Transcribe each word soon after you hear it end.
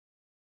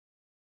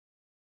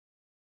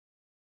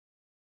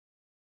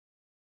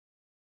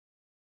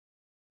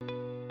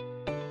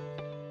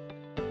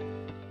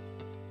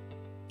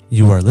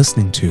You are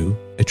listening to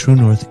a True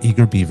North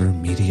Eager Beaver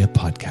Media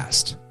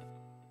Podcast.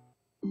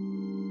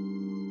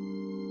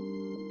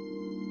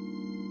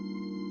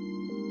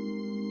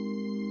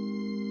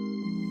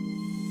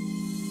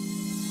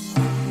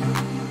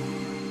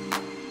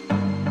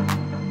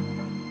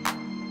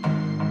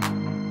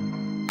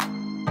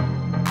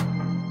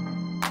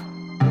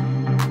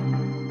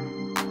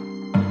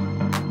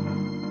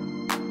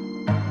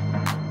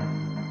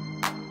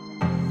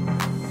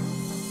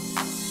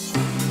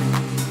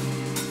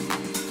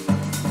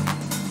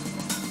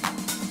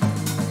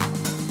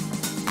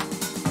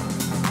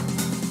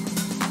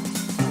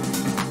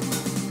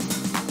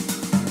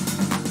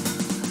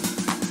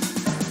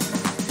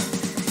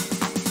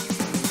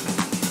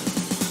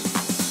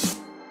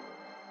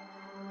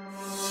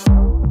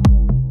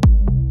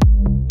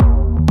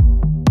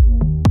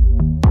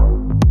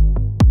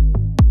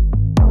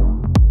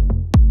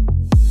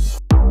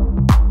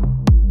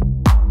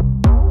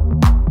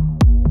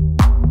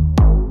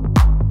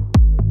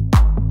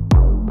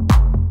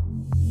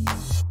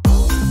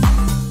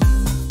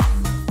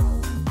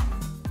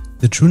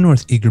 The True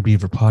North Eager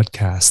Beaver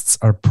podcasts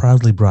are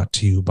proudly brought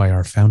to you by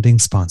our founding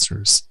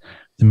sponsors,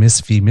 the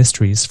Miss V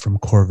Mysteries from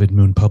Corvid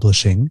Moon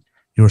Publishing,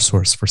 your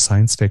source for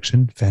science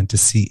fiction,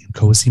 fantasy, and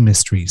cozy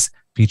mysteries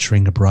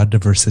featuring a broad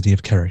diversity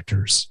of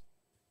characters.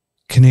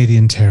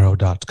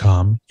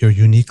 CanadianTarot.com, your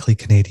uniquely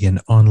Canadian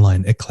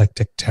online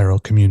eclectic tarot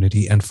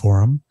community and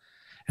forum,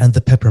 and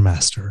The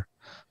Peppermaster,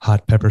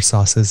 hot pepper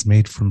sauces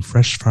made from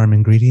fresh farm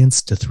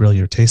ingredients to thrill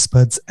your taste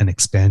buds and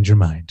expand your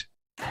mind.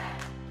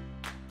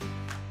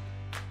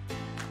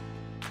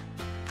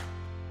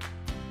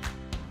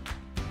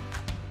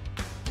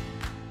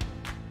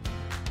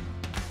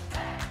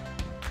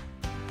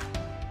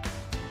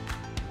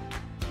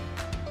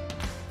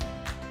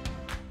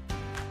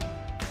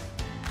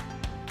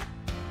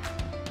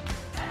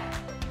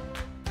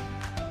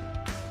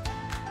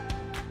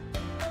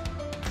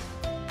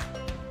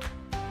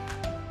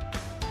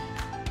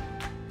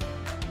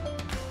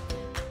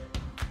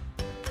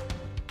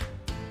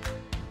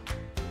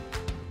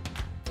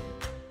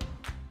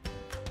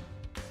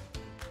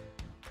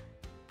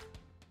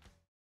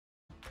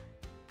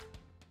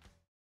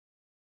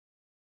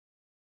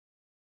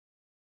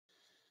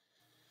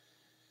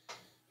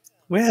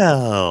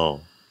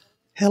 Well,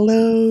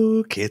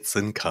 hello, kits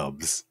and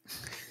cubs,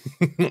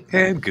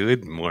 and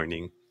good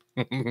morning,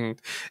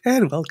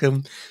 and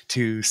welcome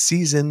to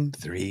Season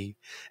 3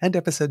 and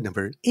episode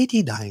number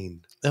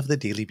 89 of the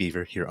Daily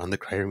Beaver here on the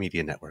Crier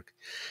Media Network.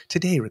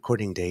 Today,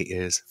 recording day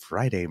is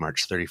Friday,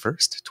 March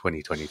 31st,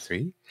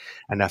 2023,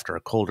 and after a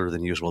colder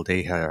than usual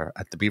day here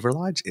at the Beaver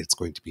Lodge, it's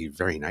going to be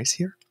very nice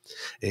here.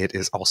 It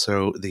is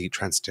also the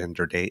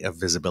Transgender Day of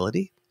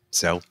Visibility,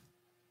 so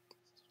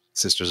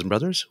sisters and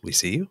brothers, we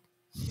see you.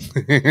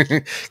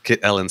 Kit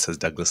Ellen says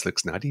Douglas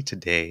looks naughty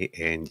today,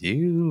 and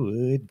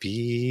you would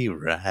be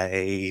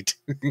right.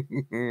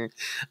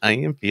 I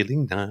am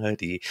feeling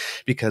naughty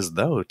because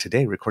though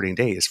today recording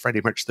day is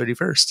Friday, March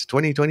 31st,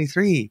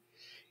 2023,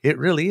 it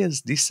really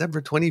is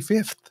December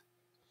 25th,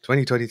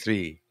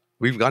 2023.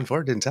 We've gone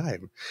forward in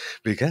time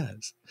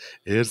because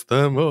it's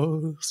the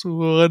most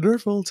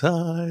wonderful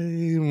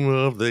time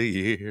of the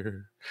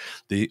year.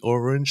 The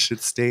Orange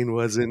Shitstain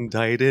was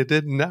indicted,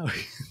 and now...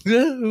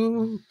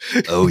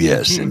 Oh,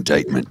 yes,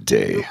 Indictment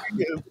Day.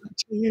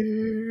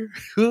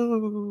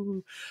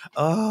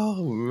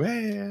 Oh,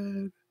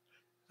 man.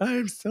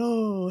 I'm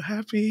so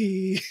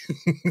happy.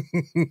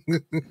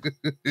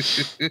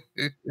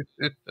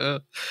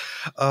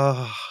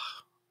 Oh,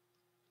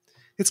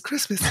 it's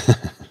Christmas.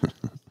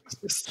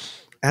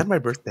 And my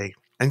birthday.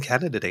 And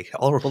Canada Day,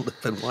 all rolled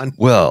up in one.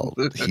 Well,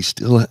 he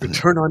still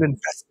Return on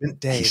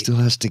Investment Day. He still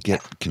has to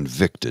get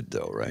convicted,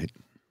 though, right?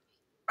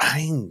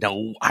 I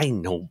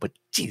know, but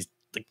geez,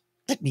 like,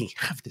 let me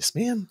have this,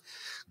 man.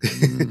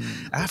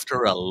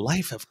 After a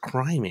life of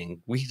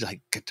criming, we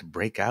like get to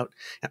break out.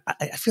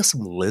 I feel some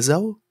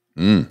Lizzo.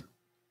 Yeah,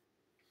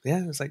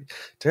 it's like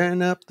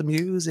turn up the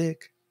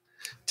music,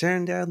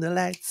 turn down the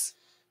lights.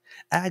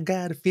 I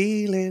got a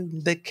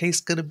feeling the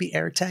case gonna be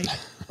airtight.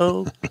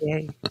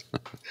 Okay.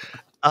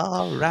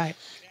 All right.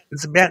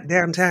 It's about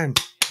damn time.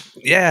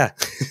 Yeah.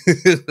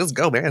 Let's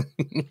go, man.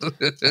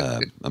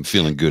 I'm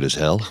feeling good as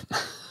hell.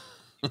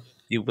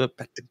 You were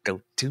about to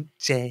go to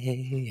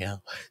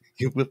jail.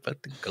 You were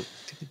about to go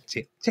to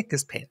jail. Check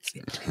his pants.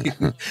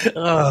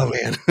 Oh,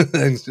 man.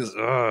 It's just,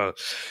 I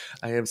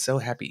am so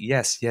happy.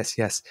 Yes.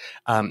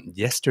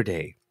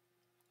 Yesterday,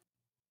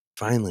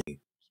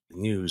 finally, the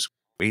news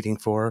waiting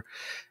for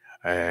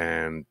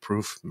and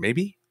proof,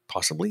 maybe,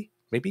 possibly,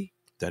 maybe,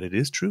 that it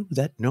is true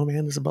that no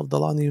man is above the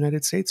law in the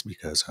United States,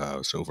 because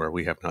so far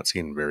we have not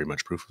seen very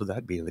much proof of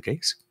that being the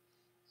case.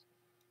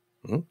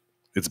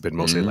 It's been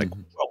mostly like,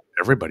 well,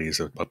 everybody is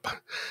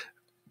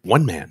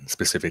one man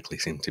specifically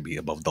seemed to be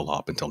above the law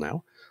up until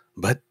now.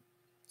 But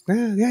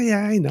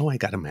yeah, I know I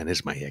got to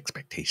manage my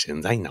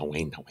expectations. I know.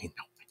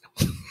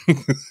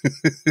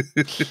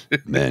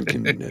 Man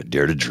can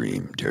dare to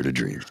dream.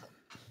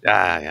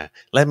 Yeah.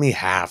 Let me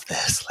have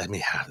this. Let me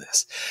have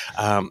this.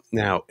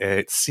 Now,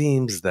 it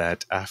seems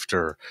that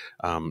after,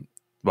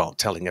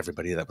 telling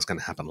everybody that was going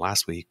to happen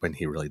last week when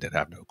he really did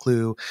have no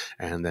clue,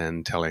 and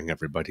then telling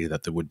everybody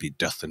that there would be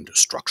death and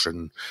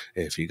destruction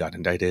if he got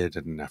indicted,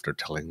 and after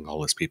telling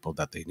all his people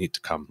that they need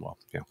to come,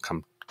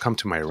 come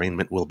to my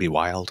arraignment will be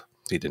wild.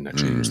 He didn't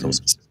actually use those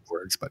specific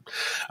words, but,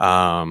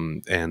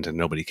 and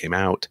nobody came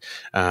out.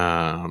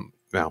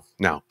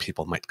 Now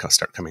people might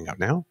start coming out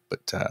now,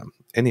 but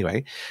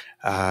anyway,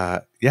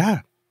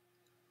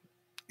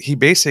 he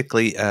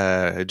basically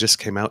just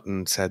came out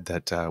and said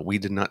that we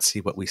did not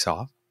see what we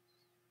saw.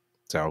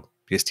 So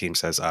his team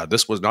says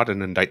this was not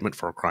an indictment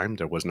for a crime.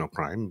 There was no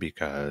crime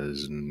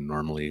because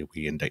normally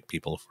we indict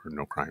people for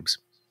no crimes.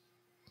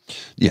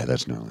 Yeah,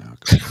 that's normally how it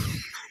goes.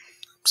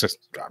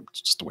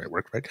 It's just the way it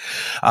works, right?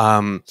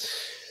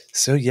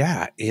 So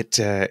yeah,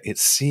 it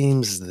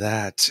seems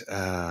that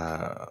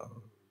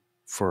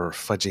for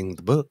fudging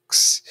the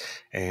books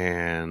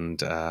and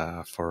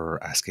for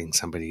asking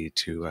somebody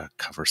to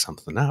cover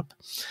something up,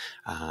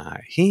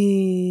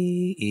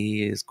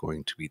 he is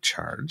going to be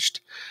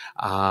charged.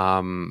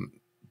 How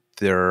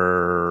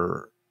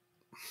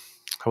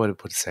would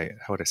I say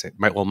it?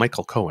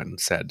 Michael Cohen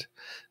said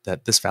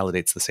that this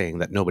validates the saying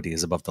that nobody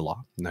is above the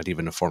law, not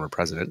even a former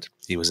president.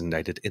 He was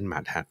indicted in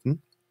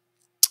Manhattan.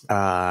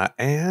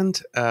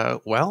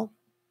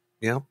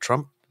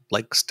 Trump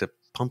likes to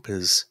pump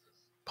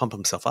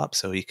himself up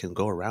so he can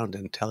go around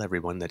and tell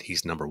everyone that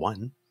he's number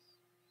one.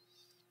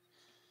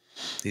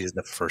 He is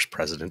the first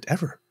president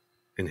ever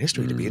in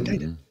history to be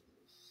indicted.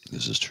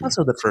 This is true.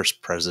 Also the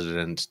first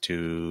president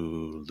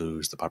to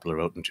lose the popular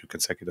vote in 2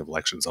 consecutive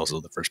elections.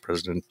 Also the first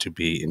president to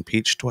be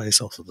impeached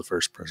twice. Also the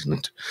first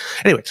president.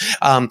 Anyway,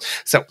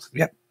 so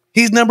yeah,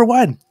 he's number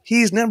one.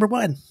 He's number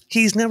one.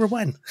 He's number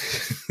one.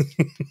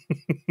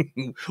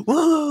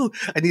 Whoa!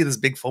 I need this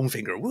big foam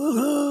finger.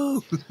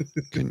 Whoa!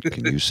 Can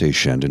you say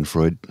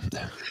Schadenfreude?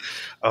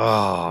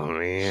 Oh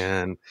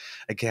man!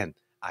 Again,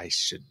 I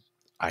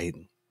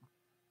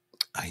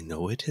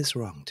know it is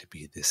wrong to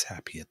be this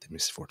happy at the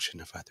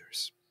misfortune of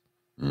others,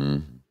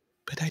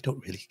 but I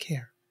don't really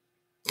care.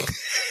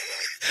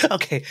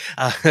 Okay,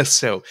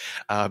 so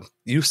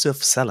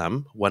Yusuf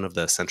Selim, one of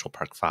the Central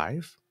Park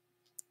Five.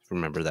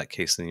 Remember that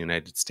case in the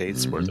United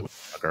States where there was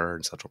a bugger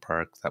in Central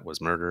Park that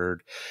was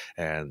murdered,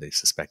 and they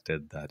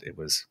suspected that it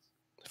was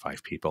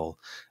 5 people,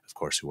 of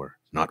course, who were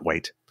not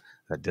white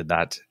that did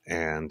that.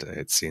 And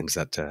it seems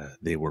that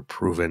they were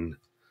proven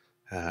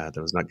that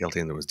was not guilty,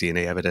 and there was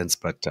DNA evidence,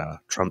 but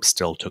Trump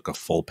still took a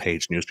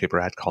full-page newspaper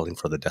ad calling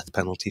for the death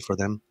penalty for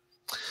them.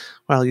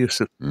 Well,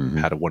 Yusuf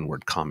had a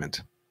one-word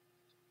comment.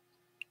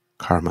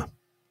 Karma.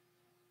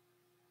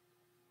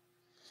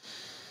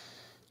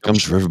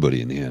 Comes for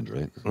everybody in the end,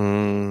 right?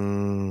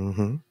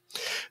 Mm-hmm.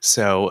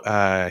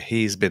 So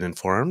he's been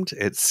informed.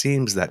 It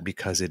seems that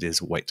because it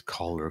is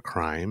white-collar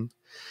crime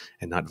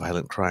and not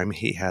violent crime,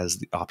 he has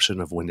the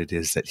option of when it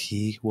is that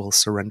he will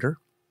surrender,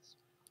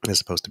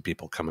 as opposed to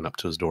people coming up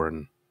to his door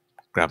and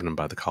grabbing him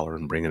by the collar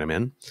and bringing him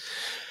in.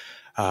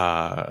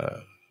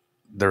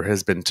 There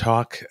has been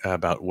talk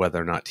about whether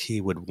or not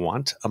he would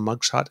want a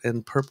mugshot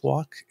and perp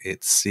walk.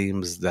 It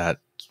seems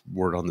that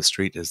word on the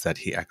street is that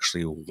he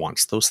actually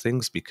wants those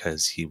things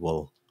because he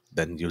will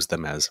then use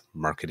them as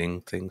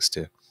marketing things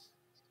to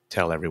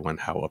tell everyone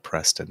how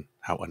oppressed and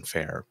how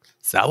unfair.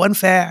 So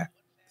unfair.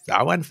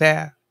 So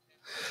unfair.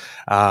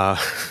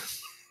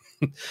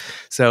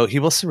 So he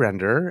will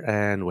surrender,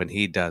 and when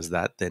he does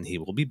that, then he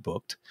will be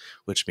booked,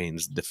 which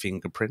means the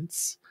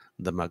fingerprints,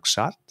 the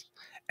mugshot,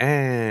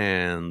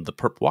 and the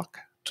perp walk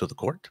to the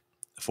court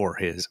for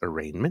his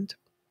arraignment.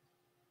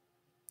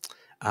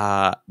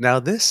 Now,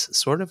 this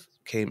sort of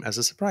came as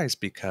a surprise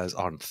because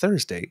on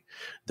Thursday,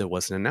 there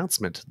was an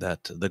announcement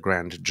that the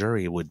grand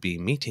jury would be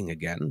meeting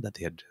again, that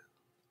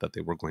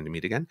they were going to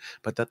meet again,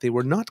 but that they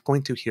were not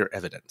going to hear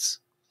evidence.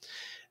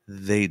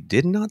 They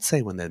did not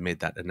say when they made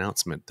that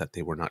announcement that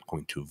they were not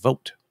going to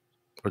vote,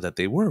 or that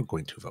they were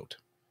going to vote.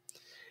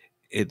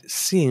 It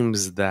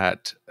seems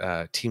that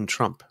Team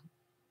Trump,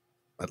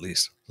 at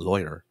least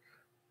lawyer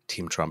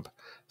Team Trump,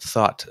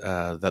 thought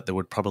that there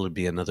would probably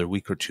be another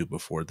week or two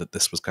before that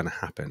this was going to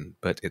happen.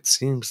 But it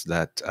seems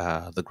that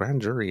the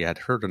grand jury had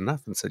heard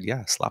enough and said,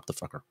 yeah, slap the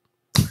fucker.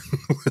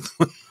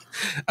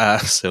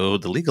 So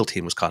the legal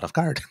team was caught off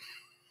guard.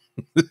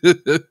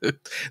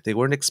 They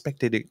weren't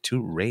expected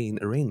to rain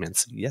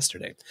arraignments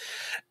yesterday.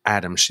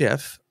 Adam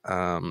Schiff,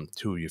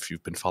 who, if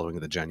you've been following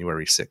the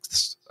January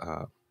 6th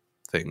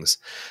things,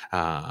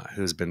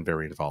 who's been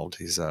very involved,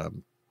 he's a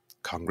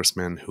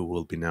congressman who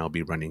will now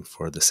be running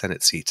for the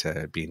Senate seat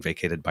being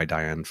vacated by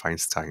Dianne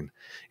Feinstein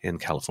in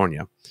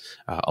California,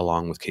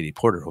 along with Katie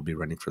Porter, who'll be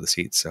running for the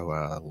seat. So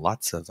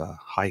lots of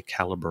high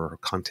caliber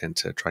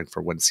content trying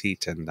for one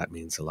seat, and that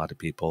means a lot of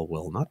people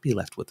will not be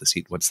left with the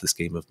seat once this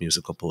game of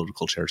musical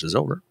political chairs is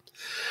over.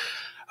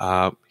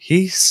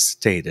 He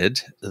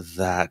stated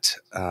that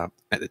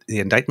the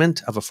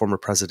indictment of a former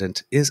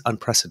president is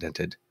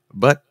unprecedented,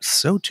 but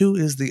so too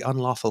is the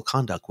unlawful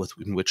conduct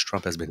in which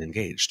Trump has been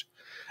engaged.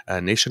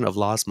 A nation of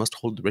laws must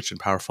hold the rich and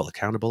powerful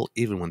accountable,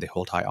 even when they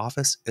hold high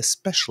office,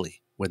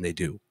 especially when they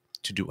do.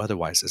 To do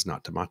otherwise is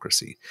not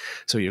democracy.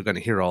 So you're going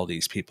to hear all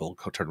these people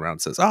turn around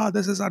and says, "Oh,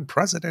 this is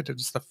unprecedented.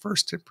 It's the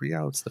first,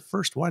 it's the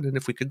first one. And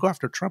if we could go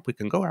after Trump, we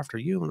can go after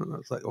you." And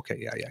it's like, okay,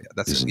 yeah.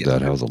 Isn't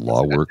that how the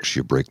law works?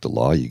 You break the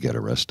law, you get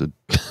arrested.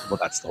 Well,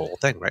 that's the whole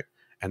thing, right?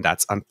 And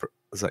that's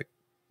it's like,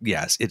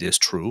 yes, it is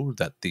true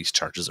that these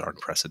charges are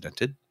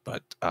unprecedented,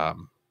 but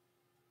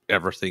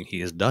everything he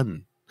has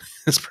done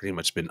has pretty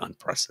much been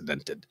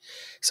unprecedented.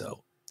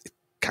 So it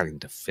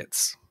kind of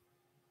fits.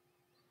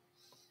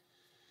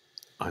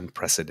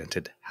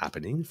 Unprecedented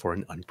happening for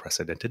an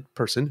unprecedented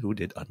person who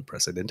did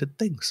unprecedented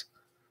things.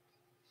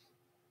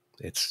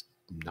 It's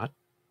not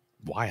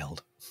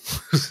wild.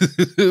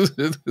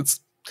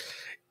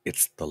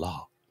 it's the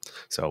law.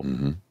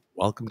 So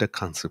welcome to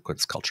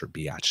consequence culture,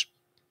 biatch.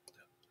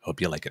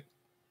 Hope you like it.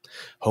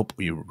 Hope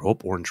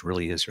orange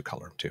really is your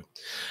color too.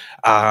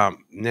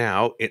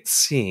 Now it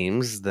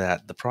seems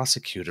that the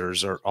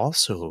prosecutors are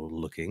also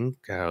looking.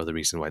 The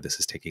reason why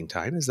this is taking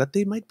time is that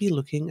they might be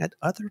looking at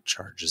other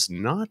charges,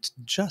 not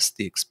just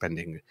the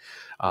expending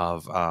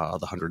of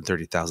the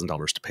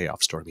 $130,000 to pay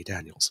off Stormy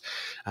Daniels.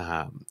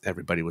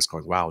 Everybody was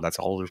going, "Wow, that's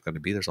all there's going to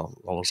be. There's all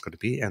there's going to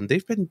be," and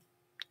they've been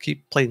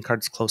keeping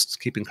cards close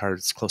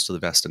to the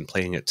vest and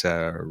playing it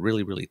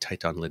really, really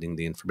tight on letting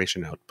the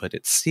information out. But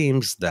it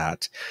seems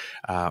that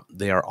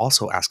they are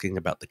also asking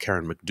about the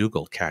Karen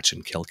McDougal catch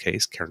and kill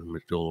case.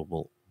 Karen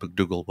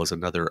McDougal was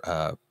another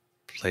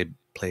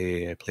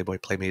Playboy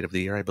Playmate of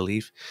the Year, I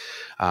believe,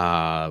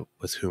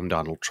 with whom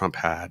Donald Trump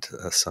had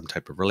some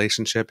type of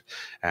relationship,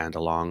 and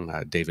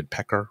along David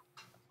Pecker,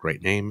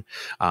 great name,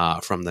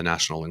 from the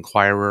National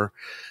Enquirer.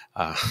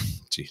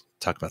 Gee,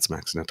 talk about some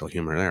accidental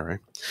humor there,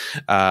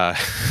 right?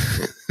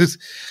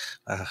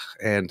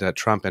 And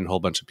Trump and a whole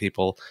bunch of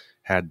people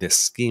had this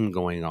scheme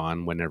going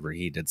on whenever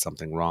he did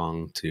something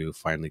wrong to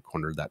finally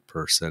corner that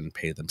person,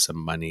 pay them some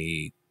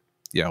money,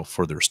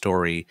 for their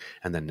story,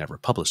 and then never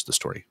publish the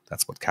story.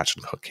 That's what catch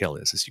and kill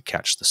is you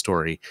catch the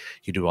story,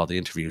 you do all the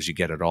interviews, you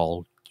get it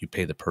all, you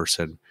pay the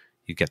person,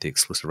 you get the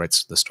exclusive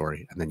rights to the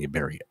story, and then you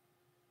bury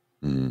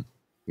it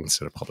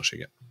instead of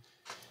publishing it.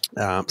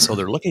 So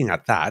they're looking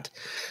at that,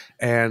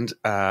 and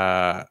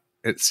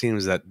it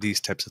seems that these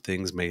types of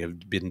things may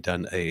have been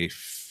done a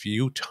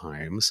few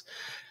times,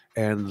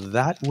 and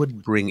that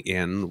would bring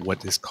in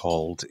what is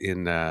called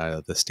in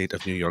the state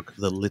of New York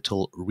the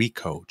Little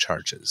RICO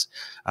charges.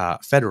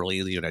 Federally,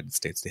 in the United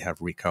States, they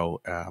have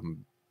RICO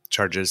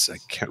charges. I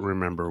can't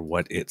remember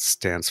what it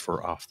stands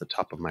for off the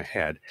top of my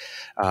head,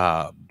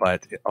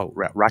 but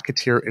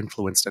Racketeer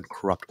Influenced and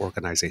Corrupt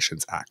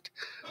Organizations Act.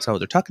 So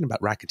they're talking about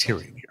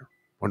racketeering here,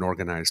 or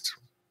organized,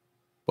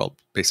 well,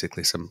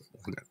 basically some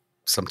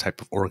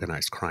type of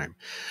organized crime.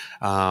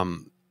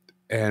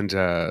 And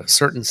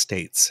certain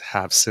states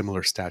have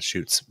similar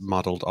statutes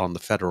modeled on the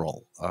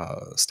federal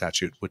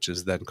statute, which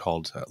is then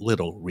called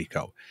Little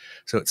RICO.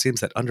 So it seems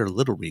that under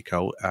Little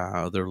RICO,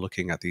 they're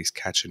looking at these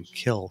catch and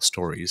kill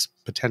stories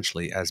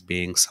potentially as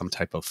being some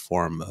type of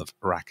form of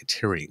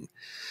racketeering,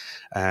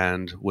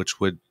 and which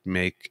would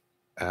make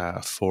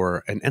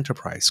for an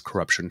enterprise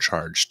corruption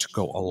charge to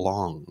go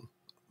along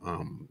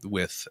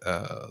with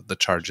the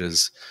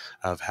charges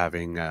of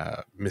having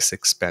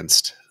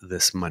misexpensed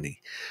this money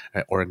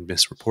or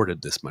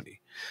misreported this money.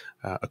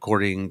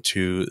 According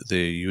to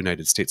the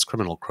United States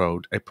Criminal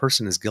Code, a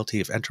person is guilty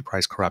of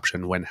enterprise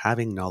corruption when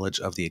having knowledge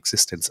of the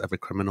existence of a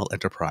criminal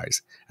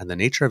enterprise and the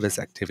nature of its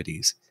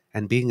activities,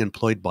 and being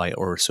employed by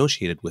or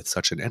associated with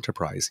such an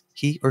enterprise,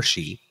 he or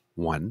she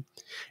 1.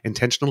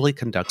 Intentionally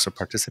conducts or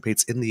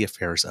participates in the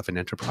affairs of an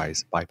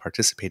enterprise by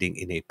participating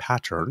in a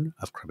pattern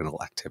of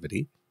criminal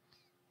activity,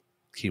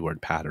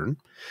 keyword pattern,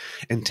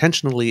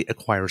 intentionally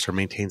acquires or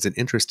maintains an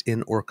interest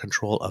in or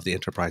control of the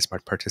enterprise by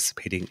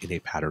participating in a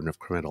pattern of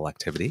criminal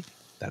activity,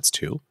 that's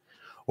 2,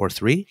 or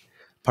 3,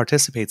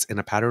 participates in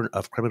a pattern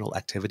of criminal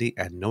activity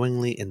and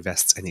knowingly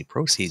invests any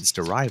proceeds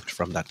derived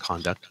from that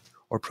conduct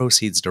or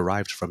proceeds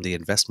derived from the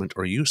investment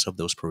or use of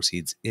those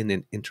proceeds in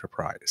an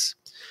enterprise.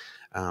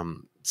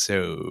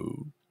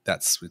 So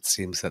it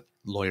seems that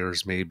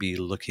lawyers may be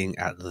looking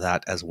at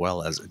that as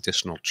well as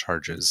additional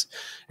charges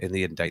in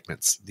the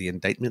indictments. The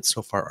indictments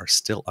so far are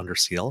still under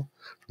seal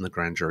from the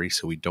grand jury,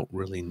 so we don't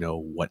really know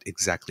what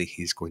exactly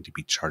he's going to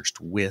be charged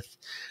with.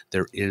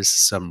 There is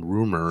some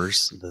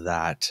rumors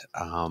that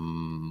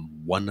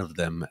one of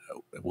them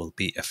will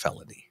be a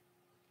felony.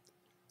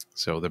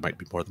 So there might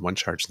be more than one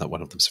charge, and that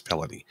one of them is a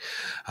felony.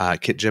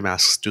 Kit Jim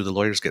asks, do the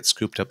lawyers get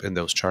scooped up in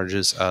those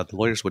charges? The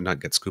lawyers would not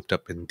get scooped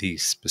up in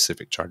these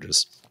specific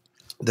charges.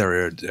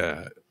 There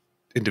are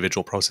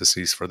individual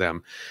processes for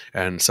them,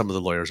 and some of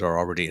the lawyers are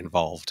already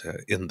involved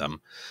in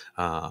them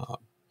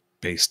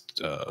based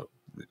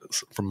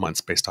for months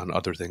based on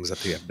other things that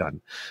they have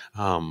done.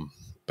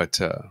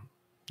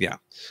 Yeah.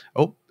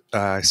 Oh,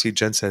 I see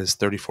Jen says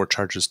 34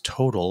 charges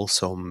total,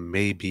 so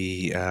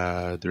maybe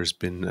there's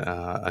been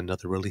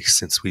another release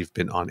since we've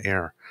been on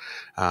air,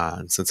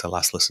 and since I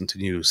last listened to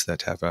news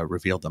that have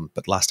revealed them.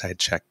 But last I had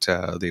checked,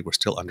 they were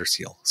still under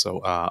seal.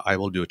 So I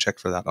will do a check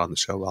for that on the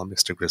show while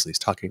Mr. Grizzly's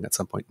talking at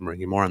some point and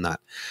bring you more on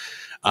that.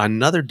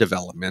 Another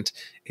development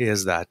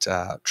is that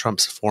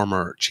Trump's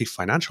former chief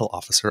financial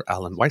officer,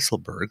 Alan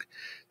Weisselberg,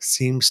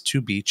 seems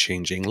to be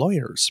changing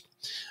lawyers.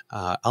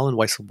 Alan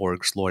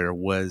Weisselberg's lawyer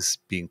was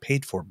being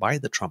paid for by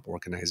the Trump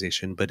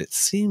organization, but it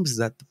seems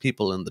that the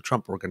people in the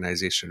Trump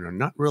organization are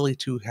not really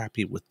too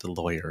happy with the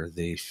lawyer.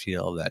 They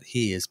feel that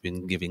he has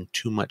been giving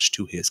too much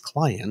to his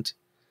client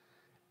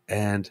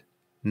and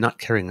not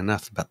caring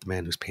enough about the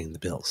man who's paying the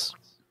bills.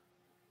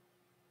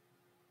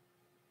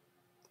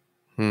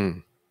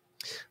 Now,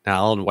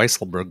 Alan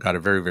Weisselberg got a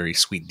very, very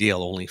sweet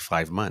deal, only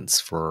 5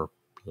 months for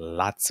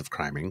lots of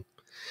criming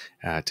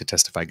to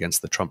testify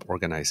against the Trump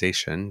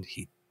organization.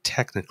 He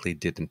technically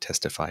didn't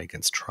testify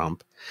against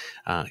Trump.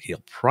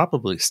 He'll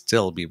probably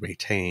still be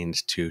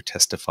retained to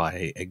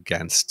testify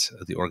against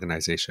the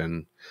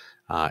organization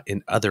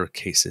in other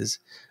cases.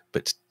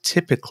 But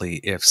typically,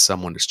 if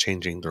someone is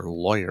changing their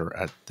lawyer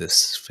at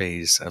this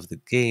phase of the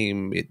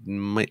game, it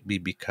might be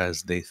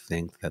because they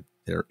think that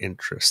their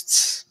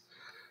interests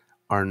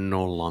are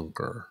no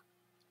longer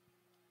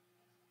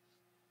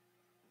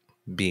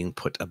being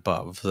put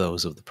above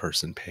those of the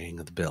person paying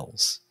the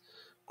bills.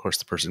 Of course,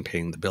 the person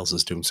paying the bills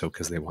is doing so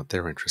because they want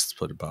their interests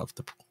put above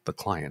the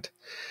client.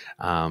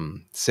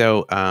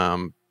 So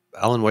Alan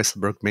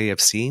Weisselberg may have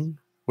seen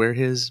where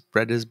his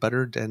bread is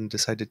buttered and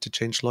decided to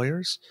change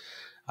lawyers.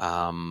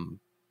 Don't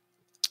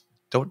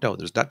know.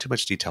 There's not too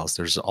much details.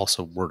 There's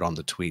also word on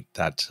the tweet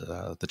that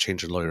the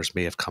change in lawyers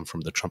may have come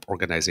from the Trump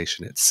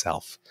organization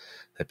itself,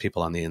 that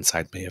people on the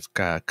inside may have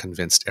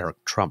convinced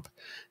Eric Trump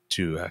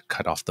to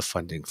cut off the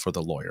funding for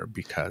the lawyer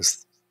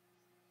because,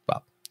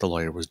 well, the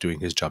lawyer was doing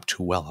his job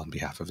too well on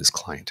behalf of his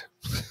client.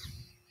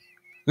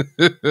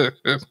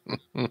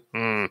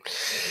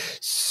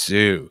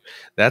 So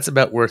that's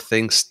about where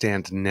things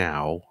stand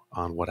now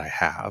on what I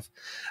have.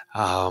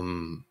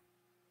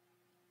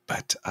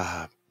 But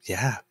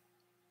yeah,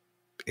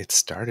 it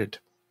started.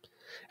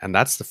 And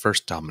that's the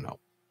first domino.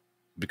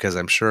 Because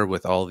I'm sure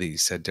with all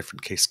these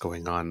different cases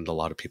going on, a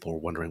lot of people were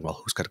wondering,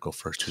 well, who's got to go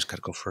first? Who's got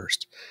to go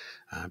first?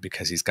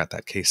 Because he's got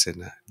that case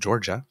in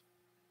Georgia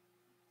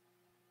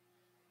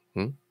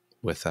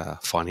with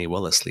Fani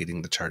Willis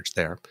leading the charge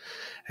there.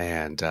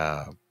 And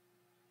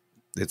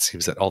it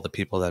seems that all the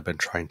people that have been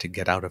trying to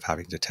get out of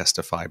having to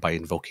testify by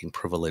invoking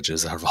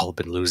privileges have all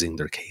been losing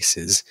their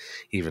cases,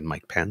 even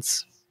Mike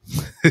Pence.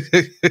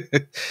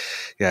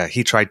 Yeah,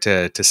 he tried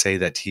to say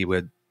that he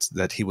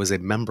was a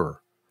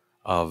member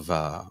of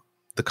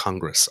the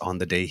Congress on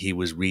the day he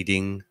was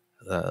reading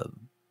the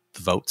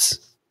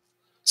votes.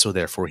 So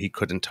therefore he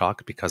couldn't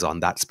talk because on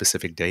that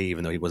specific day,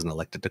 even though he wasn't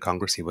elected to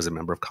Congress, he was a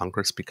member of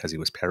Congress because he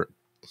was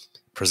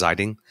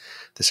presiding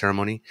the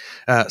ceremony.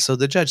 So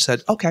the judge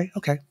said, okay,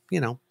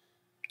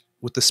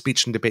 with the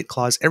speech and debate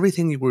clause,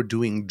 everything you were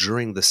doing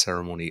during the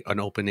ceremony, on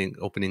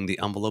opening the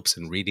envelopes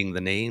and reading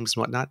the names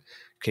and whatnot,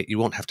 okay, you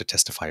won't have to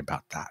testify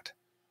about that.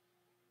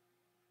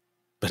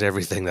 But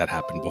everything that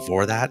happened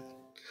before that,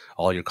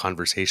 all your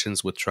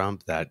conversations with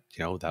Trump that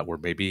were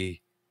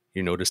maybe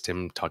you noticed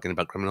him talking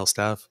about criminal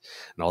stuff,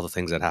 and all the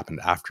things that happened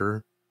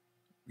after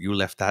you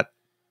left that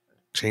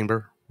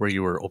chamber where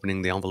you were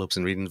opening the envelopes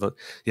and reading the vote,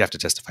 you have to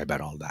testify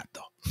about all that,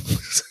 though.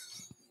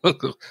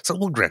 So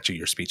we'll grant you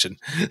your speech and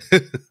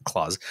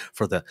clause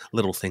for the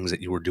little things that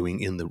you were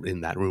doing in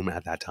that room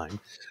at that time,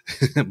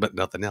 but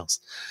nothing else.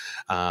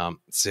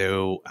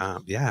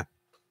 Yeah,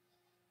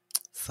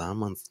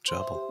 someone's in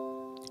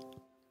trouble.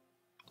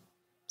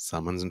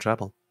 Someone's in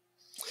trouble.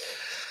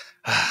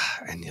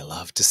 And you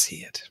love to see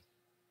it.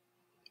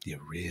 You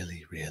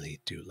really,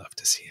 really do love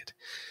to see it.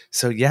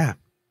 So yeah,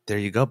 there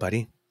you go,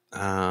 buddy.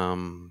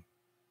 Enjoy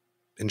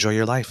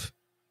your life.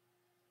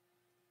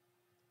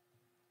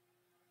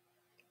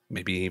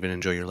 Maybe even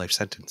enjoy your life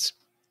sentence.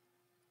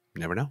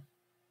 You never know.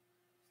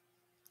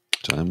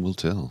 Time will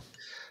tell.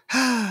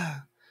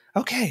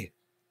 Okay.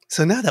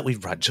 So now that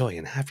we've brought joy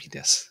and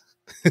happiness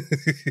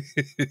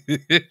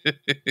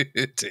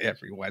to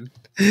everyone,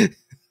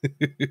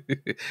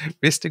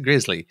 Mr.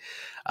 Grizzly,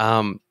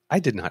 I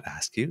did not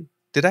ask you.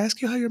 Did I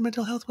ask you how your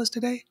mental health was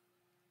today?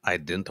 I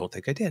don't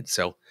think I did.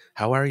 So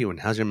how are you and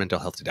how's your mental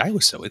health today? I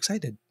was so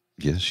excited.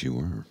 Yes, you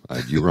were.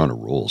 You were on a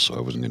roll, so I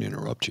wasn't going to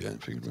interrupt you. I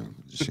figured,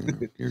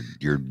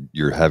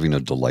 you're having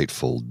a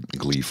delightful,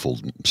 gleeful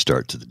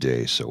start to the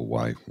day. So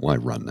why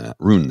ruin that?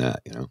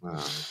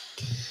 Wow.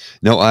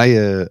 No,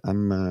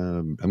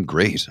 I'm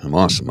great. I'm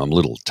awesome. I'm a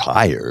little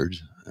tired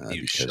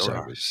You because sure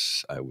are.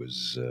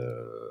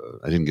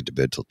 I didn't get to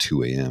bed till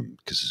 2 a.m.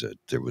 because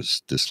there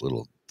was this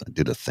little. I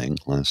did a thing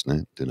last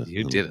night.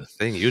 You did a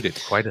thing. You did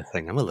quite a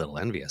thing. I'm a little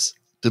envious.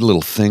 Did a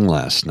little thing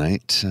last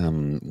night.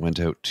 Went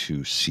out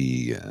to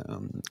see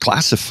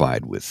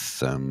Classified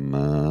with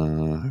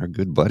our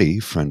good buddy,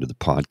 friend of the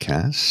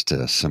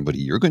podcast, somebody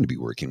you're going to be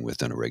working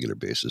with on a regular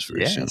basis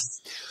very soon.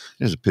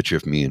 There's a picture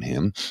of me and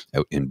him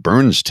out in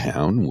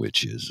Burnstown,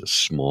 which is a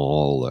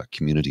small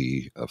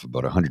community of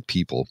about 100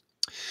 people,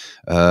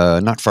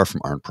 not far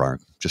from Arnprior,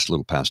 just a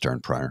little past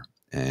Arnprior.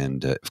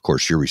 And, of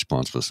course, your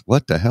response was,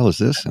 what the hell is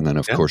this? And then,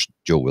 of course,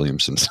 Joe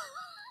Williamson's.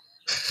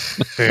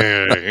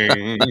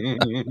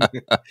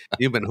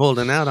 You've been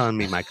holding out on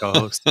me, my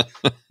co-host.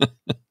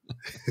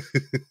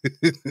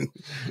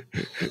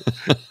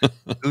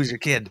 Who's your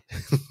kid?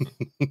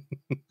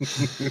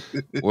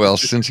 Well,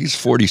 since he's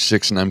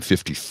 46 and I'm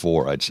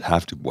 54, I'd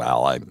have to.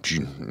 Wow, I'm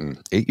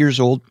 8 years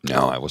old.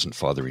 No, I wasn't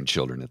fathering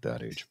children at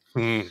that age.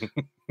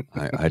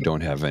 I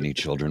don't have any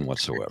children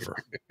whatsoever.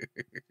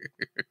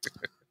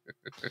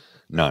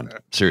 None.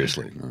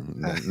 Seriously.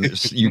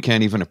 You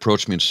can't even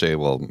approach me and say,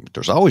 well,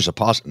 there's always a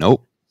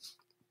possibility.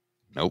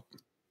 Nope.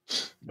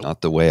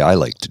 Not the way I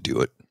like to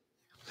do it.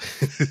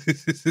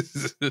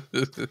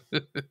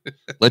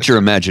 Let your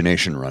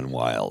imagination run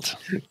wild.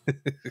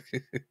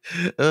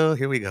 Oh,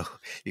 here we go.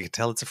 You can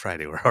tell it's a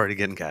Friday. We're already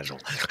getting casual.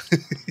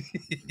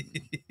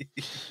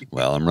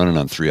 Well, I'm running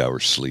on 3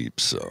 hours sleep,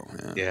 so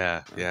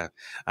yeah.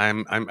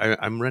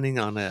 I'm running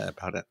on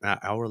about an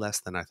hour less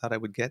than I thought I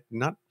would get.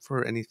 Not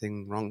for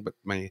anything wrong, but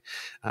I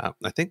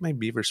think my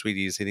beaver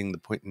sweetie is hitting the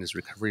point in his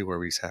recovery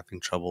where he's having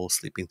trouble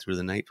sleeping through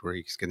the night, where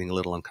he's getting a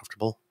little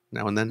uncomfortable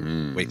now and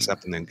then, wakes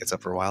up and then gets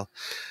up for a while.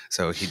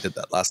 So he did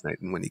that last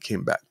night, and when he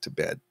came back to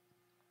bed,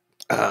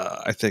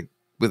 I think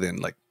within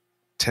like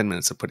 10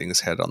 minutes of putting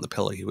his head on the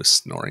pillow, he was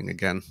snoring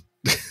again.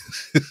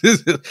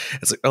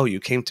 It's like, oh, you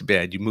came to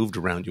bed, you moved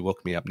around, you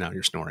woke me up, now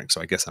you're snoring,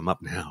 so I guess I'm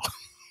up now.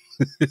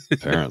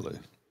 Apparently.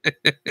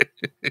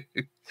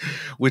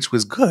 Which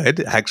was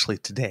good, actually,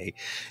 today,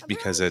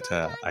 because I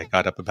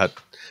got up about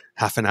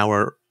half an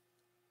hour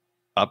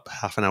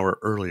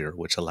earlier,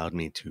 which allowed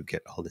me to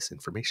get all this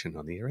information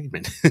on the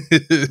arraignment.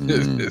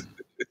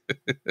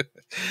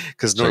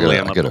 Because normally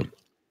I'm up.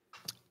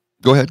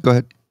 Go ahead.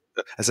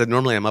 I said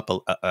normally I'm up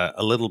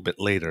a little bit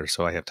later,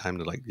 so I have time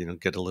to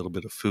get a little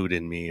bit of food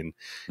in me and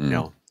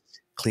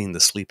clean the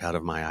sleep out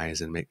of my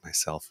eyes and make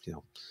myself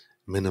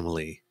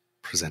minimally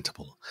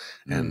presentable.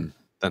 And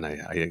then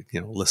I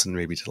listen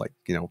maybe to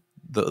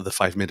the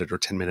 5-minute or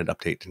 10-minute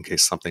update in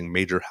case something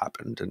major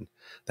happened, and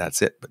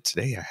that's it. But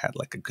today I had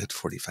like a good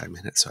 45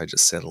 minutes, so I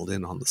just settled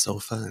in on the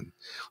sofa and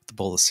with a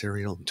bowl of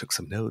cereal and took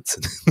some notes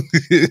and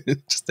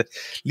just a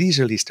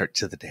leisurely start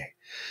to the day.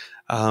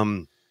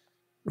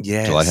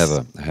 Yes. So I have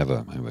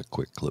a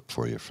quick clip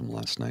for you from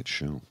last night's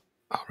show.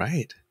 All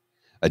right.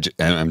 I'm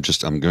going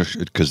to,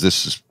 because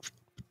this is.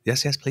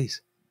 Yes,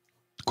 please.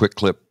 Quick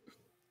clip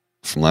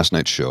from last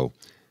night's show.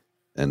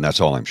 And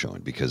that's all I'm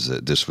showing, because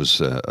this was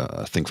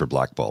a thing for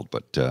Blackballed.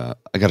 But I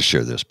got to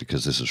share this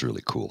because this is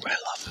really cool. I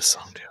love this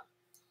song too.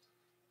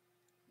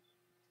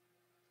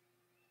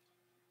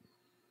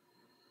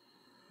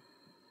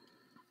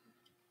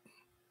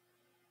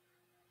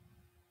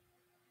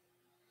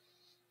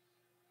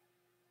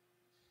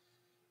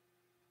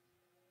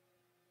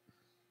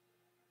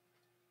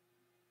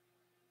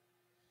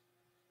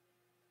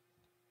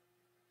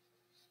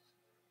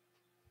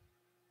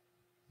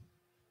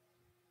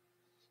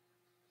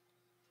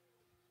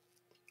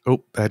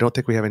 Oh, I don't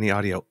think we have any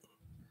audio.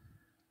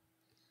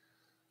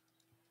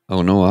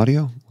 Oh, no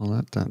audio? Well,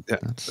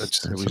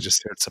 we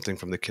just heard something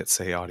from the kit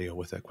say audio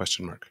with a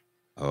question mark.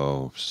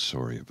 Oh,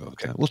 sorry about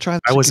that. We'll try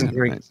that. I wasn't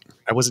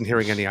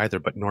hearing any either,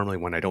 but normally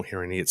when I don't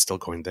hear any, it's still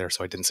going there,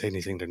 so I didn't say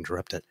anything to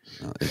interrupt it.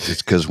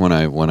 It's because when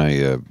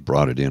I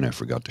brought it in, I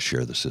forgot to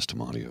share the system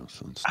audio.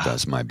 So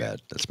that's my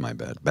bad. That's my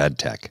bad. Bad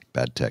tech.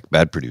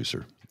 Bad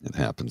producer. It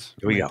happens.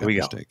 Here we go.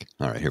 Mistake.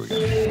 All right, here we go.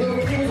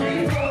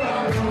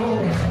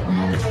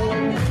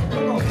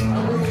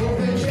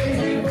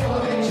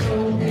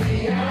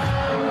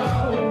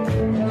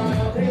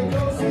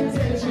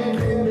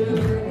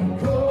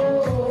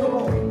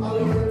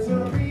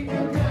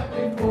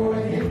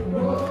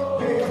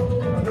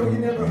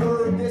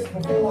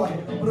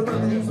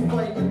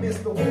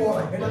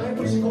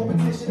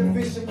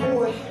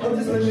 I'm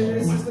just living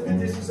in the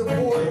conditions of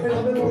war, and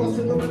I've been lost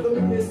in the rhythm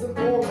and miss the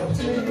war.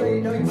 Too many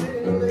late nights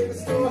in the late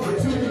store.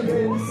 Too many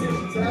bad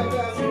decisions. I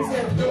got some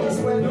temp, no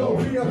sweat, no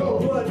beer, no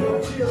blood,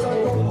 no tears.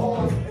 I go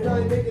hard, and I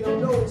ain't making up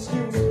no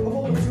excuse. I'm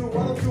holding to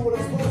while I'm doing what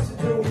I'm supposed to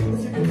do.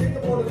 Cause if you think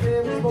of what a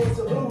man was supposed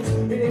to lose,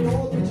 it ain't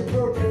all picture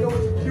perfect, don't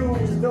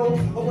confuse. No,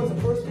 I was a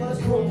first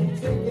class rookie,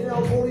 taking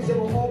out bodies in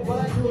my all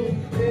black room.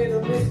 Man, a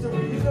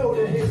mystery, you know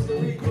the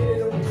history. Get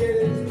it, get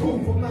it,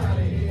 boom, I'm out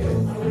of here.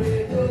 I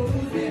really don't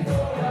lose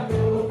before I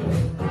go.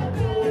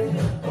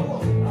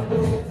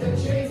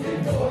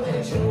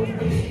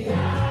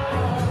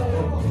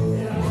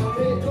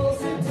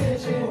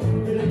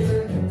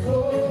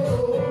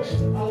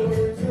 Attention, I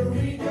learned to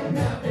read the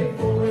map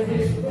before it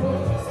hits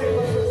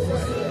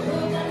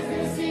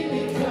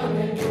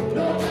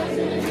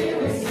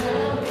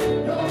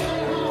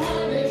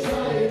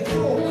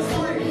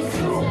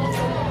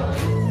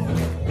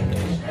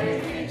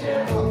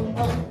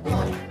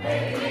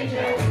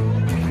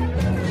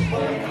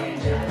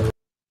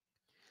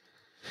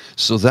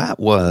So that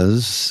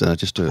was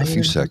just a I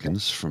few remember.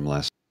 seconds from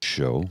last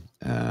show.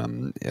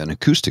 An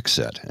acoustic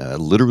set,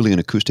 literally an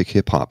acoustic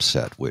hip hop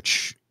set,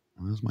 which,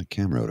 where's my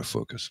camera out of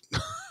focus?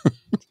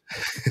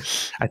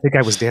 I think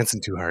I was dancing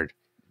too hard.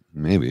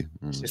 Maybe.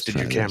 Let's Shifted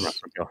try your camera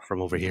this.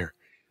 from over here.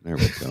 There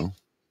we go.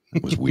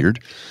 That was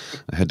weird.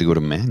 I had to go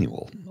to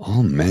Manuel.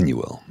 Oh,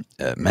 Manuel.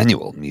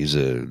 Manuel. He's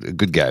a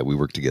good guy. We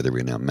work together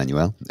right now.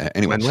 Manuel.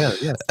 Anyway. Manuel,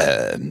 yes.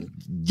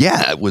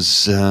 Yeah, it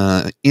was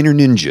Inner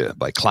Ninja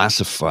by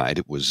Classified.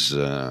 It was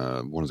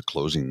one of the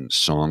closing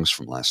songs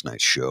from last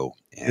night's show.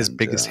 And, His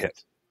biggest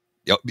hit.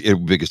 Yep,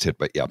 biggest hit,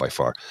 but yeah, by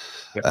far.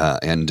 Yep.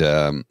 And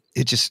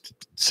it just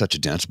such a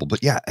danceable.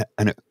 But yeah,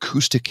 an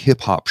acoustic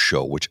hip hop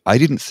show, which I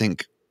didn't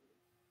think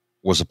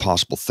was a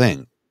possible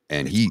thing.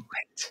 And he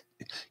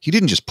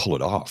didn't just pull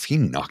it off. He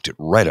knocked it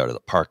right out of the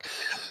park.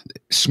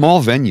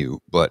 Small venue,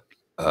 but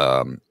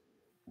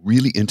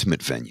really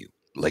intimate venue,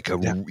 like a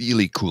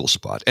really cool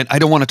spot. And I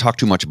don't want to talk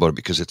too much about it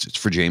because it's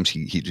for James.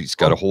 He's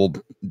got a whole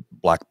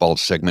blackballed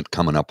segment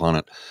coming up on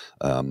it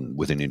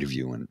with an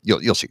interview, and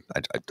you'll see.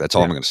 That's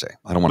all I'm going to say.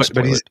 I don't want to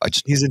spoil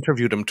it. He's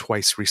interviewed him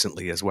twice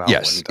recently as well.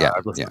 Yes, and,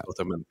 I've listened with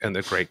him, and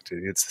they're great.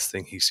 It's this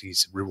thing.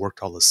 He's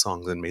reworked all his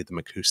songs and made them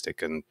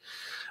acoustic, and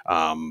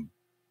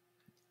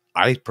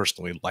I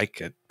personally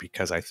like it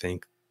because I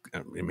think,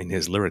 I mean,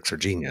 his lyrics are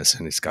genius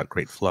and he's got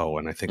great flow.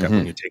 And I think that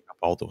when you take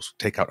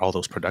out all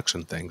those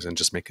production things and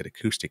just make it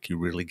acoustic, you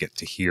really get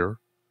to hear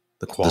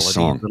the quality the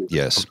song. Of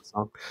the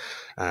song.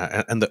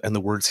 And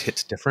the words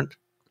hit different.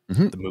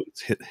 The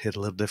moods hit a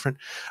little different.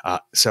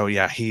 So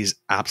yeah, he's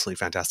absolutely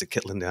fantastic.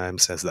 Kitland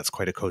says that's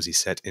quite a cozy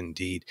set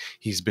indeed.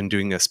 He's been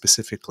doing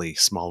specifically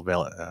small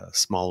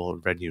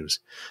venues,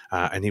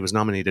 and he was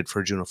nominated for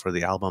a Juno for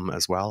the album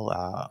as well,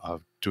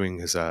 of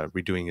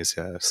redoing his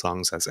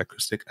songs as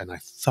acoustic. And I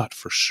thought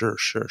for sure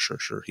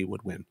he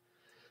would win,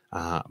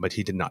 but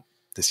he did not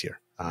this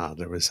year.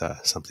 There was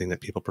something that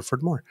people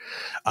preferred more.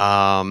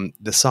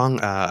 The song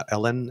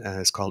Ellen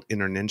is called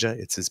Inner Ninja.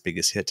 It's his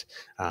biggest hit,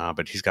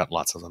 but he's got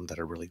lots of them that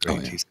are really great.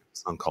 Oh, yeah. He's got a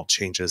song called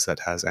Changes that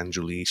has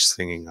Anjali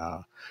singing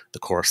the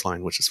chorus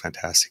line, which is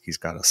fantastic. He's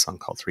got a song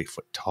called 3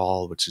 Foot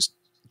Tall, which is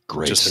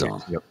great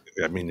song.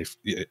 I mean, if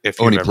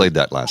he played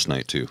that last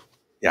night too.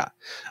 Yeah.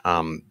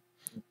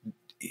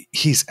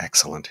 He's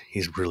excellent.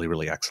 He's really,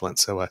 really excellent.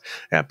 So,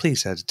 yeah,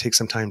 please take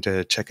some time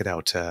to check it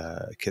out.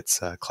 Kit's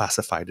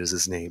Classified is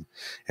his name.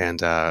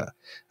 And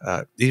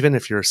even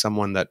if you're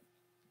someone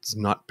that's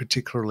not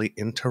particularly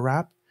into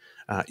rap,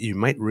 you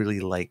might really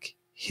like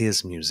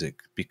his music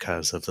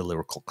because of the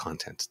lyrical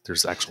content.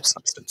 There's actual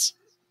substance.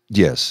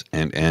 Yes.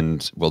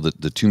 And well,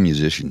 the two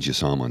musicians you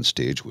saw him on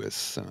stage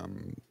with,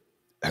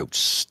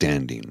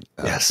 outstanding.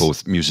 Yes.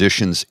 Both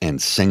musicians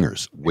and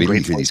singers. Wait till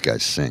you hear these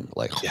guys sing.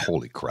 Like,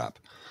 holy crap.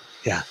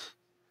 Yeah.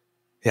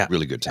 Yeah.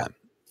 Really good time.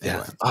 Yeah.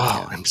 Anyway,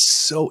 I'm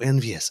so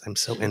envious.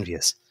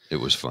 It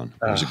was fun.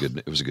 It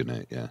was a good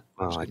night. Yeah.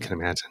 Oh, I can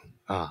imagine.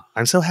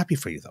 I'm so happy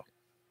for you though.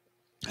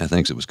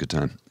 Thanks. It was a good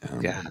time.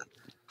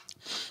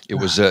 It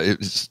was,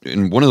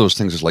 and one of those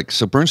things is like,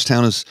 so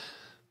Burnstown is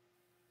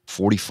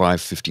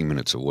 45, 50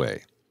 minutes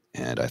away.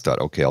 And I thought,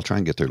 okay, I'll try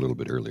and get there a little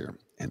bit earlier.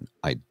 And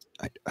I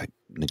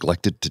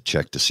neglected to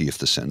check to see if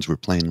the Sens were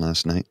playing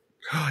last night.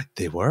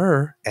 They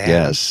were.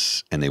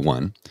 Yes. And they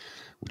won,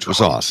 which was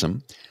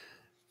awesome.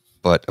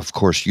 But, of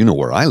course, you know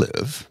where I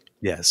live.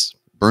 Yes.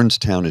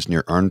 Burnstown is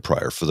near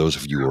Arnprior, for those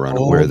of you who are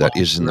unaware. That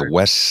is in the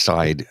west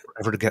side.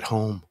 Forever to get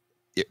home.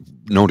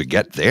 No, to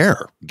get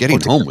there.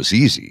 Getting home was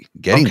easy.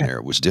 Getting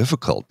there was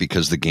difficult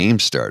because the game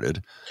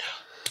started.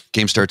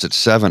 Game starts at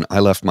 7. I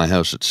left my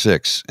house at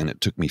 6, and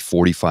it took me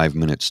 45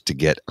 minutes to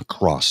get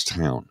across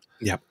town.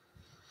 Yep.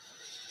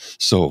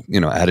 So,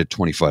 added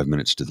 25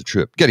 minutes to the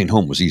trip. Getting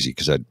home was easy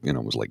because it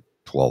was like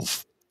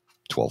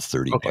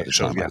 12:30 by the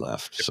time I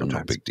left. So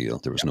no big deal.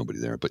 There was nobody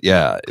there. But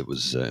yeah, it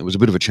was a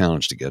bit of a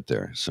challenge to get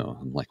there. So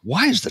I'm like,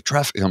 why is the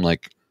traffic?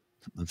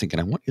 I'm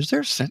thinking, is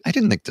there a Sens? I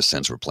didn't think the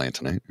Sens were playing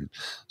tonight.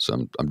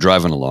 So I'm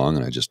driving along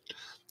and I just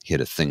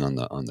hit a thing on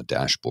the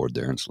dashboard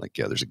there. And it's like,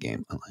 yeah, there's a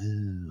game. Oh,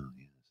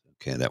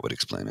 okay, that would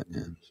explain it.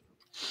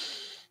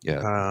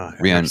 Yeah.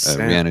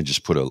 Rihanna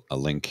just put a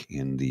link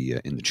in the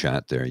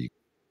chat there. You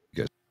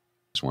guys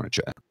want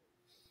to chat.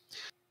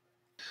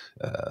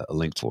 A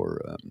link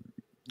for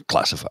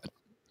Classified.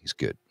 He's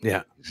good.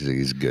 Yeah.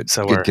 He's good.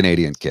 So good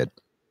Canadian kid.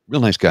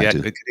 Real nice guy,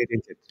 too. Good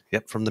Canadian kid.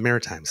 Yep, from the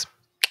Maritimes.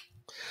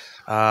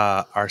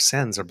 Our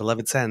Sens, our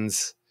beloved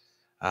Sens,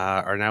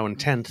 are now in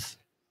 10th.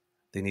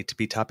 They need to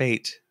be top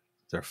 8.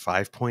 They're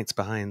 5 points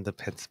behind the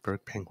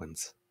Pittsburgh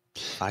Penguins.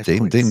 5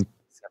 points.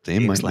 They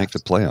might make the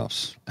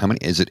playoffs. How many?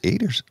 Is it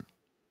 8 or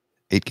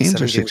 8 games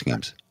 7 or 6 games?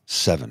 Games?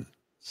 7.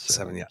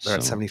 7, yeah. They're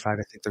at 75.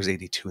 I think there's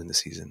 82 in the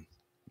season.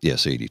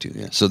 Yes, 82.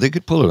 Yeah, so they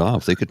could pull it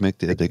off. They could make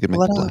the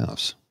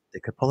playoffs. They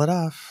could pull it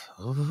off.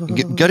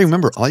 Got to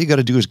remember, all you got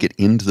to do is get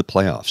into the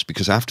playoffs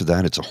because after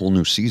that, it's a whole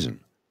new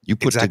season. You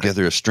put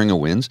together a string of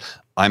wins.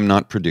 I'm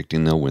not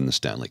predicting they'll win the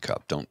Stanley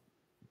Cup. No.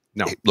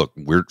 Hey, look,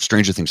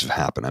 Stranger things have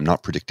happened. I'm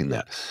not predicting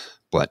that.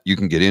 but you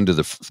can get into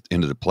the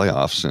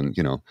playoffs, and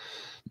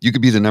you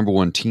could be the number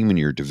one team in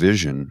your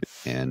division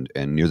and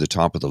near the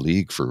top of the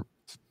league for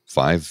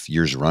 5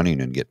 years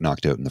running and get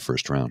knocked out in the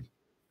first round.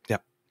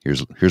 Yep.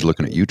 Here's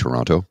looking at you,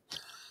 Toronto.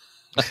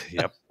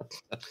 Yep.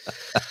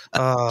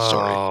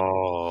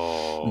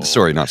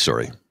 Sorry, not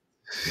sorry.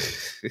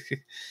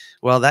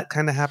 Well, that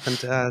kind of happened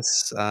to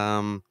us.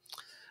 I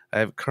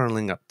have a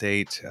curling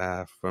update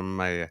from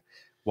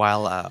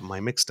my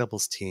mixed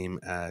doubles team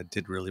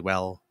did really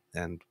well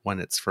and won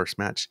its first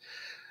match.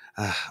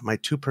 My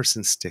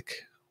 2-person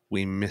stick,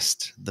 we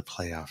missed the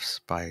playoffs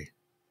by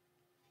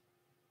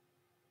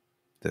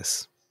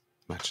this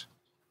much.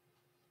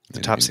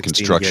 The top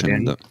 16 get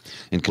in.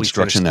 In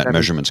construction, that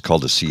measurement's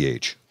called a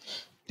CH.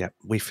 Yeah,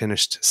 we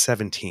finished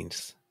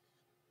 17th.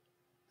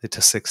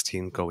 To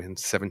 16 go in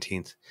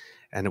 17th,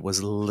 and it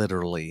was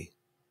literally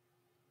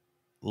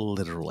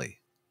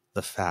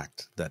the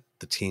fact that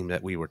the team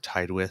that we were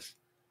tied with,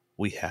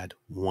 we had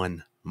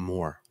one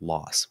more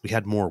loss. We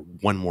had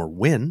one more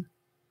win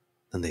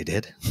than they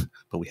did,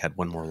 but we had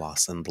one more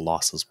loss, and the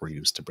losses were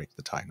used to break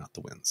the tie, not the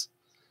wins.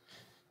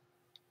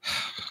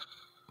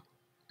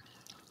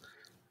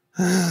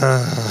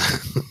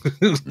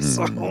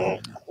 So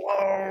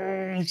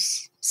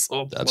close.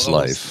 So that's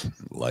close.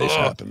 Life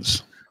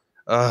happens.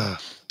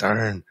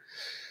 Darn.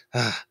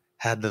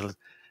 Had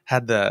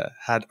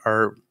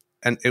our,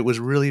 and it was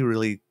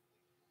really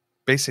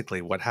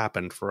basically what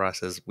happened for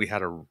us is we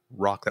had a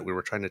rock that we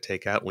were trying to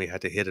take out, and we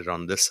had to hit it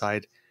on this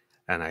side,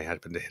 and I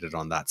happened to hit it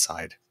on that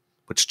side,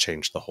 which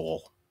changed the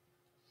hole.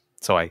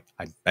 So I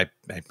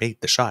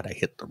made the shot, I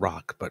hit the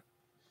rock, but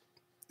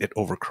it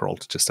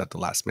overcurled just at the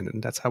last minute,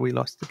 and that's how we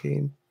lost the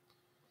game.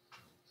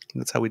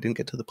 And that's how we didn't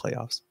get to the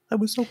playoffs. I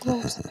was so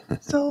close.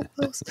 So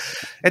close.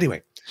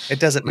 Anyway, it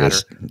doesn't matter.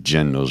 Yes,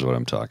 Jen knows what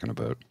I'm talking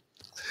about.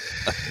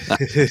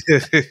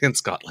 In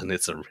Scotland,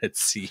 it's a red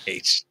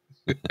CH.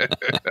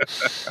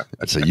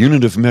 That's a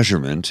unit of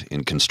measurement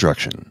in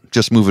construction.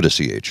 Just move it a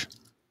CH.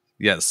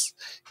 Yes.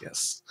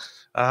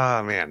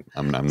 Ah, man.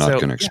 I'm not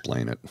going to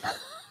explain it.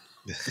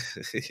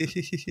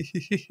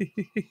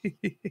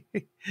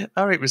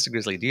 All right, Mr.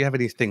 Grizzly, do you have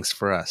any things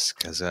for us?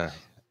 Because I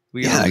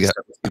got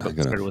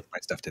started with my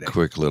stuff today.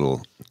 Quick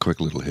little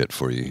hit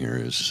for you here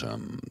is,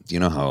 you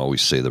know how I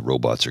always say the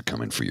robots are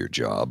coming for your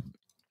job?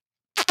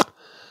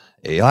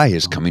 AI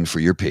is coming for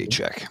your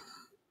paycheck.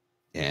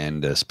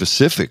 And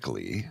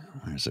specifically,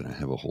 where is it? I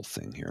have a whole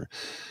thing here.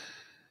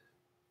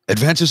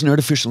 Advances in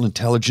artificial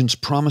intelligence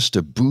promise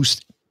to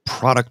boost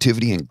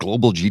productivity and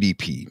global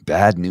GDP.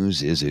 Bad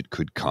news is it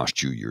could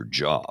cost you your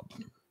job.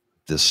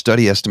 The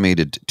study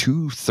estimated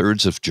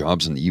 2/3 of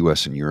jobs in the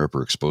US and Europe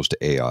are exposed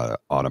to AI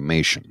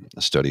automation.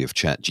 A study of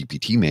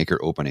ChatGPT maker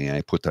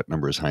OpenAI put that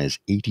number as high as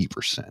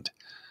 80%.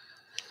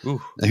 Now,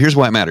 here's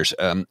why it matters.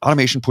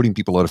 Automation putting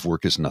people out of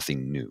work is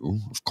nothing new.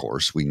 Of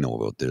course, we know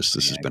about this.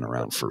 This has been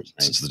around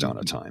since the dawn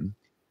of time.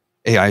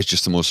 AI is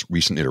just the most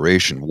recent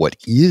iteration. What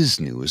is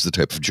new is the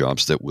type of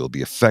jobs that will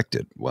be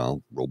affected.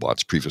 Well,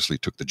 robots previously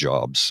took the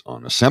jobs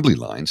on assembly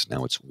lines.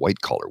 Now it's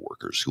white-collar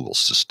workers who will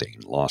sustain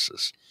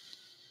losses.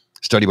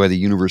 A study by the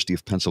University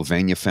of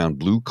Pennsylvania found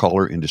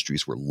blue-collar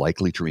industries were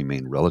likely to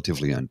remain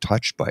relatively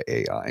untouched by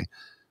AI,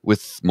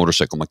 with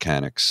motorcycle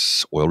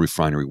mechanics, oil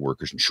refinery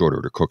workers, and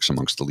short-order cooks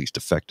amongst the least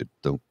affected,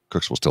 though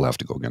cooks will still have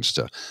to go against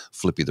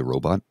Flippy the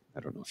robot. I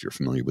don't know if you're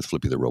familiar with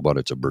Flippy the robot.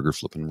 It's a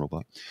burger-flipping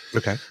robot.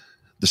 Okay.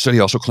 The study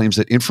also claims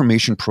that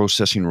information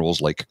processing roles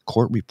like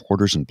court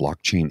reporters and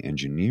blockchain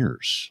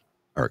engineers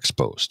are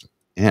exposed,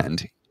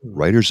 and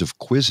writers of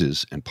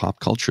quizzes and pop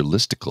culture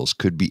listicles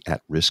could be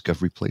at risk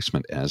of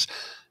replacement, as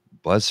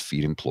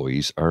BuzzFeed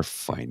employees are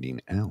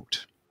finding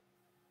out.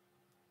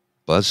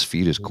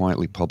 BuzzFeed is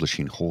quietly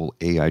publishing whole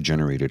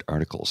AI-generated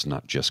articles,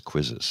 not just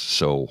quizzes.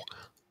 So,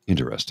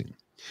 interesting.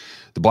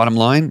 The bottom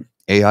line,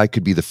 AI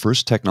could be the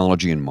first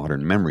technology in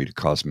modern memory to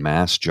cause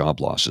mass job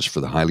losses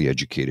for the highly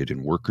educated,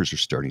 and workers are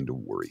starting to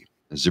worry.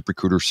 A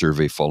ZipRecruiter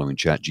survey following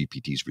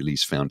ChatGPT's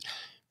release found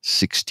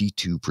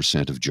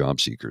 62% of job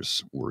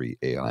seekers worry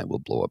AI will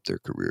blow up their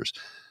careers.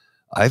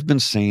 I've been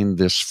saying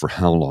this for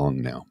how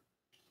long now?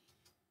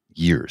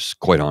 Years,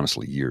 quite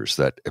honestly, years,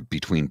 that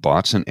between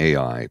bots and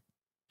AI,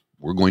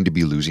 we're going to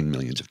be losing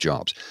millions of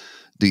jobs.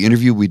 The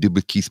interview we did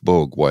with Keith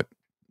Bogue,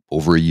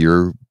 over a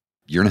year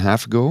and a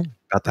half ago?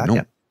 About that,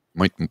 no,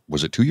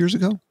 was it 2 years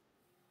ago?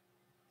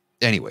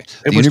 Anyway,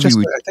 I think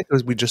it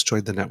was, we just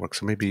joined the network,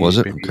 so maybe, was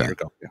it? Maybe okay. A year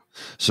ago. Yeah.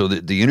 So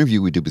the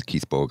interview we did with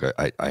Keith Bogue,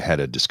 I had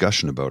a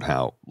discussion about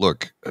how,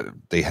 look,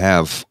 they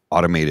have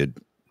automated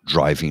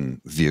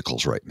driving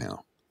vehicles right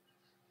now.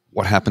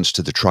 What happens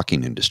to the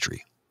trucking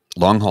industry?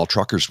 Long-haul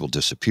truckers will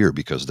disappear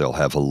because they'll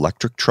have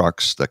electric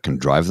trucks that can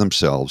drive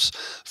themselves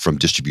from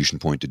distribution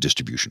point to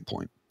distribution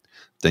point.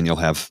 Then you'll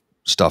have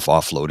stuff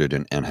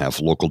offloaded and have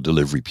local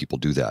delivery people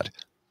do that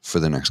for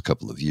the next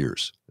couple of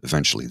years.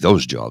 Eventually,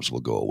 those jobs will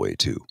go away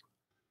too.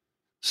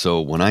 So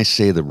when I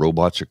say the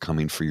robots are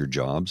coming for your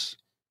jobs,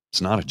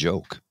 it's not a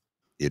joke.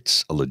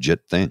 It's a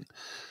legit thing,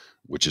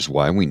 which is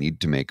why we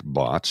need to make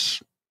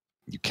bots.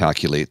 You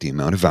calculate the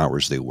amount of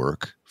hours they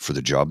work for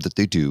the job that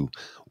they do,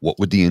 what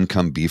would the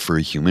income be for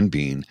a human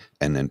being,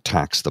 and then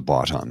tax the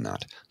bot on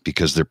that,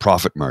 because their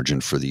profit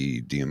margin for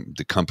the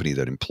company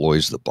that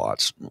employs the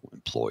bots,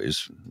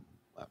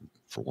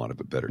 for want of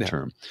a better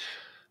term,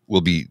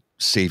 will be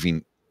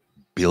saving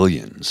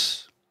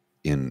billions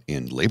in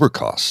labor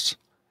costs.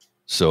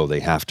 So they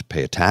have to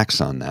pay a tax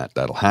on that.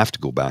 That'll have to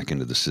go back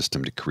into the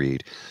system to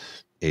create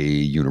a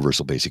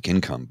universal basic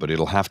income, but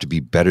it'll have to be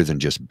better than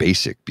just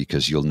basic,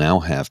 because you'll now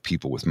have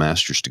people with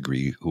master's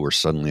degree who are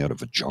suddenly out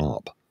of a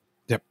job.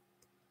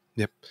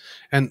 Yep.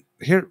 And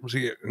here's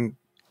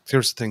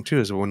the thing too,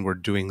 is when we're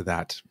doing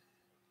that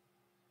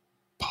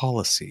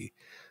policy,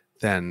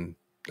 then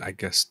I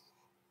guess,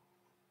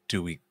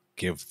 do we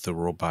give the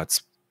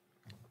robots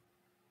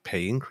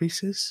pay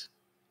increases?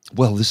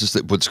 Well, this is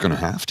what's going to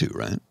have to,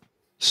 right?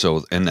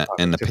 So, and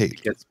the pay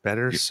gets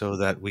better so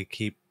that we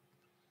keep.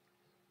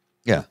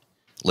 Yeah.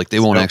 Like they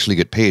won't actually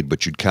get paid,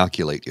 but you'd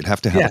calculate. You'd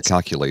have to have a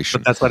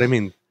calculation. But that's what I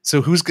mean.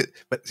 So who's good?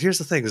 But here's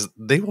the thing: is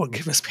they won't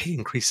give us pay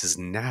increases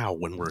now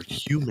when we're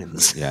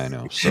humans. Yeah, I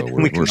know. So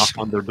we can knock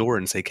on their door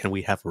and say, "Can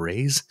we have a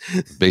raise?"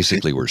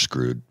 Basically, we're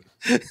screwed.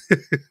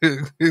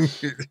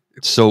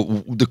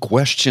 So the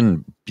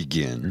question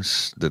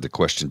begins. The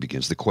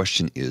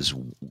question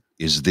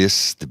is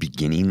this the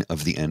beginning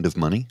of the end of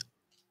money?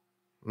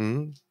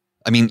 Mm-hmm.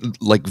 I mean,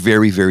 like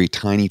very, very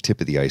tiny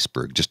tip of the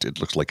iceberg. Just it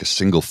looks like a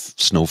single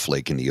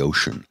snowflake in the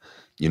ocean.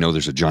 You know,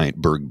 there's a giant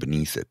berg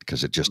beneath it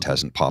because it just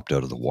hasn't popped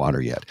out of the water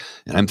yet.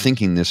 And I'm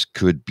thinking this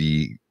could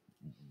be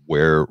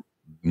where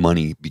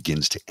money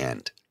begins to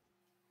end.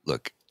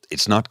 Look,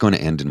 it's not going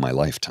to end in my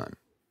lifetime.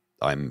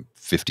 I'm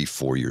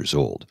 54 years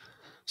old.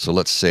 So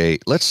let's say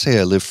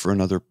I live for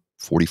another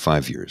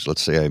 45 years.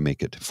 Let's say I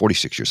make it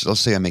 46 years. Let's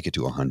say I make it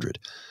to 100.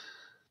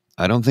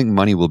 I don't think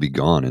money will be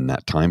gone in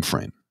that time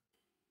frame.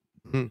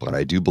 But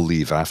I do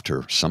believe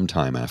some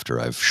time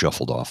after I've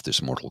shuffled off this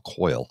mortal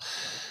coil,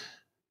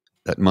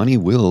 that money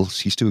will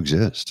cease to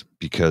exist,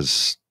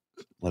 because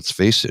let's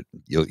face it,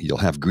 you'll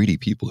have greedy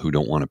people who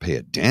don't want to pay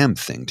a damn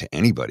thing to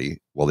anybody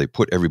while they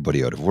put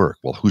everybody out of work.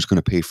 Well, who's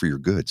going to pay for your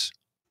goods?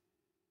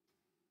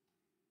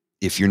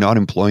 If you're not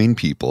employing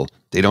people,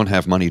 they don't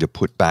have money to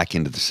put back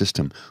into the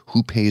system.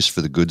 Who pays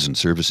for the goods and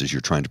services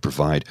you're trying to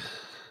provide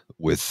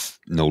with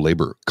no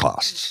labor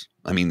costs?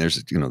 I mean, there's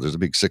a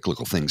big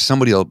cyclical thing.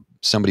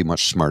 Somebody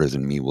much smarter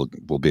than me will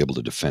be able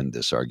to defend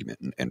this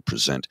argument and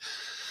present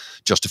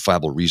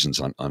justifiable reasons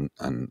on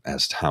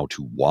as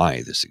to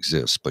why this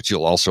exists. But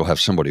you'll also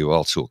have somebody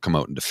else who will come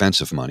out in defense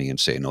of money and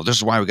say, no, this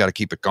is why we got to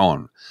keep it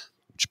going,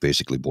 which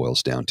basically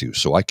boils down to,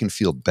 so I can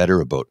feel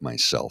better about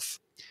myself,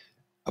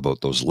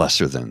 about those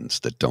lesser thans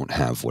that don't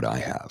have what I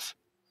have.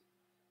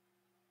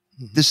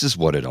 This is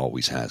what it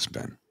always has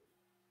been.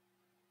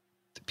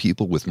 The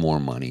people with more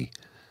money,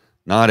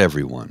 not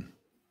everyone,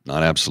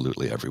 not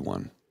absolutely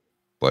everyone,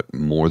 but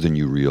more than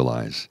you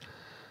realize,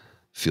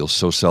 feel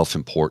so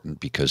self-important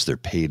because they're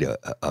paid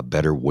a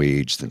better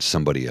wage than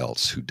somebody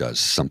else who does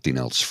something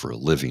else for a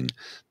living,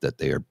 that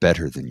they are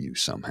better than you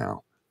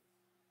somehow.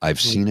 I've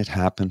seen it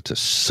happen to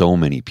so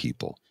many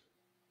people.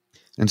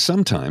 And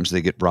sometimes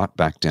they get brought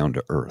back down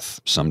to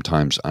earth.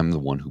 Sometimes I'm the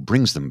one who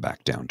brings them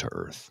back down to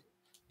earth.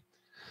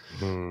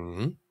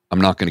 I'm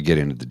not going to get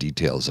into the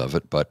details of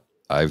it, but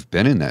I've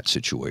been in that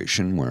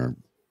situation where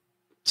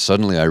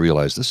suddenly I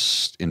realized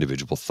this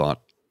individual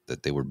thought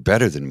that they were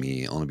better than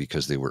me only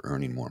because they were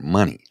earning more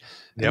money.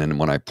 And then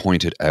when I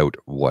pointed out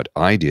what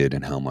I did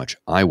and how much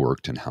I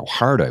worked and how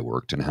hard I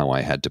worked and how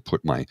I had to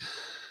put my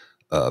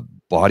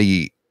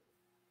body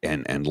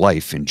and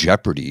life in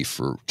jeopardy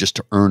just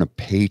to earn a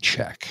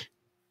paycheck.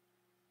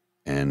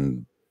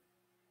 And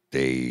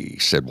they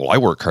said, well, I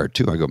work hard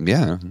too. I go,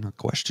 yeah, I'm not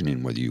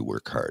questioning whether you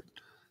work hard.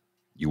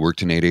 You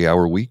worked an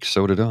 80-hour week,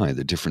 so did I.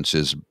 The difference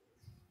is,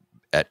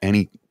 at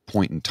any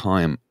point in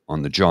time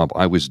on the job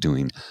I was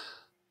doing,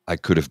 I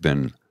could have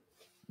been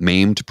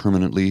maimed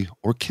permanently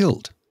or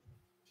killed.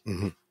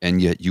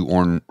 And yet you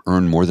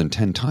earn more than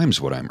 10 times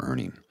what I'm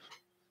earning.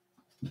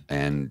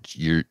 And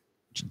do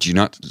you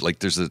not, like,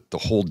 there's the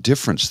whole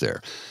difference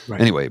there.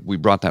 Right. Anyway, we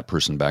brought that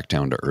person back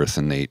down to earth,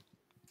 and they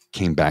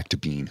came back to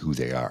being who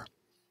they are.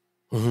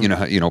 You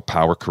know,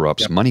 power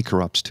corrupts, money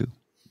corrupts too.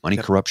 Money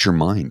corrupts your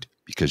mind,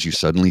 because you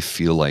suddenly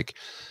feel like,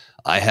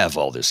 I have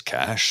all this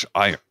cash.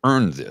 I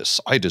earned this.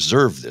 I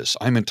deserve this.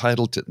 I'm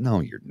entitled to. No,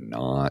 you're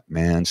not,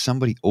 man.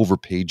 Somebody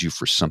overpaid you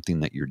for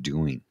something that you're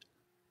doing.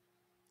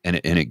 And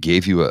it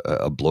gave you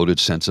a bloated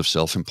sense of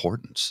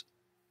self-importance.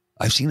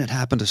 I've seen it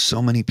happen to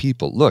so many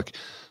people. Look,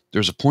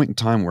 there's a point in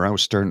time where I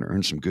was starting to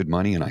earn some good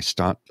money, and I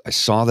saw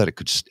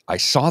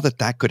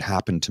that could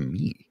happen to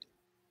me.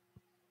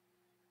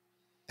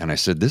 And I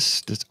said,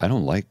 this I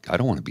don't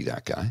want to be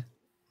that guy.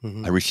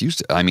 I refused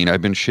to. I mean,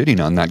 I've been shitting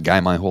on that guy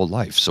my whole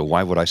life. So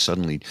why would I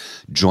suddenly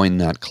join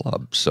that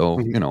club? So,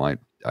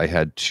 I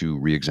had to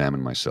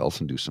re-examine myself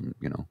and do some,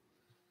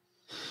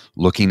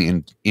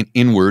 looking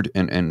inward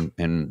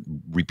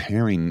and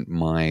repairing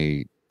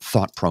my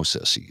thought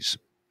processes.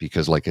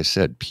 Because like I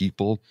said,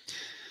 people,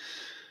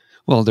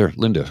 well,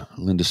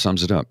 Linda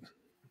sums it up.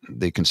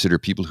 They consider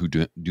people who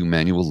do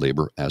manual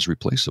labor as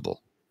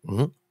replaceable.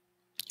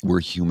 We're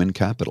human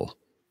capital.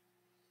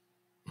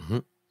 Mm-hmm.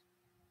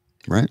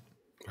 Right?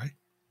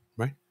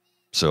 Right.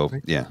 So,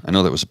 Right. yeah, I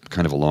know that was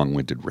kind of a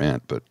long-winded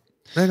rant, but...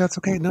 Right, that's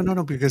okay.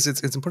 No, because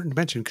it's important to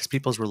mention because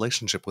people's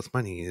relationship with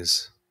money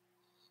is,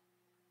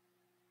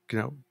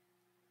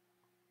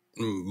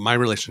 my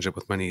relationship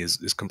with money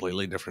is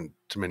completely different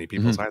to many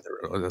people's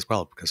either as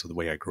well because of the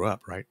way I grew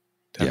up, right?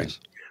 Having Yes.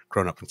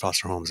 grown up in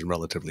foster homes and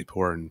relatively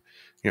poor, and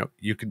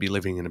you could be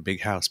living in a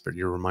big house, but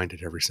you're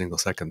reminded every single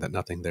second that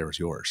nothing there is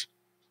yours.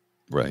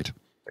 Right.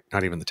 Like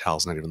not even the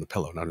towels, not even the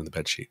pillow, not even the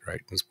bed sheet,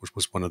 right? Which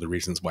was one of the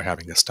reasons why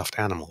having a stuffed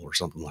animal or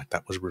something like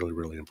that was really,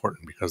 really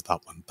important because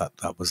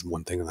that was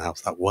one thing in the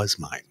house that was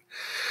mine.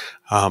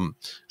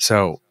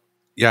 So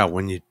yeah,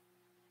 when you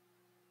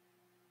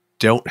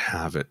don't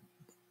have it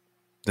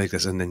like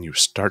this, and then you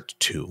start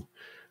to,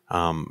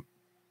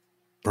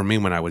 for me,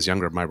 when I was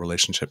younger, my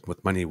relationship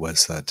with money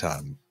was that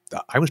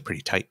I was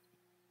pretty tight.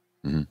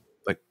 Mhm.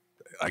 Like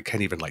I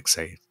can't even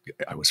say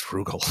I was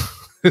frugal.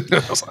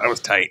 I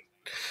was tight.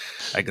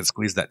 I could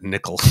squeeze that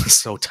nickel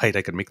so tight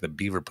I could make the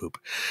beaver poop.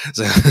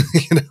 So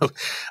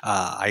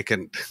I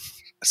can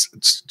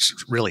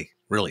really,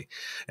 really.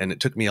 And it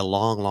took me a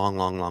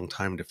long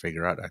time to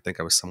figure out. I think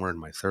I was somewhere in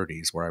my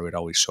 30s where I would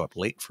always show up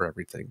late for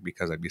everything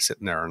because I'd be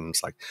sitting there and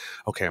it's like,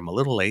 okay, I'm a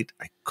little late.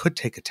 I could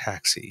take a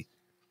taxi,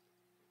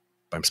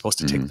 but I'm supposed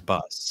to take the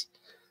bus.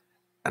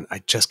 And I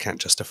just can't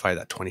justify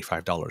that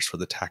 $25 for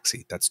the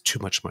taxi. That's too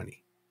much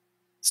money.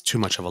 It's too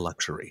much of a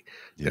luxury.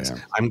 Because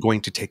I'm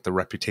going to take the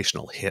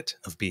reputational hit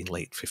of being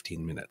late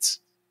 15 minutes.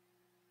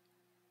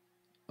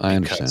 I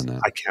understand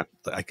that.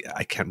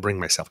 I can't bring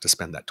myself to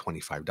spend that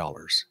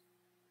 $25.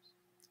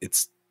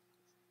 It's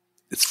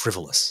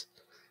frivolous,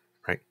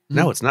 right?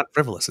 No, it's not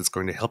frivolous. It's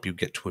going to help you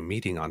get to a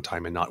meeting on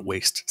time and not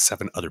waste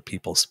 7 other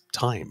people's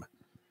time,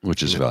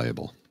 which is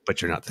valuable.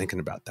 But you're not thinking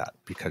about that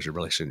because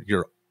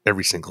your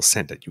every single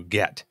cent that you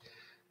get,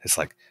 it's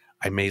like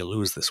I may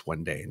lose this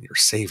one day, and you're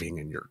saving,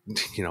 and you're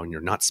and you're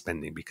not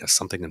spending because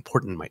something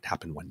important might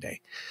happen one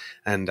day,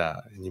 and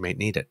you might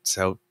need it.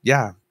 So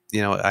yeah.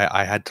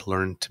 I had to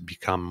learn to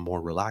become more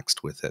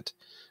relaxed with it.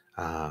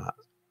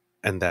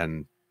 And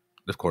then,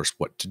 of course,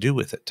 what to do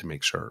with it to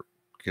make sure,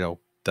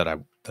 that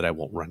I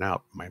won't run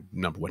out. My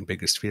number one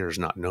biggest fear is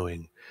not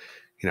knowing,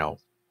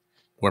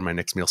 where my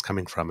next meal's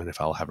coming from and if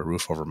I'll have a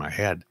roof over my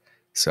head.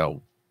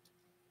 So,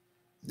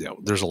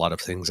 there's a lot of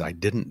things I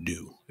didn't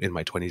do in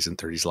my 20s and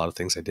 30s, a lot of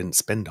things I didn't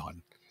spend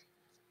on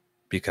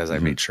because I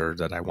made sure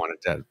that I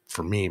wanted to,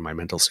 for me, my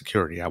mental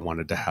security, I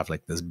wanted to have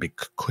this big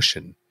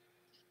cushion.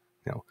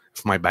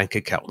 If my bank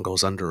account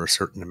goes under a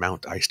certain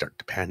amount, I start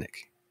to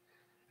panic.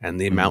 And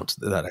the amount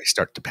that I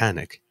start to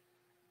panic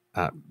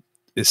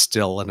is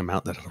still an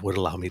amount that would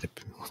allow me to,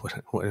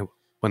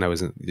 when I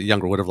was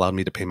younger, would have allowed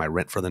me to pay my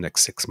rent for the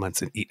next 6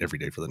 months and eat every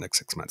day for the next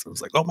 6 months. I was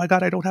like, oh my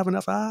God, I don't have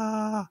enough.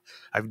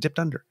 I've dipped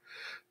under.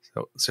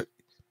 So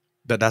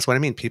that's what I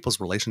mean. People's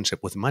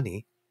relationship with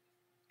money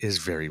is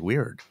very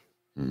weird.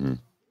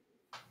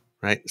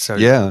 Right. So,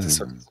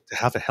 so to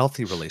have a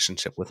healthy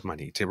relationship with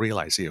money, to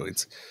realize,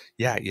 it's,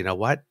 you know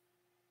what?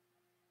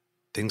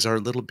 Things are a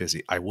little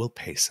busy. I will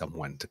pay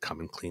someone to come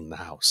and clean the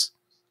house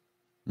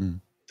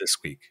this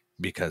week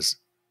because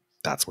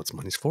that's what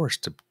money's for, is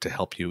to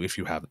help you if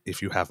you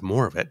have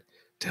more of it,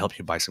 to help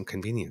you buy some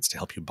convenience, to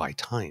help you buy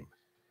time.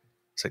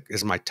 It's like,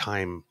 is my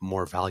time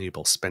more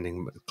valuable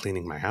spending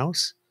cleaning my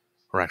house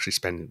or actually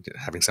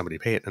having somebody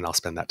pay it, and I'll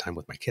spend that time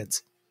with my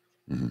kids?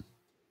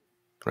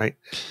 Right.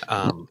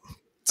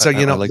 So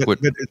I like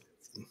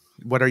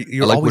what are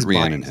you? I like always what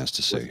Rhiannon has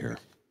to say here.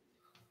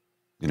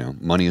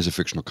 Money is a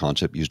fictional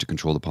concept used to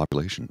control the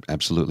population.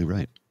 Absolutely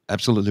right.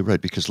 Absolutely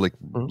right. Because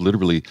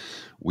literally,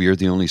 we are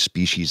the only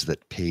species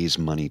that pays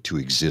money to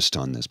exist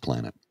on this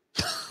planet.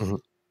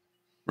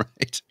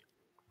 Right.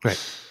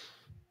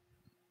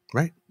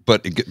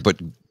 But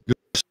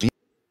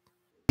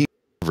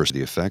versus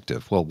the effect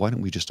of, well, why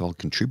don't we just all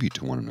contribute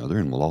to one another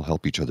and we'll all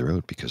help each other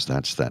out? Because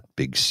that's that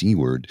big C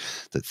word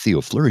that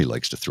Theo Fleury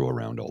likes to throw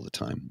around all the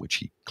time, which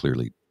he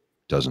clearly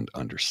doesn't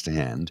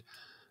understand.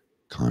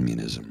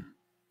 Communism.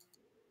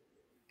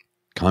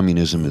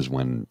 Communism is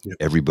when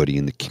everybody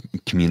in the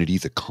community,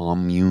 the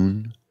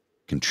commune,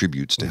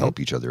 contributes to help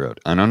each other out.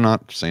 And I'm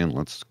not saying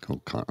let's go.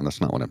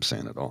 That's not what I'm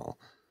saying at all.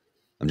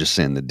 I'm just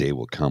saying the day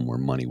will come where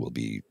money will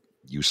be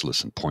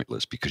useless and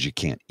pointless because you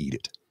can't eat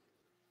it.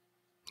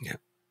 Yep.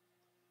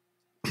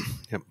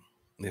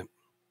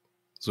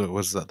 So it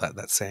was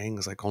that saying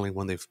is like, only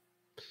when they've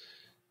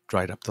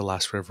dried up the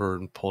last river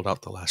and pulled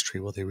out the last tree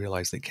will they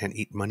realize they can't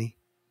eat money.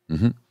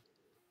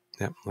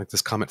 Yeah, like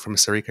this comment from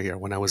Sarika here.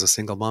 When I was a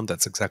single mom,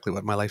 that's exactly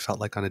what my life felt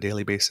like on a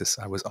daily basis.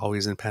 I was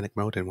always in panic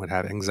mode and would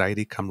have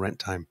anxiety come rent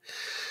time.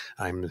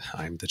 I'm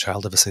the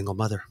child of a single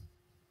mother.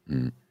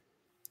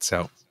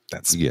 So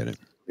that's you get it.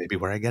 Maybe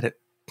where I get it.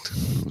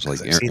 It was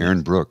like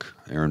Erin Brooke,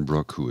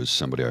 who is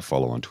somebody I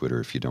follow on Twitter.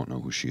 If you don't know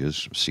who she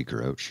is, seek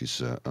her out.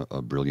 She's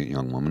a brilliant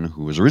young woman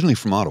who was originally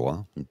from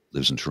Ottawa,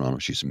 lives in Toronto.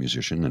 She's a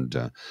musician,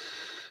 and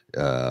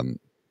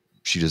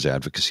she does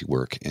advocacy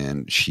work.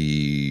 And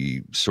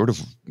she sort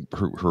of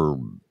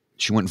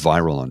she went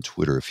viral on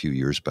Twitter a few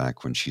years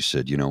back when she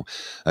said,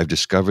 I've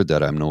discovered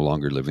that I'm no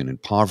longer living in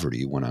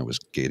poverty when I was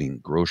getting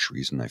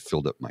groceries and I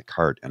filled up my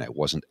cart and I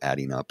wasn't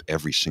adding up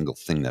every single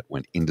thing that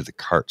went into the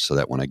cart so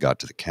that when I got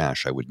to the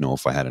cash, I would know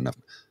if I had enough.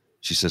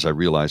 She says, I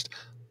realized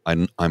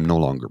I'm no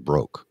longer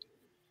broke.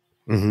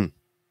 Mm-hmm.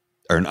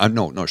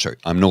 Or sorry,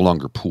 I'm no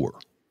longer poor.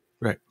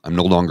 Right. I'm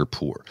no longer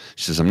poor.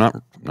 She says, I'm not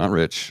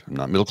rich. I'm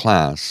not middle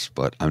class,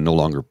 but I'm no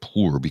longer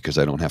poor because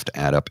I don't have to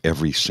add up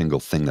every single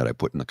thing that I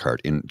put in the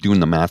cart. In doing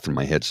the math in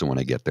my head, so when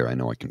I get there, I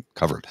know I can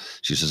cover it.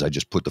 She says, I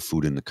just put the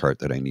food in the cart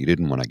that I needed.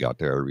 And when I got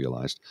there, I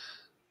realized,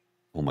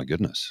 oh my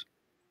goodness,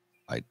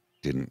 I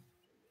didn't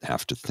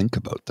have to think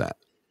about that.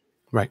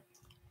 Right.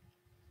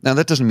 Now,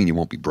 that doesn't mean you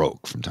won't be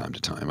broke from time to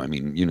time. I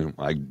mean,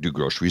 I do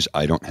groceries.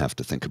 I don't have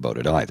to think about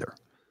it either.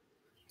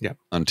 Yeah.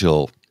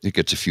 Until it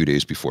gets a few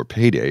days before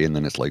payday, and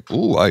then it's like,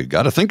 oh, I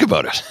got to think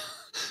about it.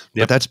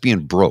 But that's being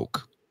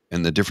broke.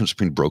 And the difference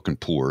between broke and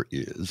poor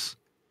is,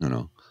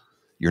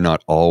 you're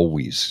not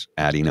always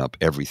adding up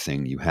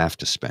everything you have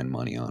to spend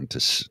money on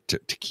to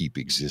keep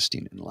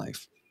existing in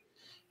life.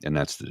 And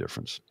that's the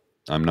difference.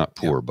 I'm not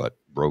poor, but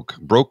broke.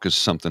 Broke is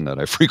something that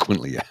I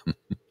frequently am.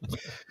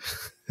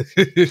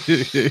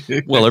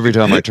 Well, every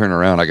time I turn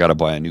around, I got to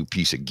buy a new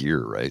piece of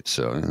gear, right?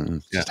 So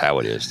it's just how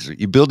it is.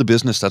 You build a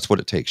business, that's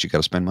what it takes. You got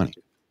to spend money.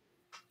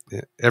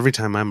 Yeah. Every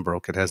time I'm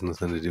broke, it has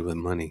nothing to do with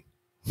money.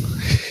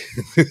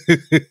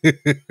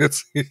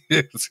 it's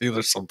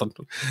either something,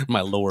 my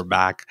lower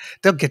back.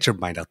 They'll get your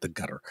mind out the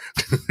gutter.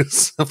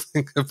 It's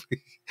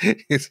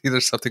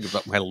either something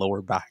about my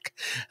lower back,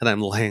 and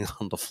I'm laying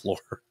on the floor,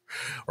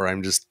 or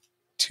I'm just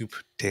too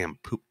damn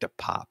pooped to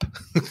pop.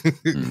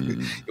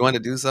 You want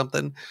to do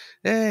something?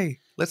 Hey,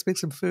 let's make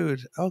some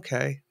food.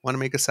 Okay. Want to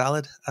make a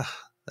salad?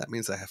 That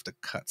means I have to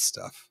cut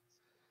stuff.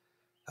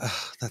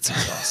 That's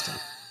exhausting.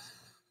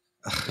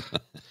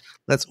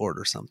 Let's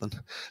order something.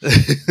 Well,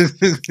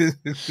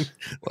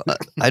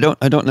 I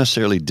don't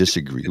necessarily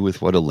disagree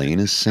with what Elaine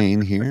is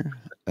saying here,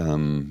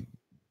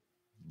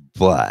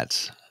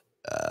 but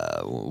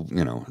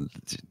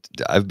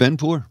I've been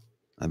poor.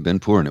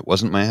 And it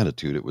wasn't my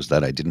attitude. It was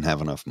that I didn't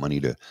have enough money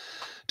to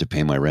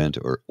pay my rent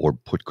or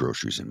put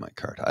groceries in my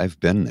cart. I've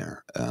been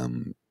there, I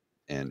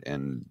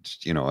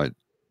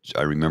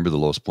remember the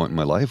lowest point in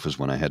my life was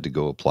when I had to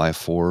go apply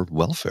for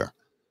welfare.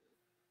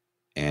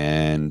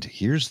 And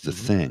here's the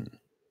thing.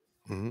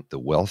 Mm-hmm. The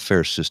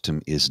welfare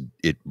system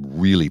it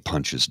really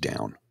punches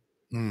down.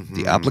 Mm-hmm.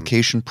 The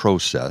application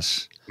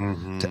process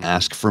to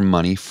ask for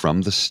money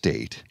from the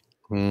state.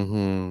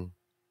 Mm-hmm.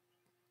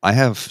 I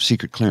have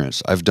secret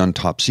clearance. I've done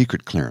top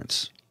secret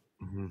clearance.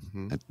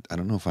 Mm-hmm. I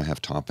don't know if I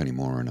have top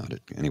anymore or not.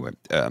 Anyway,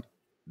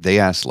 they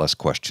ask less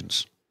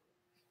questions.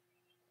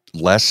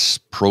 Less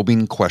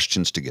probing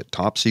questions to get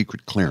top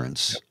secret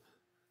clearance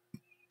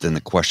than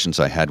the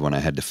questions I had when I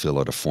had to fill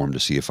out a form to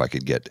see if I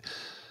could get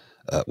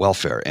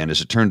welfare. And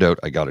as it turned out,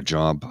 I got a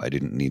job. I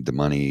didn't need the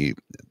money.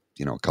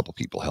 A couple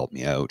people helped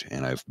me out,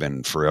 and I've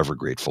been forever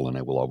grateful, and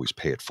I will always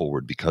pay it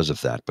forward because of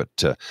that.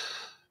 But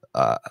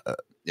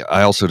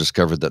I also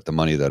discovered that the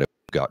money that I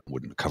got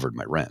wouldn't have covered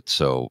my rent.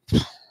 So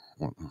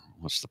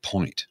what's the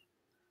point?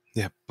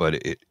 Yeah.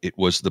 But it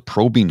was the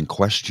probing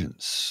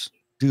questions.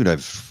 Dude,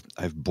 I've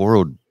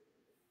borrowed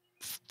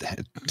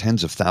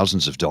tens of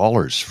thousands of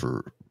dollars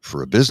for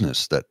a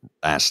business that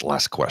asked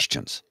less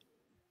questions.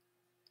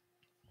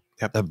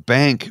 Yep. The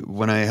bank,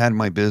 when I had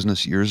my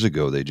business years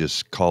ago, they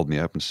just called me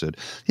up and said,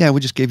 yeah, we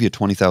just gave you a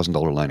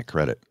 $20,000 line of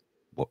credit.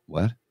 What?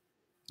 Yep.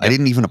 I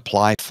didn't even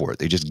apply for it.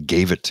 They just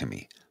gave it to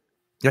me.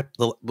 Yep.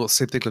 Well,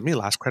 same thing with me.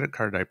 Last credit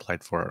card I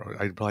applied for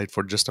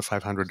just a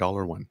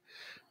 $500 one.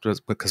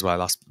 Because I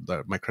lost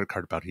my credit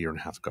card about a year and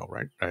a half ago,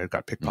 right? I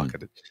got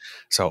pickpocketed.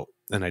 So,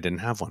 and I didn't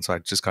have one. So I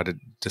just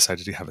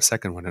decided to have a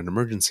second one, an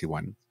emergency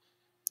one.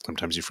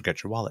 Sometimes you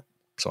forget your wallet.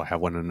 So I have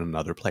one in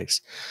another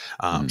place.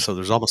 So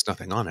there's almost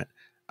nothing on it.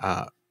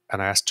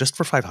 And I asked just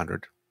for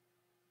 500.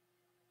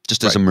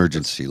 Just as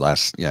emergency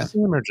Just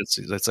an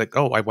emergency. It's like,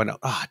 oh, I went out.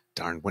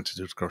 Darn, went to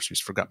do groceries,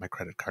 forgot my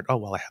credit card. Oh,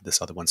 well, I have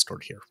this other one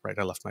stored here, right?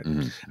 I left I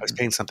was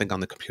paying something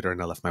on the computer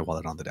and I left my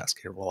wallet on the desk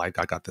here. Well, I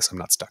got this. I'm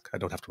not stuck. I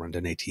don't have to run to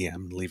an ATM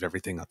and leave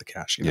everything at the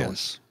cash.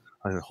 Yes.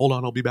 Hold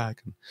on, I'll be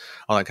back. And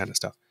all that kind of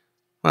stuff.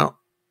 Well,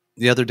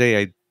 the other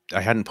day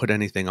I hadn't put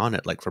anything on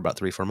it like for about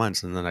 3-4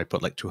 months. And then I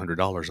put like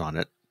 $200 on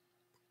it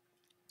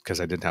because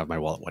I didn't have my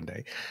wallet one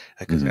day.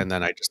 And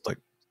then I just like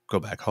go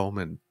back home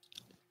and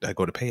I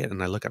go to pay it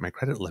and I look at my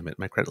credit limit.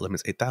 My credit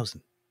limit's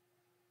 $8,000.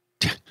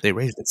 They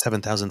raised it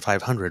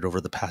 $7,500 over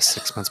the past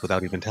 6 months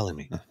without even telling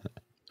me.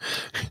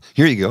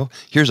 Here you go.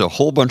 Here's a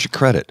whole bunch of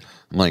credit.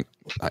 I'm like,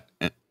 I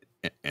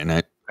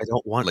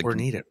don't want or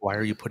need it. Why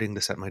are you putting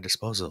this at my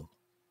disposal?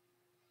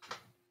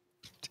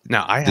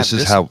 Now this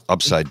is how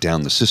upside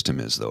down the system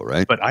is, though,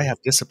 right? But I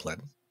have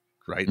discipline,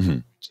 right? Mm-hmm.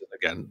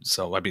 Again,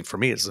 so I mean, for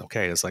me, it's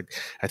okay. It's like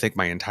I think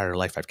my entire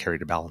life I've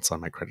carried a balance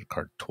on my credit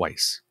card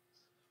twice.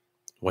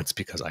 Once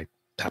because I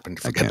happened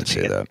to forget to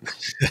pay it.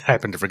 I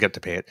happened to forget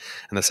to pay it.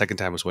 And the second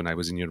time was when I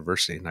was in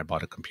university and I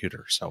bought a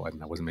computer. So I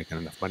wasn't making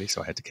enough money,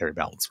 so I had to carry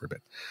balance for a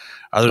bit.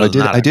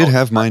 I did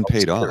have mine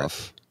paid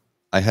off.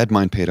 I had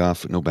mine paid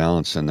off with no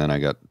balance, and then I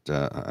got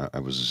I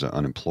was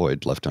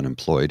left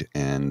unemployed,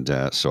 and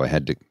so I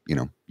had to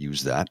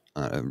use that.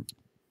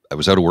 I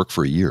was out of work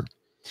for a year,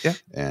 Yeah,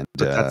 and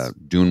but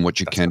doing what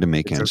you that's can what to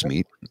make kids are ends there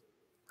meet. for.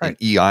 Right.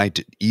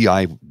 And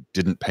EI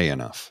didn't pay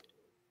enough.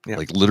 Yeah.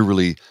 Like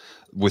literally,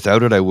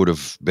 without it, I would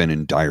have been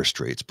in dire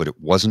straits. But it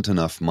wasn't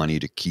enough money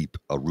to keep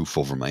a roof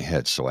over my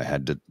head, so I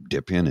had to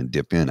dip in and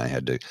dip in. I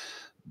had to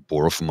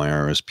borrow from my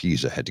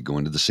RSPs. I had to go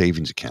into the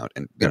savings account,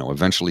 and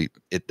eventually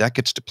that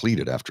gets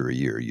depleted after a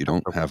year. You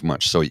don't have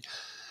much, so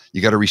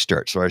you got to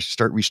restart. So I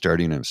start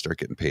restarting and start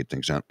getting paid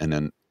things out, and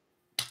then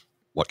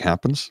what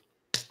happens?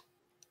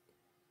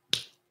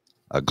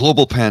 A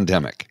global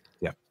pandemic.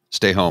 Yeah.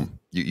 Stay home.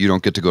 You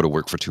don't get to go to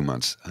work for 2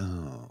 months.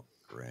 Oh,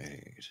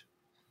 great.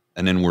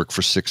 And then work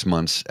for 6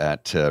 months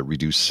at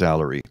reduced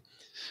salary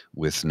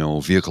with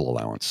no vehicle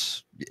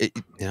allowance.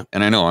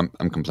 And I know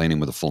I'm complaining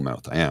with a full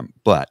mouth. I am.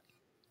 But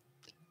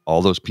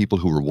all those people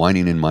who were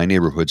whining in my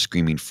neighborhood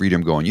screaming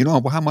freedom going, you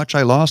know how much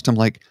I lost? I'm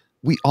like,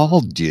 we all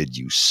did,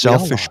 you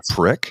selfish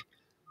prick.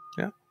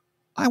 Yeah.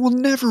 I will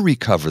never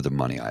recover the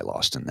money I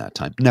lost in that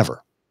time.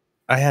 Never.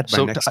 I had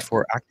my next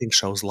 4 acting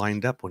shows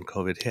lined up when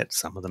COVID hit,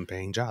 some of them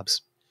paying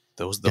jobs.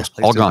 Those places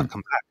all did gone. not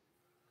come back.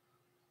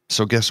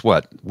 So guess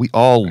what? We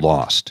all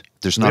lost.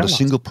 There's not a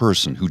single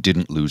person who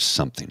didn't lose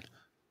something.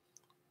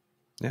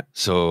 Yeah.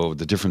 So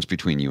the difference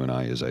between you and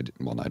I is, I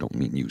don't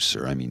mean you,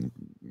 sir. I mean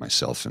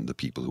myself and the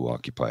people who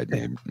occupied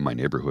my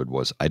neighborhood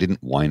was I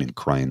didn't whine and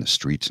cry in the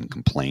streets and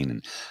complain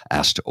and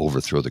ask to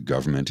overthrow the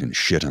government and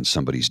shit on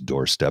somebody's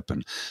doorstep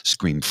and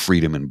scream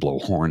freedom and blow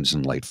horns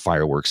and light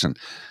fireworks, and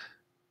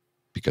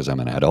because I'm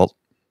an adult.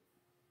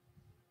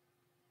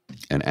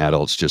 And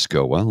adults just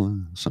go, well,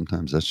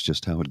 sometimes that's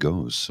just how it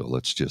goes. So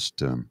let's just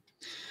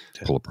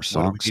pull up our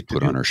socks,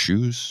 put on our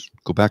shoes,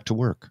 go back to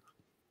work.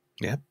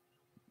 Yeah.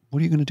 What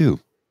are you going to do?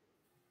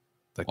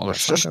 Well, the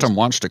system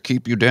wants to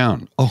keep you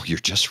down. Oh, you're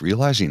just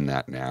realizing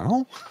that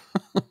now?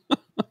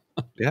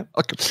 Yeah.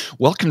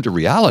 Welcome to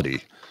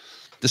reality.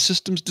 The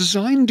system's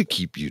designed to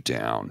keep you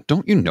down.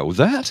 Don't you know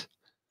that?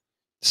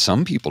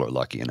 Some people are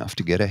lucky enough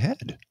to get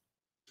ahead.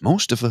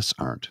 Most of us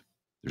aren't.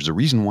 There's a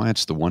reason why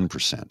it's the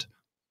 1%.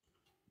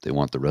 They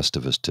want the rest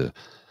of us to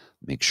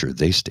make sure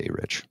they stay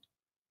rich.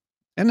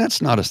 And that's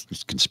not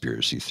a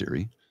conspiracy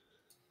theory.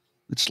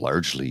 It's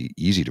largely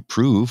easy to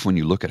prove when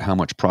you look at how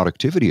much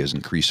productivity has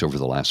increased over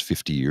the last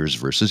 50 years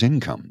versus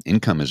income.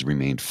 Income has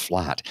remained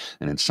flat,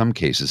 and in some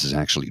cases has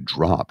actually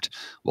dropped,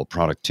 while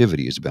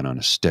productivity has been on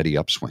a steady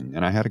upswing.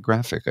 And I had a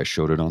graphic. I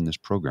showed it on this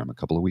program a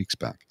couple of weeks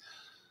back.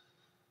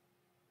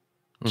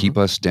 Keep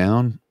us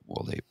down?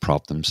 Well, they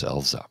prop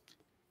themselves up.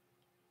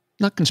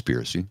 Not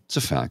conspiracy. It's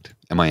a fact.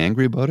 Am I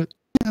angry about it?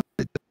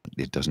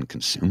 It doesn't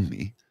consume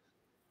me.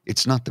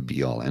 It's not the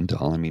be-all,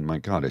 end-all. I mean, my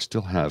God, I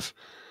still have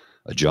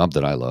a job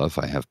that I love.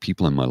 I have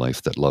people in my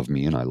life that love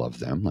me and I love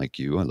them, like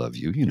you. I love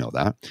you. You know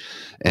that.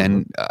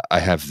 And I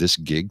have this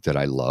gig that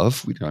I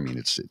love. I mean,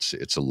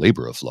 it's a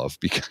labor of love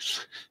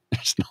because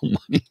there's no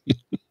money.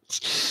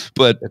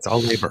 But it's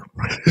all labor.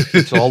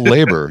 It's all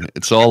labor.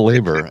 It's all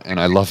labor, and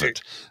I love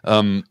it.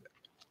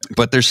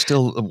 But there's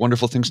still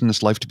wonderful things in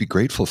this life to be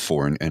grateful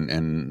for. And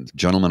the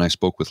gentleman I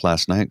spoke with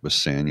last night was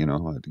saying,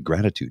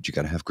 gratitude. You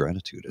got to have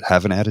gratitude.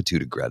 Have an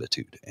attitude of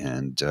gratitude.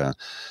 And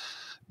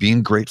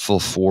being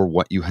grateful for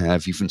what you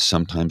have, even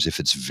sometimes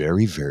if it's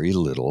very, very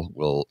little,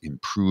 will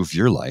improve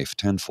your life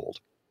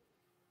tenfold.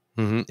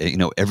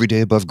 Every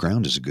day above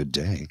ground is a good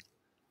day.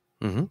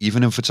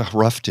 Even if it's a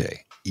rough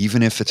day,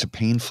 even if it's a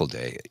painful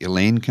day.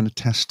 Elaine can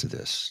attest to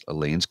this.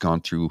 Elaine's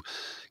gone through,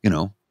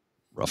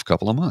 rough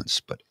couple of months,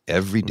 but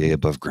every day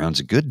above ground's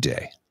a good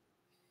day.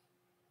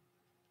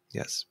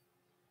 Yes.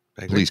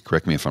 Please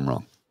correct me if I'm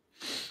wrong.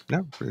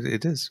 No,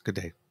 it is a good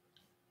day.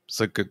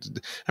 It's like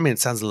good. I mean, it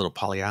sounds a little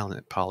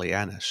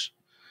Pollyannish.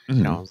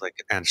 It's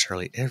like Aunt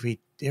Shirley. Every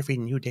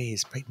new day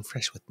is bright and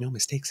fresh with no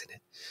mistakes in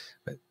it.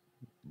 But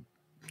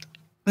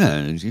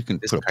yeah, you can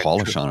put a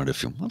polish on it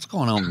if you. What's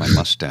going on with my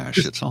mustache?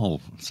 It's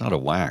out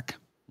of whack.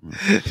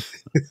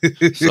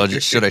 So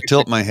should I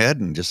tilt my head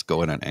and just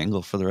go at an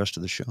angle for the rest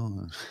of the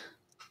show?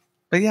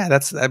 But yeah,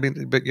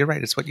 but you're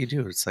right. It's what you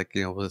do. It's like,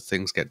 when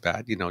things get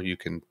bad, you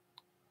can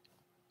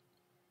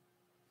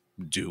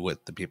do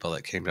what the people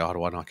that came to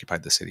Ottawa and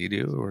occupied the city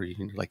do, or you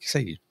can, like you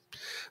say,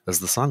 as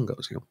the song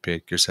goes,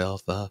 pick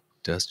yourself up,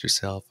 dust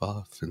yourself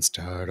off, and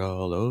start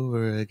all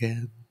over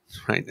again.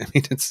 Right? I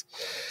mean, that's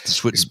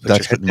what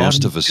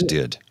most of us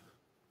did.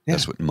 Yeah.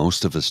 That's what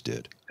most of us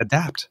did.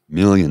 Adapt.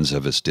 Millions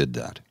of us did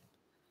that.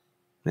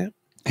 Yeah.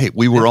 Hey,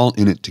 we were all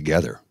in it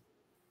together.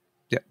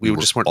 Yeah, we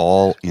just weren't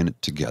all in it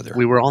together.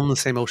 We were all in the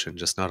same ocean,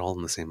 just not all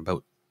in the same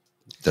boat.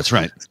 That's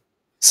right.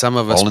 Some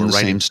of us all were in the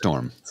same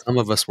storm. Some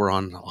of us were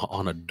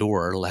on a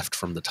door left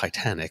from the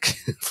Titanic,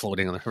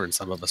 floating on the river, and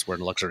some of us were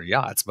in luxury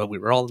yachts. But we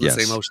were all in the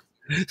same ocean.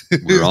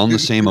 We were all in the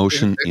same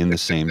ocean in the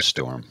same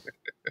storm.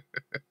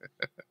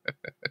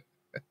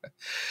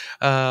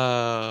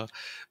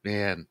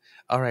 Man.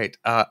 All right.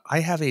 I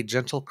have a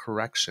gentle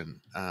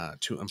correction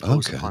to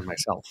impose upon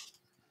myself.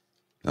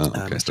 Oh,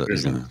 okay. Mr.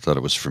 Grizzly. Thought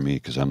it was for me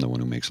because I'm the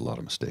one who makes a lot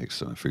of mistakes.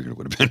 So I figured it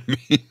would have been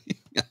me.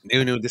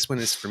 No, this one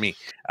is for me.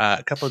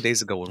 A couple of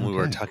days ago when we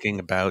were Okay. talking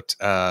about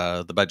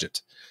the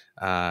budget,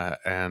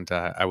 and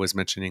I was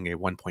mentioning a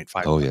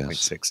 1.5, Oh,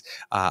 1.6.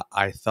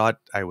 I thought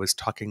I was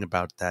talking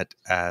about that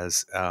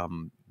as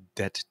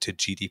debt to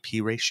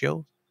GDP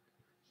ratio.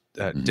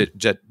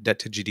 Debt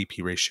to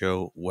GDP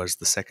ratio was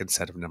the second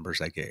set of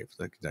numbers I gave,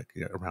 like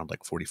around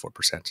like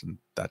 44% and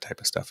that type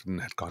of stuff,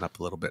 and had gone up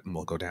a little bit and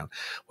will go down.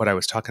 What I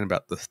was talking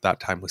about that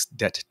time was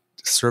debt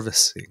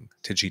servicing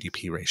to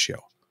GDP ratio.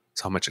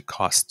 So how much it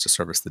costs to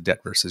service the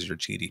debt versus your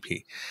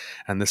GDP.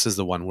 And this is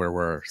the one where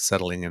we're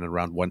settling in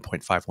around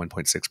 1.5,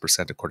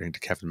 1.6%, according to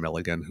Kevin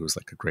Milligan, who's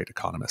like a great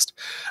economist.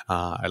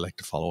 I like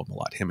to follow him a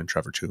lot, him and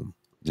Trevor Toome.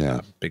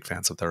 Yeah. Big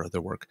fans of their other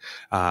work.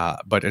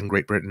 But in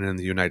Great Britain and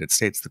the United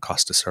States, the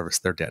cost to service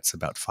their debt's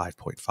about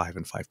 5.5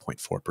 and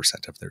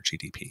 5.4% of their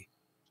GDP.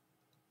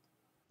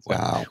 So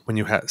Wow. when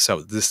you have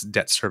this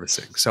debt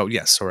servicing, so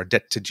our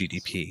debt to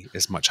GDP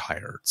is much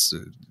higher. It's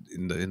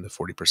in the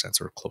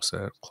 40% or close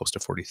to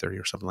 40, 30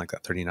 or something like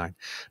that, 39.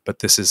 But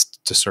this is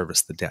to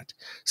service the debt.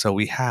 So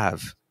we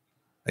have,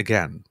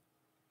 again,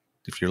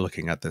 if you're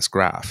looking at this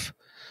graph,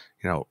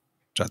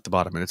 at the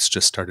bottom, and it's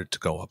just started to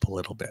go up a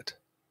little bit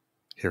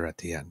here at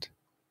the end,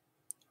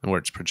 and where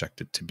it's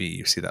projected to be,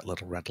 you see that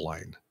little red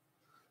line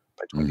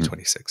by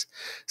 2026.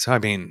 So I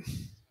mean,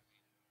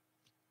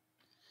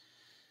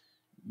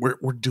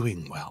 we're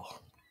doing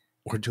well.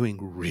 We're doing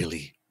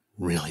really,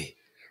 really,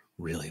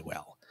 really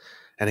well.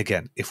 And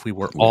again, if we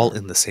were all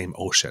in the same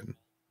ocean,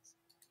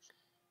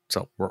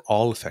 so we're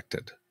all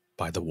affected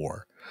by the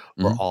war,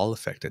 we're all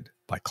affected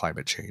by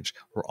climate change,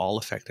 we're all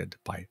affected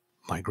by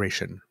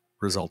migration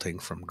resulting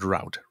from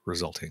drought,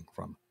 resulting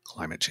from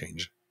climate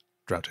change,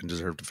 drought and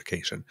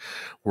desertification.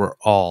 We're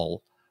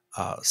all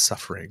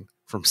suffering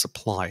from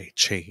supply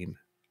chain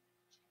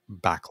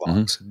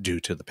backlogs due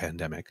to the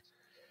pandemic.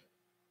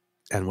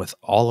 And with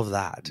all of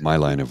that, My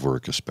line of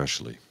work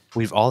especially.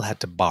 we've all had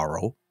to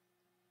borrow.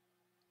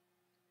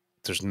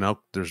 There's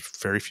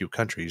very few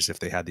countries, if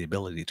they had the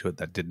ability to it,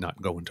 that did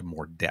not go into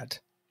more debt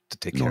to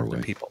take care of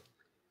their people.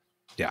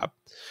 Yeah.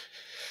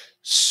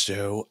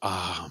 So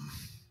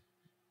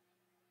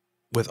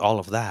with all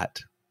of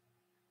that,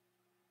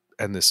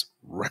 and this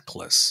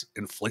reckless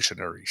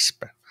inflationary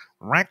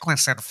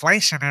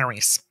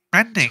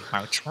spending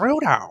by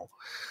Trudeau,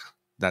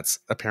 that's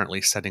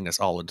apparently sending us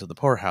all into the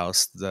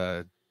poorhouse.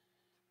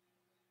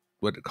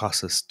 What it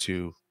costs us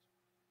to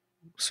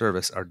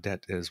service our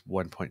debt is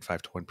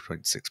 1.5 to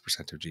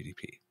 1.6% of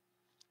GDP.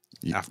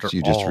 After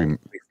all we've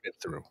been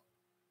through.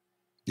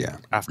 Yeah.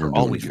 After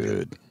all we've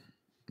been.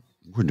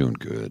 We're doing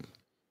good.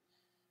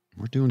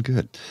 We're doing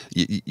good.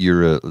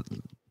 Your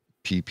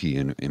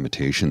PP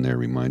imitation there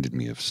reminded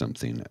me of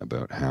something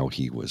about how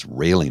he was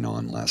railing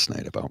on last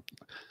night about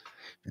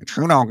the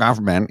Trudeau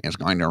government is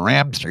going to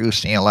ram through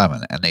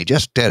C11, and they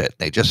just did it.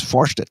 They just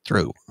forced it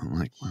through. I'm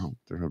like, well,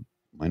 they're a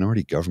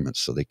minority government,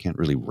 so they can't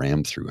really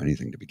ram through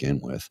anything to begin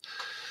with.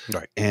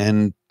 Right.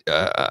 And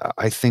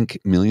I think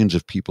millions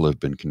of people have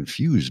been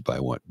confused by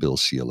what Bill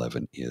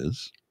C11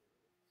 is.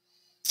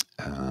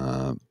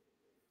 And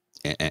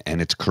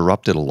it's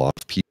corrupted a lot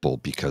of people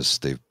because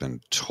they've been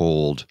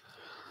told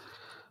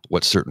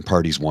what certain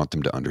parties want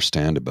them to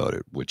understand about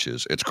it, which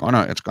is it's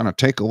gonna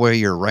take away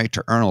your right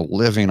to earn a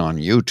living on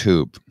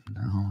YouTube.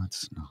 No,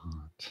 it's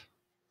not.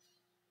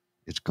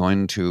 It's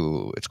going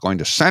to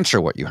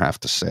censor what you have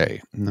to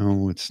say.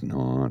 No, it's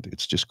not.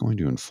 It's just going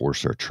to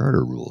enforce our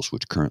charter rules,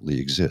 which currently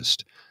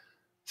exist.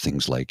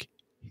 Things like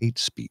hate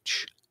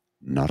speech,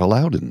 not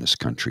allowed in this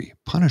country,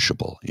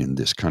 punishable in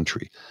this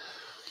country.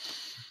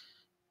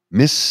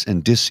 Mis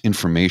and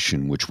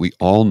disinformation, which we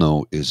all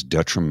know is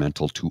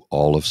detrimental to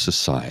all of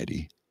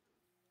society.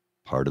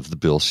 Part of the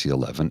Bill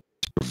C11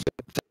 to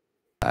prevent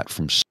that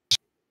from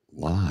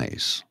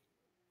lies.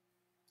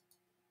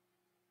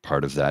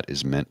 Part of that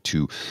is meant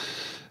to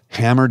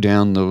hammer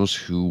down those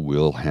who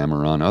will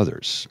hammer on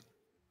others,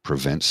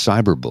 prevent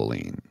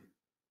cyberbullying.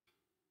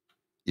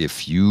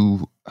 If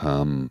you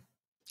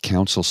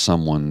counsel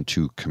someone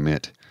to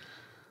commit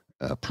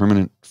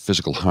permanent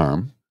physical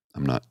harm,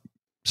 I'm not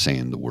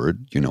saying the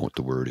word, you know what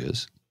the word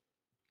is,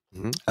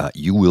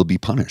 you will be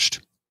punished.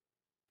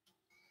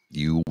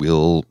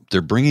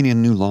 They're bringing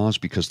in new laws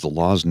because the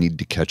laws need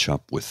to catch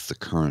up with the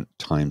current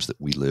times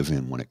that we live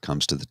in when it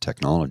comes to the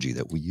technology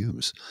that we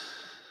use.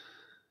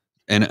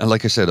 And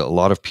like I said, a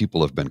lot of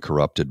people have been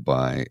corrupted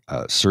by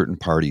certain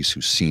parties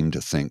who seem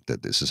to think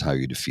that this is how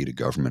you defeat a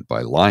government,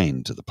 by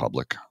lying to the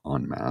public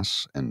en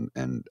masse. And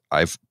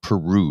I've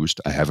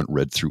perused, I haven't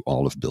read through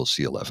all of Bill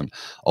C11,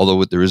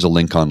 although there is a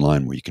link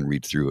online where you can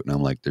read through it. And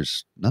I'm like,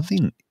 there's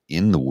nothing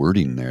in the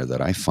wording there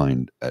that I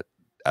find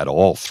at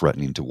all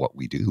threatening to what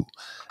we do.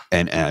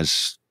 And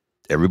as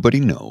everybody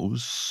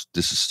knows,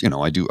 this is,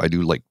 I do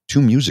like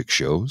 2 music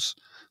shows,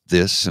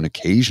 this, and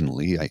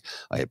occasionally I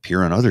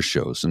appear on other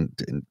shows, and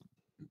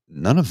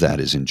none of that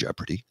is in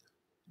jeopardy.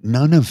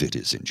 None of it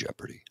is in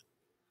jeopardy.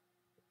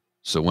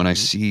 So when I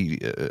see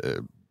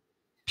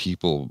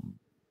people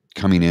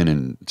coming in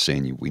and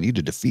saying, we need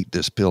to defeat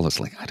this bill. It's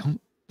like, I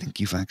don't think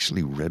you've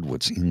actually read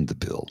what's in the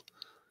bill.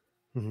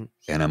 Mhm.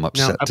 And I'm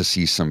upset to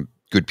see some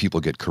good people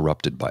get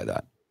corrupted by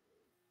that.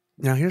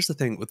 Now, here's the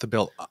thing with the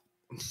bill.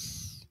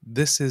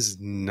 This is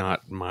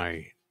not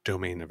my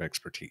domain of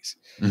expertise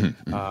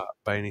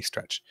by any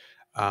stretch.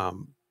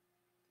 And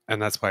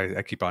that's why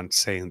I keep on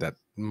saying that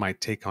my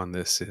take on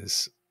this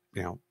is,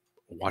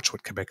 watch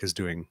what Quebec is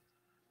doing.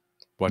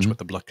 Watch what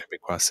the Bloc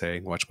Québécois is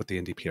saying. Watch what the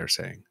NDP are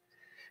saying.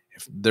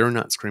 If they're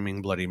not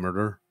screaming bloody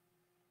murder,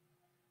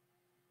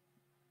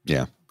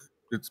 yeah,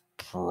 it's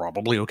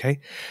probably okay.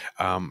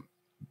 But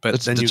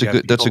that's then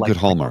a good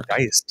hallmark.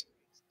 Geist,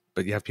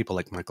 but you have people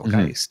like Michael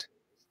Geist,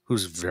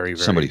 who's very,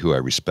 very somebody who I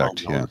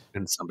respect,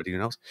 and somebody who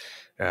knows,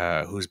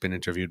 who's been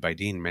interviewed by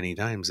Dean many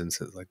times and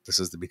says, like, this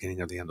is the beginning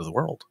of the end of the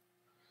world.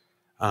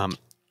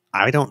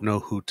 I don't know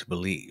who to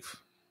believe.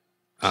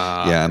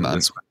 And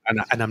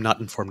I'm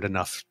not informed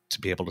enough to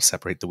be able to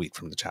separate the wheat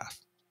from the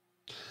chaff.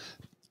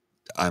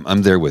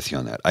 I'm there with you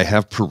on that. I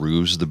have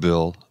perused the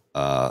bill.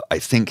 I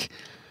think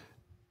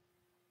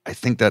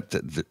that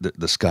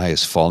the sky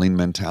is falling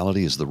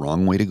mentality is the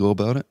wrong way to go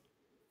about it.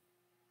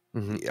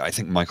 I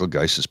think Michael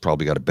Geist has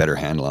probably got a better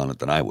handle on it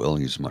than I will.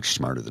 He's much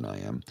smarter than I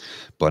am.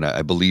 But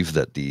I believe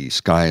that the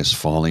sky is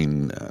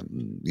falling,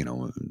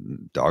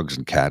 dogs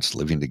and cats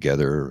living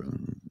together,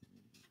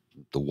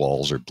 the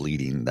walls are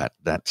bleeding,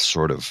 that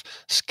sort of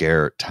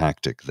scare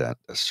tactic that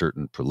a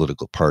certain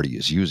political party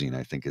is using,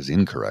 I think is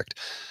incorrect.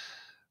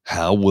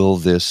 How will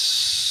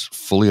this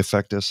fully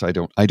affect us? I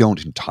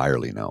don't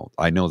entirely know.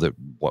 I know that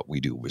what we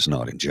do is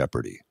not in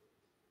jeopardy.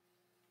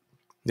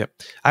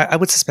 Yep. I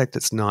would suspect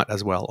it's not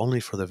as well,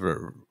 only for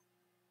to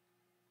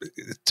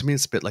me,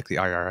 it's a bit like the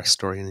IRS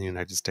story in the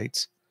United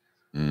States,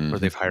 where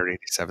they've hired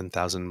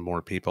 87,000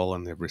 more people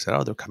and they've said,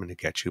 oh, they're coming to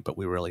get you. But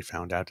we really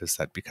found out is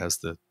that because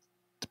the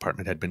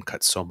department had been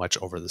cut so much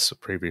over the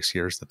previous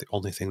years that the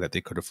only thing that they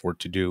could afford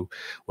to do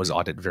was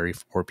audit very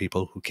poor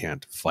people who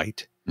can't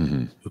fight,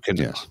 who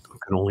can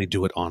only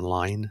do it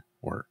online,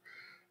 or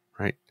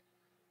right.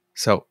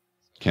 So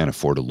can't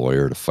afford a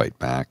lawyer to fight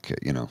back,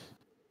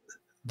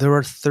 There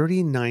are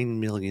 39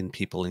 million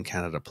people in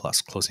Canada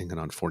plus, closing in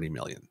on 40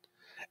 million.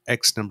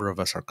 X number of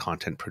us are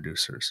content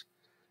producers.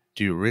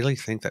 Do you really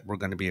think that we're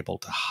going to be able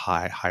to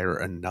hire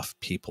enough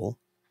people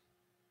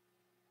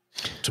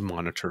to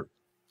monitor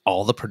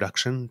all the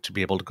production, to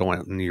be able to go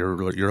out in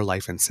your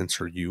life and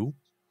censor you?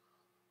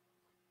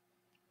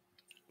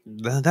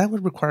 That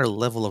would require a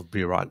level of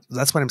bureaucracy.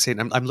 That's what I'm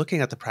saying. I'm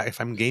looking at if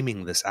I'm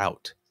gaming this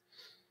out,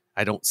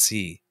 I don't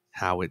see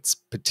how it's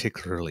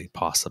particularly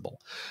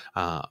possible.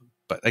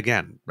 But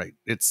again, right,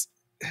 it's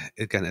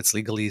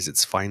legalese,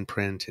 it's fine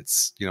print,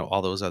 it's,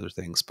 all those other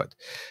things. But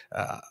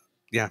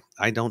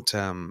I don't,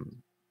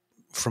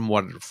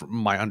 from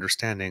my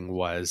understanding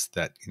was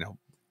that,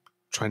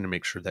 trying to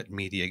make sure that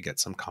media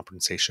gets some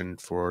compensation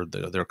for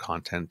their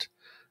content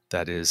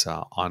that is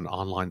on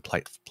online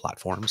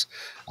platforms,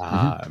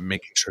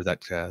 making sure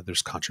that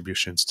there's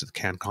contributions to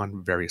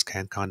the various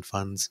CanCon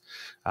funds,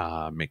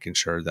 making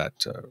sure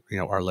that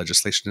our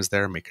legislation is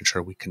there, making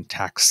sure we can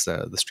tax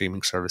the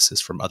streaming services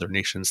from other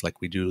nations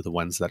like we do the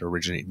ones that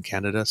originate in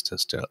Canada,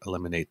 just to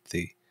eliminate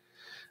the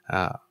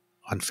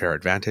unfair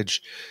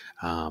advantage.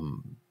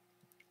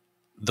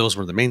 Those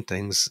were the main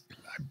things.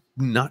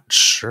 I'm not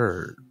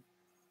sure.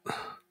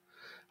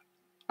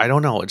 I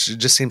don't know. It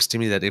just seems to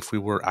me that if we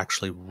were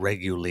actually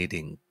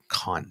regulating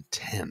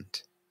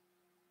content,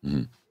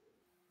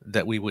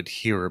 that we would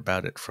hear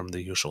about it from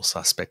the usual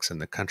suspects in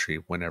the country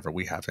whenever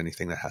we have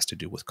anything that has to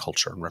do with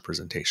culture and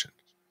representation.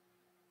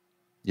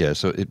 Yeah,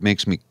 so it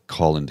makes me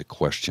call into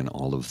question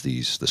all of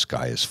these "the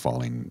sky is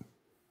falling"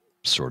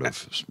 sort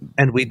of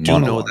and we do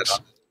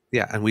monologues.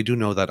 and we do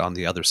know that on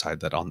the other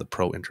side, that on the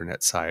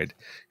pro-internet side,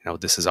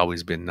 this has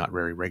always been not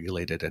very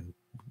regulated, and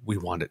we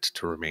want it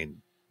to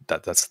remain.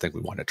 That's the thing.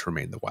 We want it to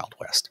remain the Wild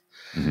West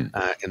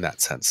in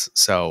that sense.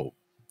 So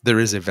there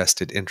is a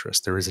vested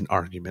interest. There is an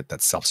argument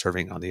that's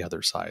self-serving on the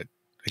other side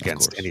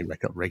against any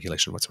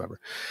regulation whatsoever.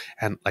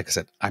 And like I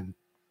said,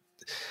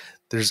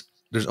 there's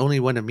only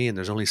one of me, and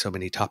there's only so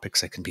many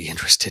topics I can be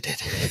interested in.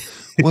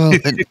 Well,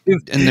 and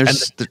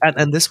there's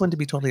and this one, to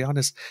be totally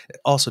honest,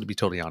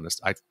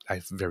 I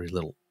have very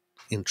little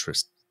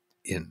interest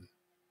in.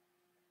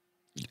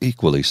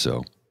 Equally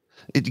so.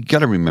 You got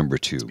to remember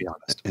too, To be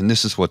honest. and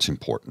this is what's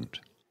important.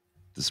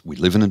 We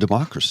live in a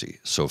democracy.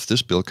 So if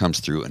this bill comes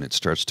through and it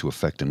starts to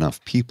affect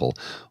enough people,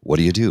 what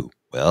do?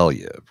 Well,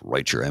 you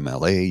write your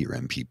MLA, your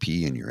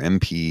MPP, and your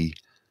MP,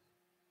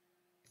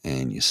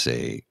 and you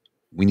say,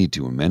 we need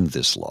to amend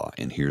this law,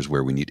 and here's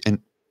where we need.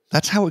 And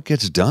that's how it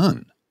gets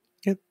done.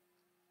 Yep.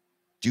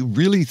 Do you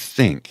really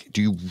think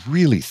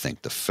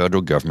the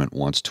federal government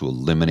wants to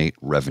eliminate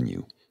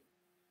revenue?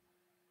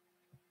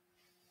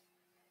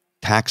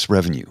 Tax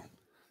revenue.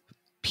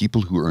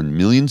 People who earn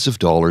millions of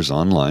dollars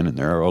online, and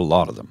there are a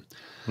lot of them,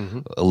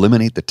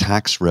 eliminate the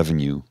tax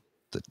revenue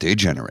that they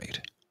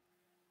generate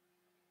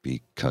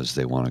because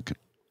they want to.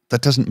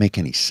 That doesn't make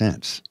any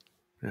sense.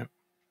 Yep.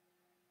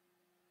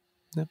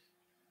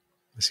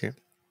 I see it.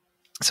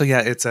 So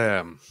yeah, it's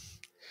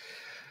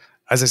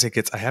as I say,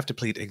 kids, I have to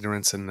plead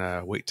ignorance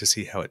and wait to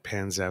see how it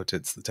pans out.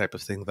 It's the type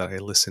of thing that I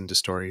listen to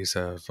stories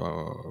of,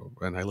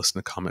 and I listen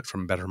to comment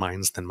from better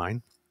minds than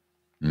mine.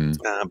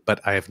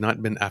 But I have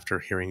not been, after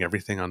hearing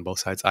everything on both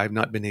sides, I have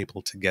not been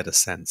able to get a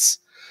sense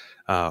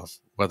of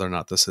whether or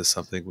not this is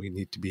something we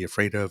need to be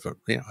afraid of, or,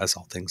 as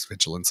all things,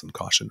 vigilance and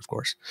caution, of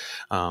course.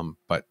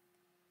 But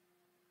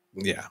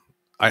yeah,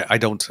 I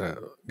don't,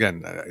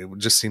 again, it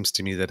just seems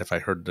to me that if I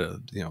heard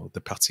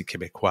the Parti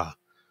Québécois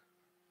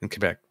in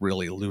Quebec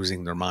really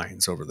losing their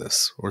minds over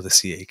this, or the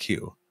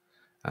CAQ,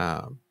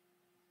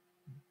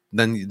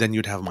 then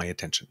you'd have my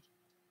attention.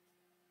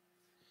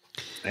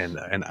 And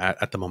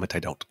at the moment I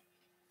don't.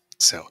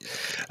 So,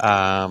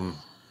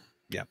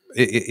 yeah,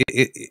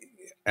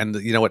 and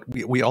you know what?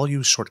 We all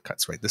use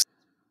shortcuts, right? This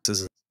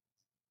is a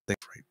thing,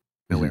 right?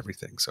 Know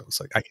everything. So it's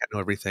like, I can't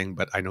know everything,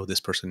 but I know this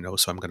person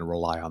knows, so I'm going to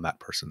rely on that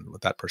person, what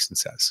that person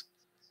says,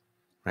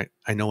 right?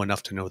 I know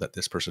enough to know that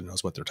this person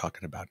knows what they're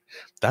talking about.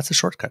 That's a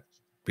shortcut,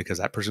 because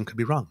that person could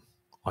be wrong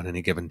on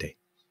any given day.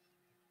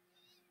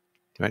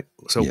 Right.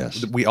 So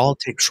Yes. we all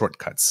take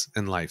shortcuts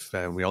in life.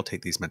 We all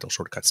take these mental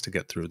shortcuts to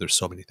get through. There's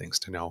so many things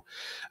to know.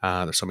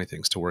 There's so many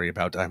things to worry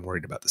about. I'm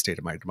worried about the state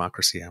of my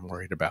democracy. I'm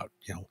worried about,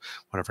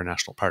 one of our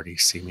national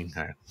parties seeming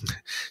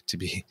to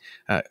be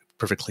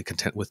perfectly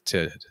content with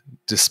to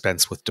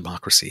dispense with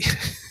democracy.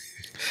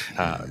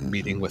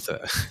 Meeting with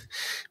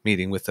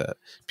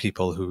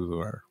people who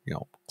are,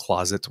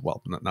 closet,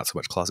 well, not so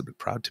much closet, but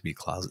proud to be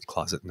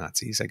closet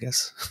Nazis, I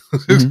guess.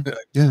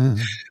 Yeah.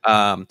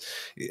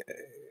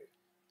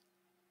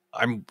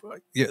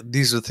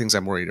 These are the things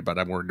I'm worried about.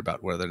 I'm worried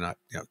about whether or not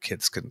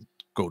kids can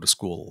go to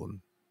school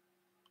and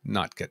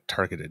not get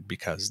targeted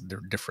because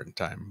they're different.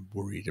 I'm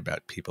worried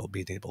about people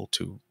being able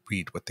to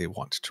read what they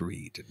want to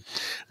read, and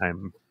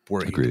I'm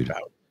worried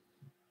about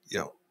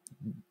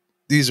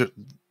these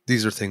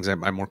are things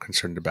I'm more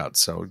concerned about.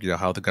 So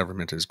how the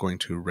government is going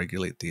to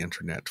regulate the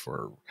internet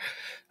for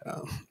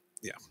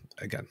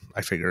again,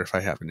 I figure if I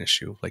have an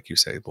issue, like you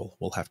say,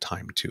 we'll have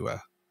time to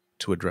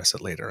address it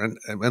later.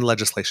 And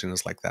legislation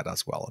is like that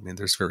as well. I mean,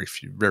 there's very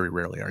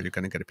rarely are you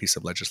going to get a piece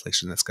of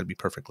legislation that's going to be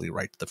perfectly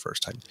right the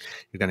first time.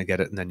 You're going to get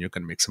it, and then you're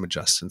going to make some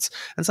adjustments.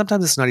 And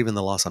sometimes it's not even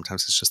the law.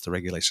 Sometimes it's just the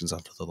regulations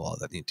under the law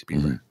that need to be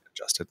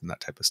adjusted and that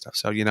type of stuff.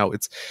 So,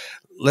 it's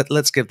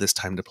let's give this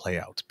time to play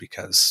out,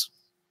 because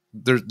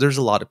there's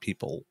a lot of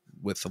people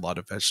with a lot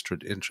of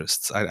vested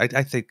interests.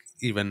 I think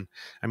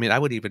I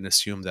would even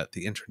assume that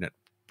the internet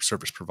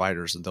service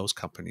providers and those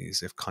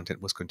companies, if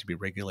content was going to be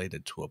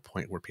regulated to a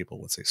point where people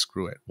would say,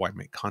 screw it, why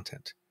make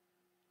content?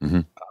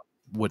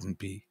 Wouldn't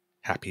be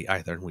happy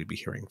either. And we'd be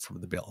hearing from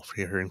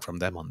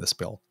them on this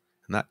bill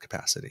in that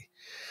capacity.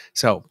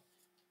 So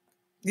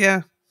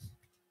yeah,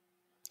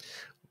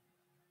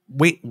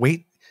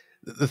 wait.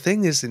 The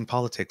thing is, in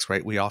politics,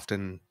 right, we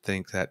often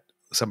think that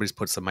somebody's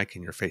puts the mic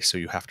in your face, so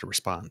you have to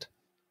respond.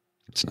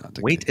 It's not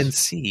the wait case. and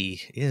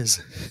see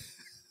is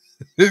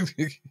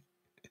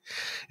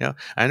I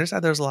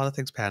understand there's a lot of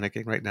things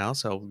panicking right now.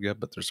 So yeah,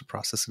 but there's a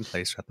process in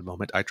place at the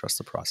moment. I trust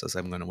the process.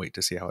 I'm going to wait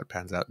to see how it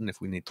pans out. And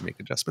if we need to make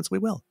adjustments, we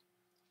will.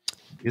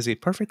 Is a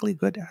perfectly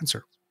good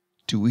answer.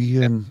 Do we,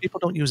 people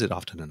don't use it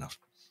often enough.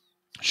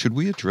 Should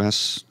we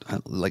address,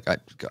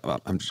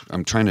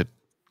 I'm trying to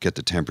get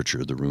the temperature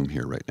of the room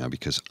here right now,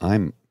 because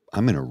I'm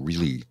in a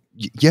really,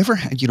 you ever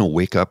had,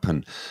 wake up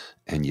and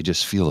you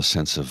just feel a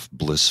sense of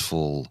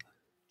blissful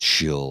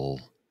chill,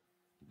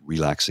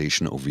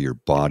 relaxation over your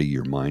body,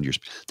 your mind,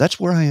 that's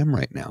where I am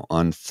right now,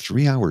 on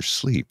 3 hours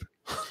sleep,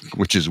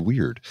 which is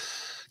weird,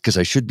 because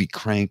I should be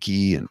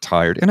cranky and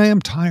tired, and I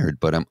am tired,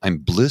 but I'm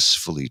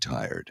blissfully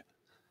tired.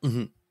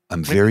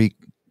 I'm very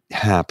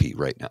happy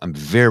right now. I'm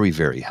very,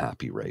 very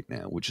happy right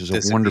now, which is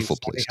a wonderful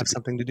place to be.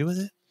 Something to do with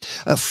it?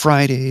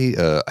 Friday,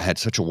 I had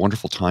such a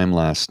wonderful time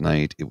last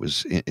night. It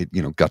was,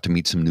 got to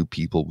meet some new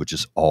people, which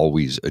is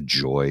always a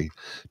joy.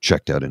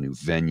 Checked out a new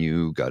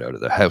venue, got out of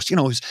the house. It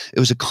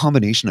was a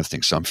combination of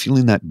things. So I'm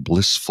feeling that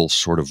blissful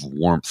sort of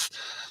warmth.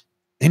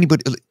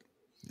 Anybody,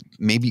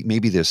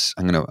 maybe this,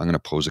 I'm gonna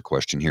pose a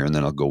question here, and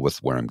then I'll go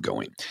with where I'm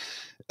going.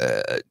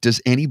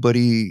 Does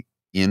anybody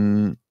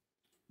in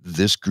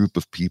this group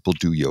of people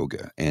do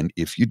yoga? And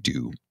if you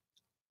do,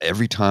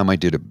 every time I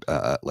did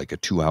a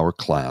 2-hour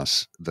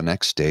class, the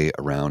next day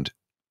around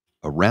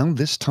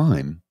this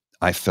time,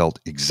 I felt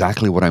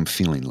exactly what I'm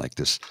feeling, like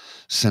this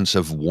sense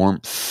of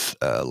warmth,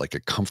 like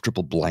a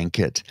comfortable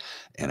blanket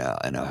and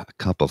a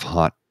cup of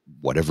hot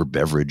whatever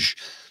beverage,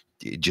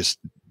 just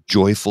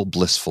joyful,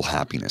 blissful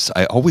happiness.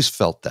 I always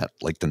felt that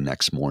like the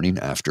next morning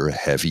after a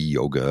heavy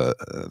yoga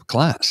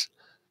class.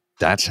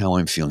 That's how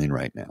I'm feeling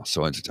right now.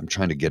 So I'm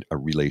trying to get a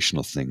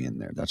relational thing in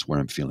there. That's where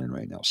I'm feeling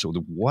right now. So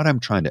what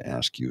I'm trying to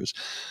ask you is,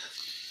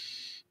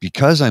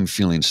 because I'm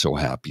feeling so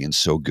happy and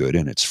so good,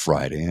 and it's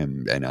Friday,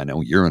 and I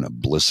know you're in a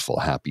blissful,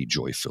 happy,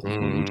 joy-filled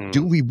mood,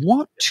 do we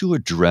want to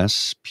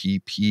address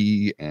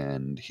PP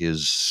and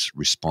his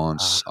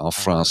response en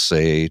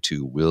français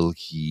to will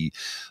he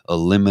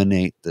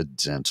eliminate the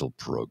dental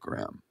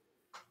program?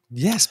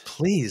 Yes,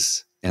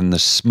 please. and the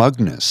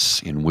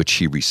smugness in which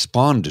he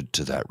responded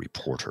to that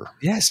reporter.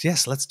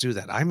 Yes, let's do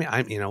that. I'm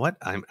you know what?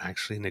 I'm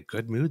actually in a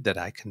good mood that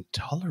I can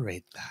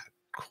tolerate that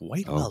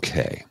quite well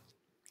today. Okay.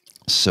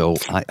 So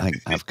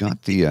I've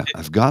got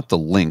the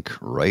link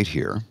right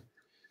here,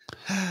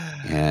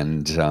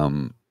 and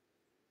I'm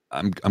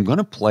going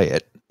to play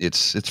it.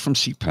 It's from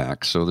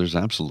CPAC, so there's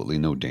absolutely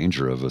no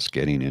danger of us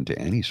getting into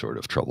any sort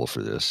of trouble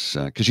for this.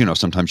 Because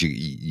sometimes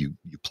you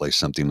play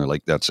something, they're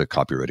like, that's a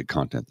copyrighted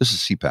content. This is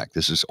CPAC.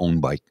 This is owned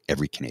by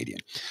every Canadian.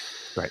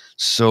 Right.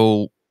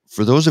 So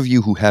for those of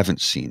you who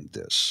haven't seen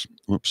this,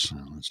 whoops,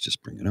 let's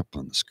just bring it up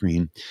on the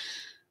screen.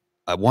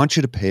 I want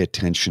you to pay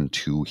attention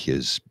to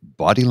his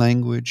body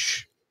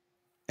language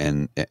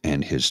and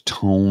his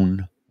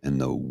tone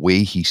and the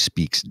way he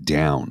speaks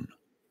down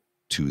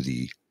to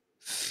the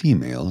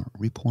female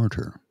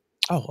reporter.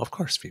 Oh, of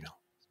course, female.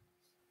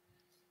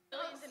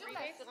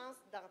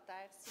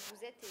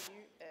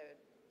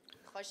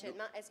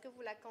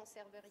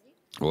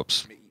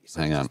 Whoops.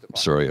 Hang on.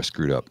 Sorry, I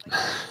screwed up.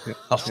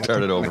 I'll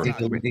start it over.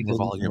 We need more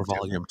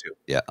volume too.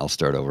 Yeah, I'll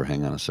start over.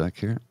 Hang on a sec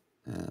here.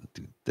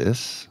 Do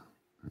this.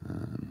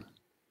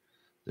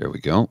 There we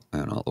go.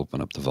 And I'll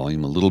open up the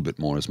volume a little bit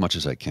more, as much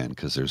as I can,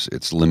 because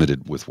it's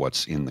limited with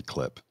what's in the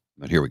clip.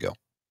 But here we go.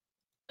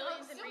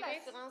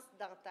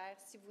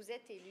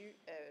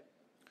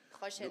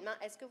 Prochainement,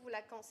 est-ce que vous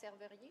la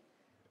conserveriez?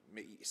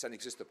 Mais ça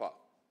n'existe pas.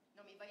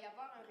 Non, mais il va y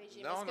avoir un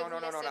régime. Non.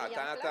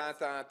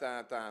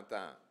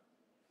 Attends.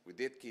 Vous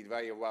dites qu'il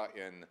va y avoir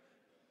un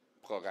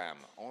programme.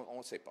 On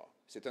ne sait pas.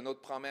 C'est une autre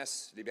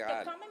promesse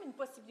libérale. Il y a quand même une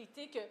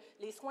possibilité que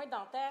les soins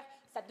dentaires,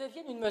 ça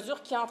devienne une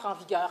mesure qui entre en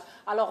vigueur.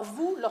 Alors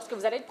vous, lorsque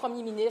vous allez être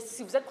premier ministre,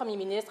 si vous êtes premier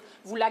ministre,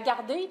 vous la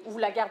gardez ou vous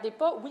la gardez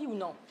pas, oui ou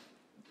non?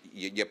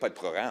 Il n'y a pas de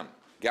programme.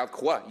 Garde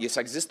quoi?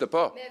 Ça n'existe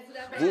pas.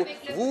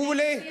 Vous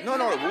voulez? Non,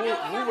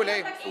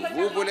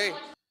 vous voulez.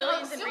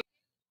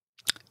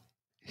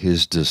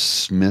 His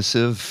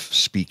dismissive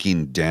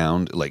speaking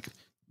down, like,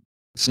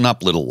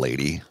 snup little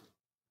lady.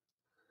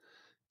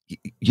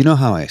 You know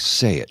how I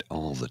say it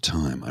all the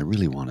time. I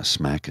really want to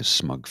smack his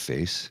smug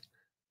face.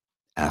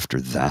 After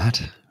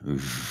that,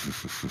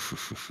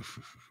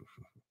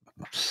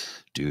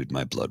 dude,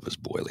 my blood was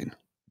boiling.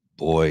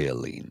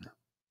 Boiling,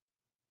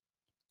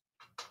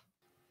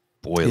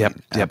 Yep,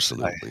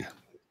 absolutely.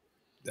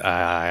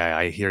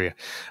 I hear you.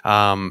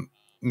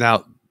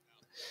 Now,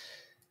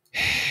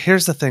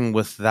 here's the thing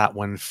with that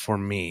one for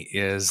me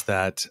is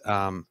that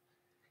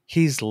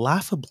he's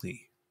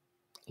laughably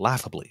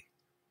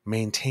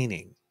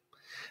maintaining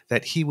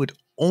that he would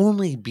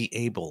only be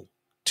able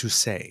to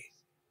say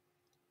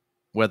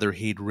whether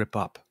he'd rip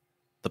up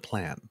the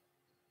plan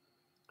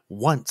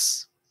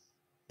once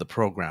the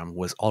program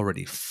was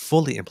already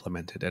fully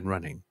implemented and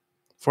running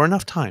for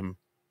enough time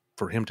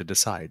for him to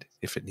decide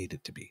if it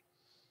needed to be.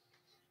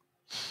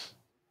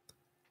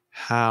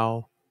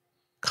 How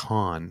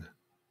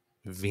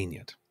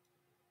convenient.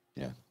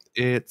 Yeah.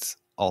 It's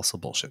also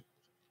bullshit.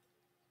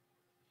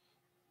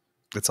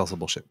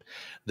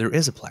 There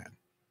is a plan.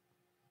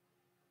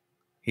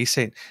 He's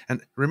saying,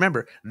 and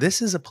remember,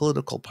 this is a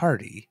political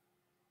party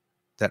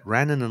that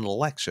ran in an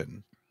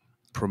election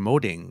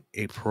promoting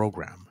a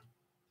program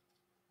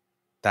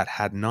that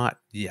had not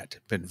yet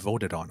been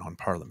voted on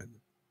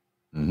Parliament.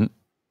 Mm-hmm.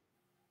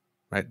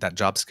 Right? That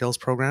job skills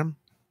program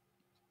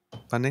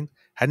funding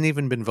hadn't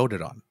even been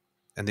voted on,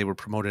 and they were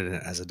promoted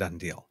it as a done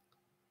deal.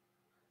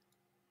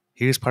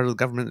 He was part of the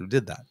government who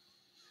did that.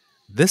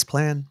 This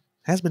plan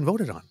has been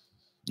voted on.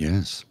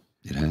 Yes,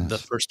 it has. The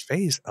first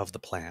phase of the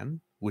plan,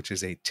 which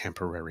is a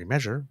temporary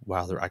measure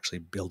while they're actually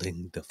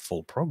building the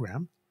full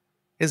program,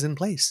 is in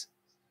place.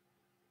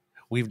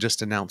 We've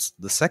just announced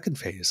the second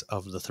phase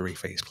of the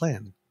 3-phase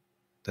plan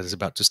that is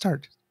about to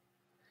start.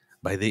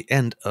 By the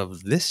end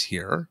of this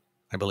year,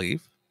 I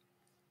believe,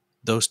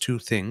 those two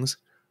things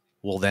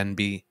will then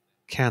be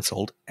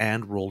canceled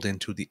and rolled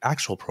into the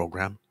actual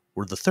program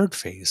where the third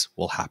phase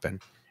will happen,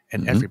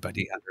 and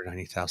everybody under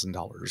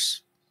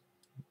 $90,000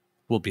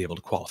 will be able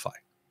to qualify.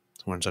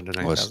 One's under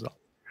 $90,000.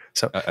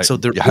 So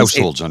there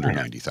households under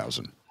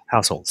 90,000.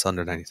 Households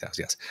under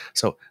 90,000, yes.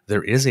 So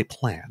there is a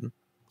plan.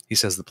 He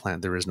says the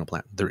plan, there is no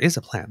plan. There is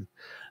a plan.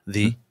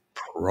 The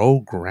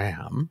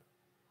program,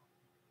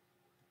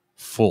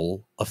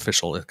 full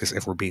official, because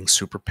if we're being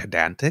super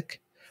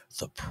pedantic,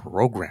 the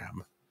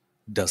program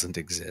doesn't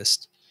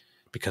exist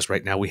because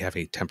right now we have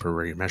a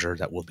temporary measure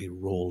that will be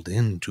rolled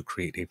in to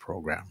create a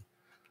program.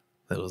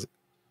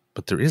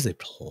 But there is a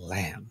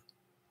plan.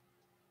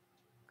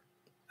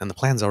 And the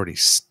plan's already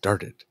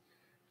started.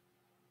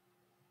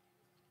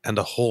 And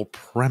the whole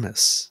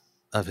premise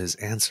of his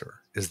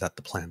answer is that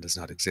the plan does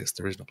not exist.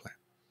 There is no plan.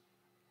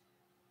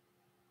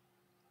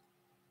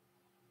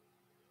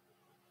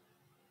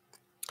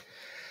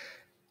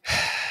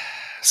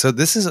 So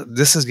this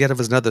is yet of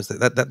another thing.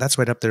 That's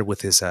right up there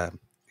with his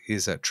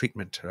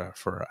treatment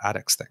for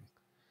addicts thing.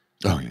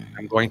 Oh yeah.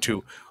 I'm going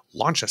to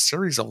launch a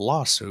series of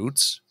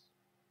lawsuits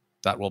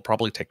that will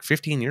probably take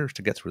 15 years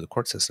to get through the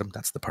court system.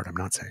 That's the part I'm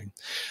not saying.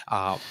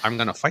 I'm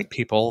going to fight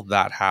people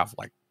that have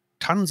like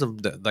tons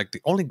of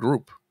the only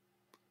group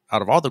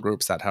out of all the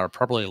groups that are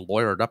probably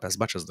lawyered up as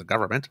much as the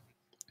government,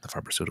 the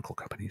pharmaceutical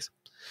companies.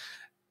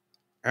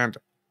 And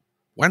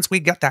once we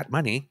get that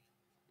money,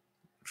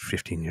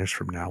 15 years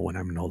from now, when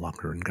I'm no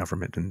longer in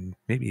government and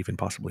maybe even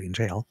possibly in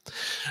jail,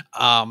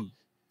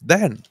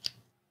 then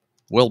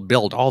we'll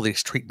build all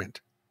this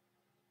treatment.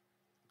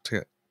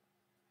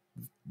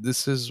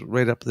 This is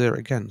right up there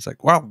again. It's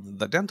like, well,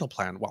 the dental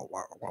plan, well,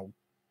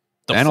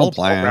 the Dental full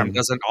program plan.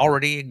 doesn't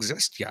already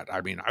exist yet.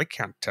 I mean, I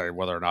can't tell you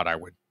whether or not I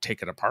would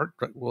take it apart.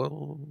 But,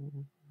 well,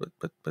 but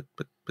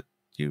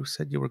you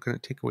said you were going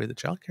to take away the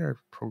childcare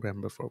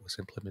program before it was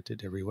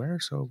implemented everywhere.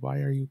 So why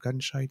are you gun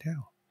shy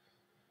now?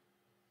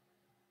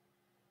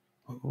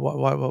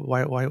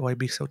 Why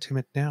be so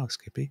timid now,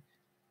 Skippy?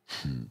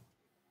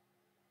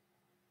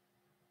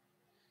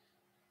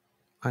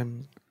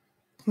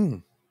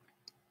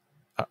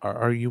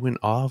 Are you in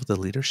awe of the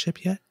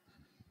leadership yet?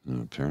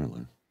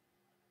 Apparently.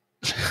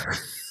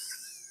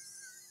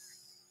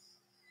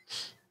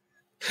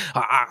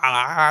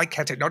 I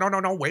can't say no.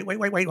 Wait.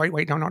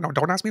 No.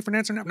 Don't ask me for an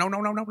answer now.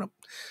 No.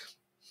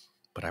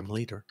 But I'm a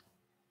leader.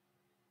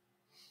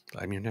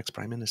 I'm your next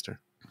prime minister.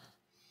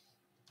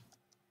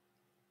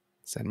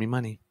 Send me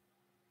money.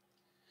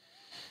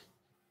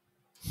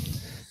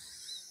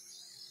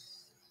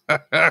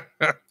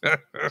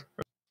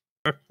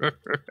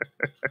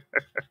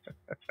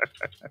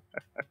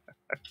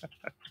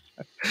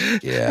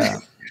 Yeah.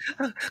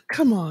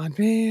 Come on,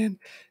 man.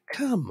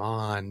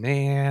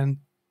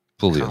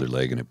 Pull the other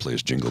leg and it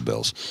plays Jingle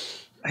Bells.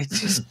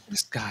 This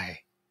guy.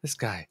 I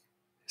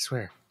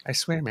swear,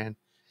 man.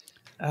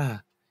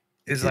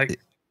 Is like,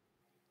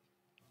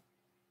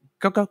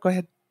 go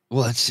ahead.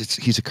 Well,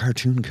 he's a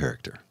cartoon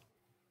character.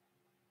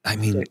 I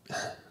mean,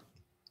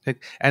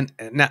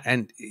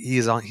 and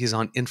he's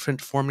on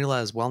infant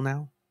formula as well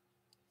now.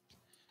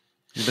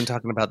 He's been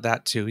talking about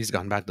that too. He's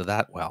gone back to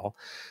that well.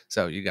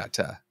 So you got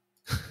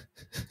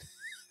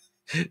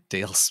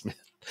Dale Smith.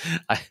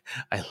 I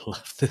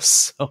love this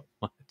so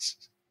much.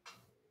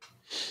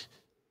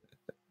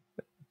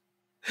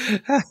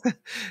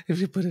 If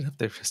you put it up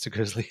there, Mr.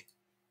 Grizzly.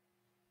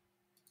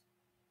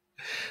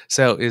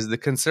 So is the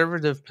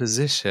conservative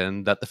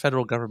position that the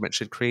federal government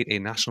should create a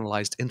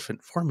nationalized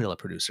infant formula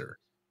producer?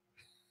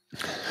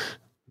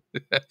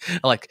 I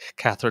like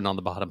Catherine on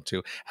the bottom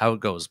too. How it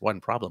goes.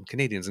 1, problem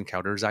Canadians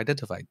encounter is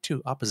identified.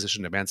 2,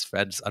 opposition demands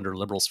feds under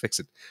liberals fix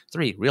it.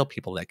 3, real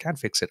people that can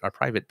fix it are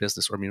private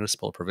business or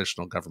municipal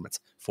provincial governments.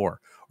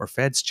 4, or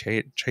feds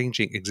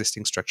changing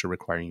existing structure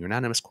requiring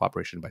unanimous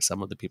cooperation by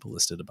some of the people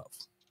listed above.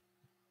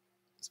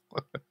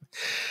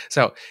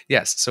 So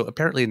yes, so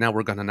apparently now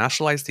we're going to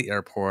nationalize the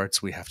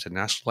airports. We have to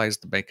nationalize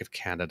the Bank of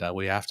Canada.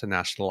 We have to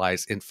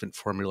nationalize infant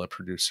formula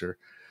producer.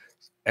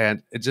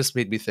 And it just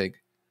made me think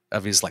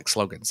of his like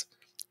slogans.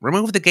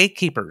 Remove the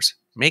gatekeepers.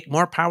 Make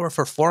more power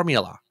for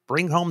formula.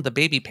 Bring home the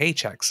baby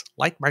paychecks.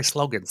 Like my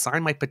slogan.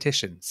 Sign my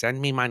petition. Send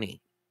me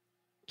money.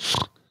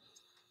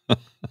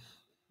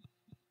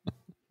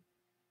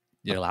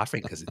 You're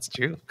laughing because it's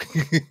true.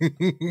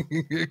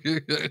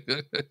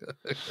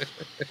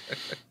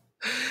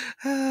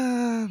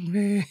 Ah,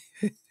 man.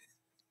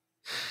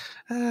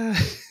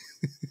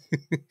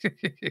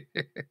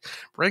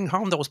 Bring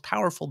home those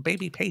powerful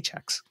baby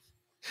paychecks.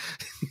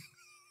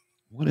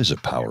 what is a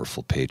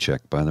powerful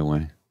paycheck, by the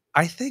way?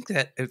 I think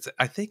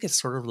it's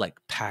sort of like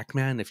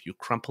Pac-Man. If you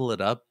crumple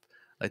it up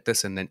like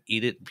this and then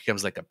eat it, it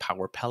becomes like a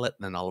power pellet.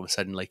 And then all of a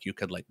sudden, like you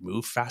could like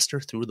move faster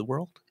through the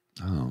world.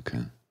 Oh, okay.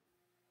 And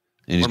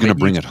he's going to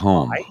bring it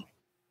home.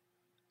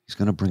 He's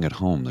going to bring it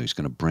home, though. He's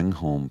going to bring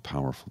home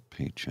powerful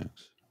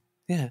paychecks.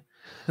 Yeah.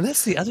 And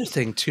that's the other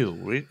thing,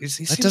 too.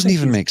 That doesn't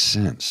even make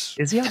sense.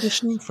 Is he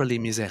auditioning for Les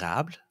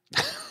Miserables?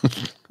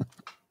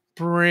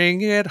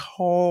 Bring it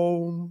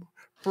home.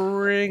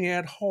 Bring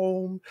it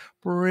home.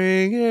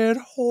 Bring it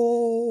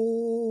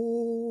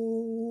home.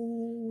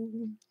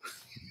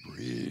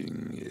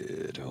 Bring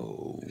it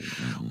home.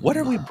 What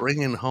are we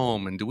bringing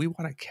home? And do we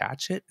want to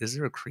catch it? Is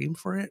there a cream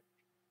for it?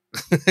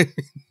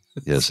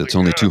 Yes, it's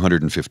only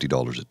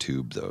 $250 a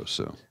tube, though.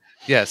 So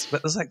yes,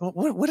 but it's like,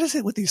 what is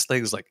it with these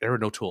things like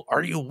Aaron O'Toole?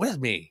 Are you with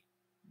me?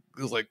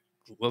 It's like,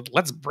 well,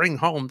 let's bring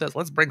home this.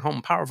 Let's bring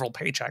home powerful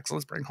paychecks.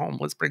 Let's bring home.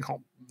 It's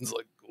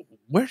like,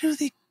 where do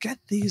they get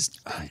these?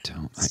 I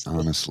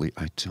honestly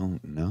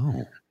don't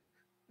know.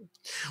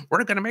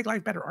 We're going to make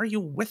life better. Are you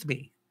with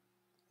me?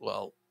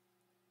 Well,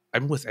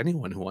 I'm with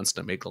anyone who wants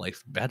to make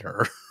life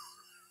better.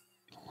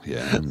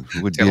 Yeah,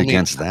 who would be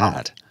against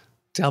that?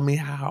 Tell me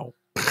how.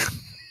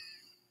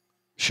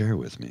 Share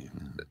with me.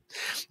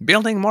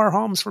 Building more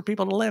homes for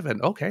people to live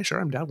in. Okay, sure,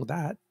 I'm down with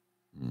that.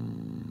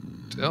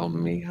 Tell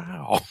me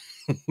how.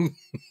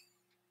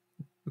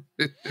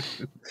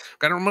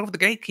 Got to remove the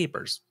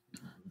gatekeepers.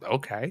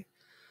 Okay.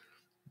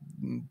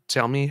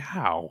 Tell me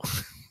how.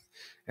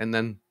 And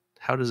then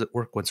how does it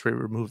work once we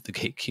remove the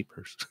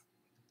gatekeepers?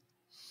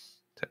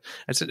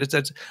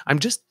 I'm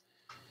just,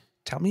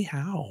 tell me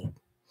how.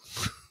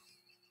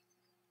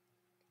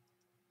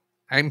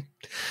 I'm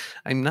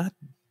not,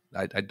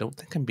 I don't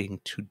think I'm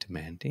being too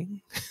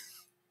demanding.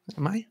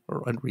 Am I?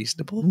 Or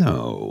unreasonable?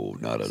 No,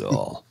 not at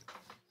all.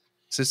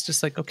 So it's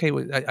just like, okay,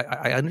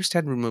 I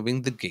understand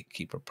removing the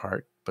gatekeeper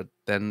part, but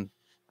then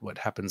what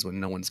happens when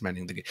no one's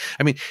manning the gate?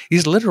 I mean,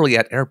 he's literally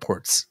at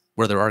airports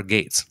where there are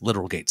gates,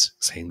 literal gates,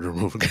 saying to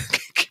remove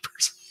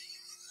gatekeepers.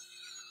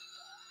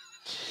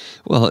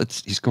 Well,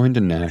 he's going to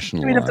I mean, if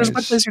there's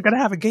one nationalize. place you're going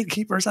to have a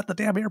gatekeeper, it's at the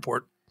damn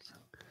airport.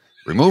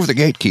 Remove the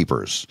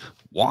gatekeepers.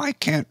 Why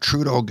can't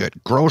Trudeau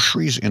get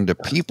groceries into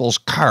people's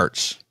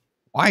carts?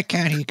 Why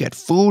can't he get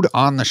food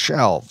on the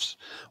shelves?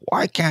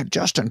 Why can't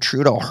Justin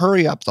Trudeau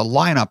hurry up the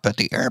lineup at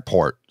the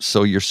airport?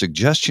 So your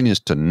suggestion is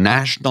to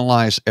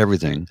nationalize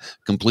everything,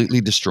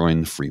 completely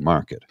destroying the free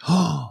market.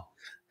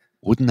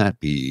 Wouldn't that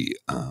be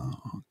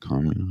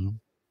communism?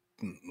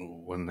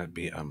 Wouldn't that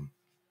be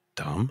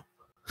dumb?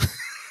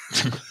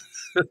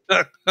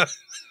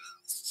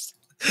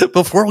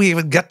 Before we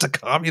even get to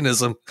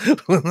communism,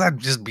 wouldn't that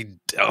just be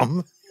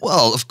dumb?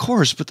 Well, of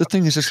course, but the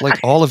thing is, it's like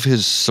all of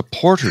his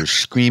supporters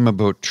scream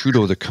about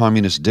Trudeau, the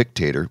communist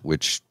dictator,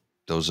 which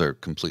those are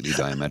completely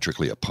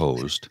diametrically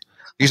opposed.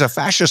 He's a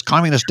fascist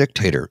communist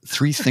dictator.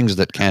 Three things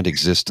that can't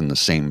exist in the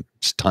same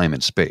time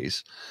and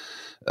space.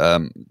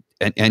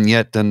 And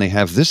yet then they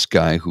have this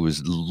guy who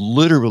is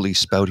literally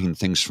spouting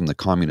things from the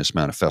Communist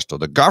Manifesto.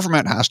 The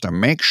government has to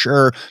make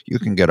sure you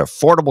can get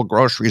affordable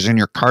groceries in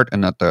your cart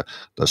and that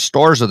the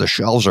stores or the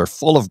shelves are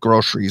full of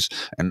groceries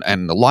and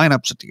the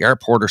lineups at the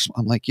airport.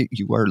 I'm like,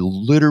 you are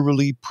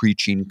literally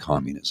preaching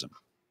communism.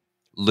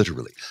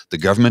 Literally. The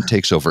government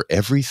takes over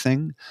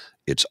everything.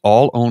 It's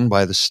all owned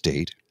by the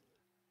state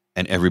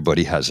and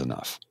everybody has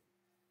enough.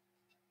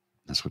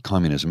 That's what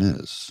communism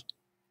is.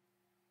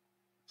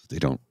 They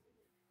don't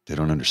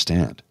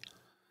understand.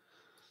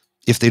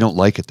 If they don't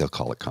like it, they'll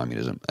call it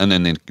communism. And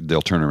then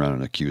they'll turn around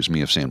and accuse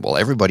me of saying, well,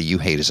 everybody you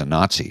hate is a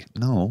Nazi.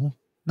 No,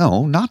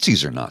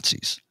 Nazis are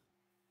Nazis.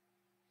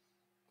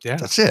 Yeah.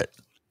 That's it.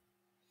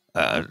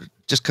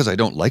 Just because I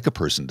don't like a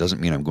person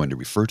doesn't mean I'm going to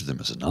refer to them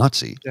as a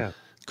Nazi. Yeah.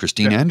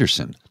 Christine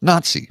Anderson,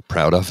 Nazi,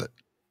 proud of it.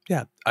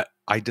 Yeah.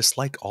 I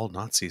dislike all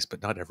Nazis,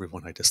 but not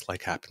everyone I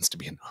dislike happens to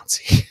be a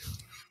Nazi.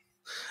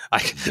 I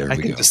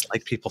can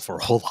dislike people for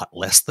a whole lot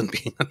less than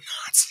being a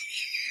Nazi.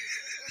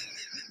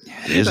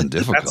 It isn't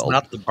difficult. That's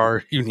not the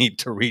bar you need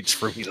to reach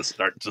for me to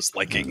start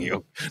disliking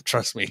you.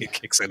 Trust me, it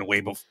kicks in way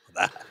before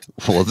that.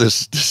 Well,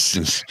 this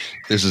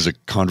is a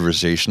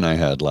conversation I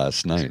had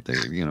last night.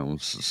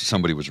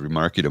 Somebody was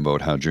remarking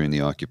about how during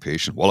the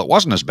occupation, well, it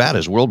wasn't as bad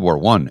as World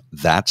War I.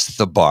 That's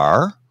the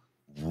bar?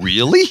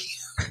 Really?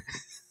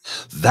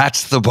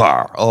 That's the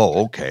bar.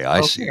 Oh, okay,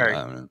 I see.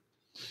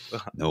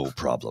 No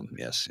problem.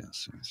 Yes.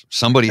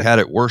 Somebody had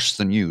it worse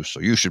than you, so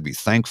you should be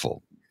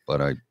thankful.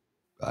 But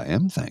I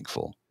am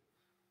thankful.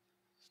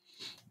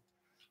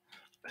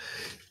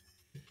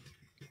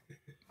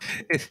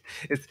 It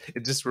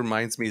just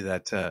reminds me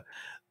that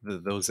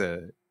those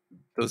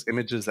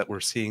images that we're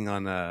seeing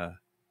on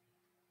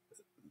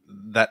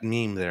that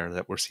meme there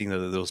that we're seeing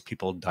those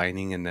people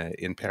dining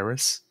in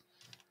Paris.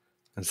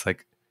 It's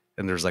like,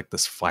 and there's like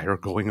this fire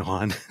going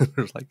on.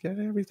 There's like, yeah,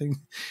 everything's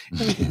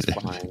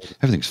fine.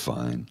 Everything's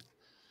fine.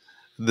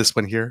 This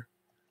one here,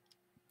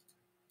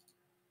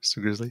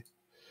 Mr. Grizzly.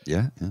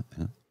 Yeah.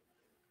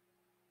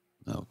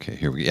 Okay,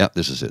 here we go. Yeah,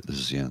 this is it.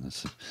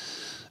 That's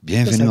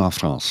Bienvenue en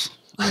France.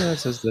 Yeah,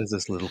 there's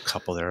this little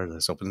couple there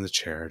that's opening the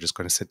chair, just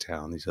going to sit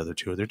down. These other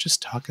two, they're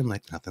just talking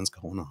like nothing's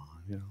going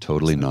on.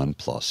 Totally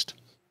nonplussed.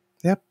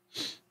 Yep.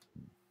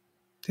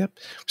 We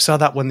saw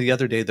that one the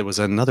other day. There was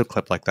another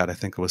clip like that. I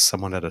think it was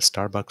someone at a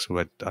Starbucks who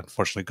had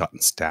unfortunately gotten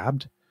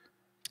stabbed.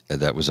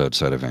 That was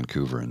outside of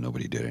Vancouver, and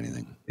nobody did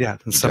anything. Yeah,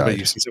 and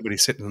you see somebody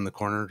sitting in the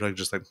corner,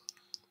 just like,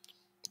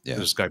 there's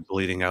this guy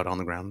bleeding out on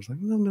the ground. It's like,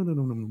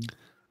 no.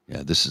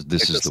 Yeah, this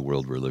is the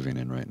world we're living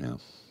in right now.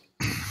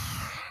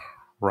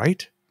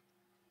 Right?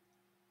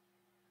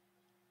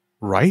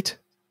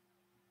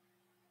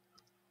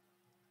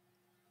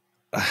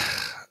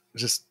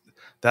 Just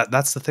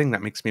that's the thing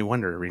that makes me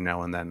wonder every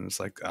now and then.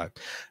 It's like, I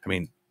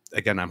mean,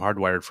 again, I'm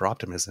hardwired for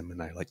optimism,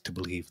 and I like to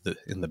believe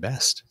in the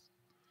best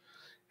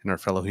in our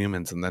fellow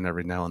humans. And then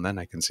every now and then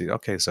I can see,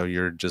 okay, so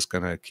you're just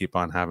going to keep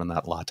on having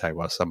that latte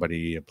while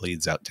somebody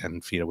bleeds out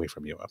 10 feet away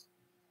from you.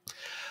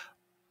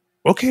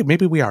 Okay,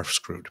 maybe we are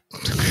screwed.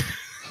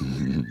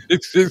 You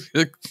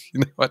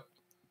know what?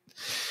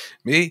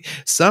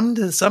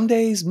 Some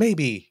days,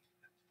 maybe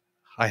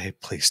I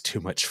place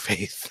too much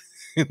faith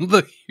in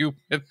the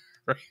human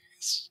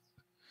race.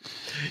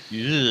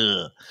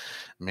 Yeah,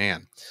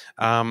 man.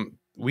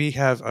 We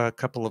have a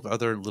couple of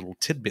other little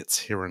tidbits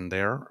here and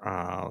there,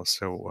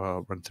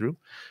 so run through.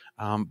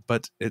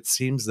 But it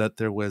seems that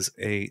there was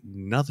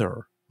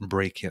another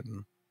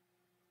break-in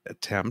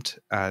attempt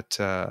at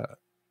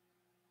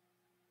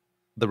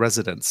the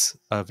residence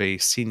of a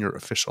senior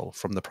official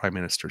from the Prime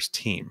Minister's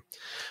team.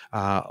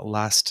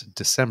 Last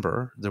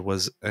December, there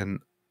was an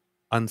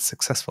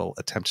unsuccessful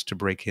attempt to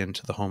break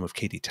into the home of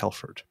Katie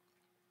Telford.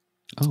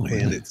 Oh,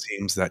 really? And it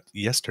seems that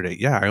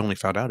yesterday, I only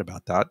found out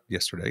about that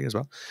yesterday as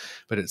well,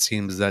 but it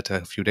seems that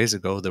a few days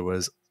ago, there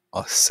was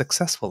a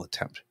successful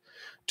attempt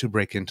to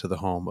break into the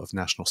home of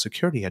National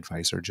Security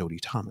Advisor Jody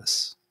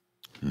Thomas.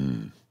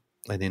 And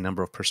a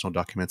number of personal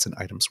documents and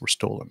items were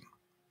stolen.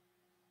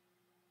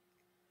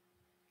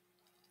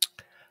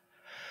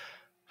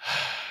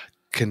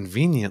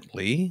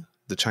 Conveniently,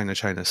 the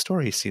China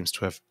story seems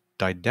to have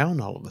died down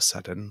all of a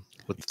sudden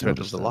with the threat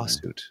of the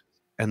lawsuit.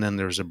 And then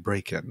there's a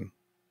break-in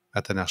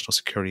at the National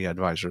Security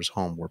Advisor's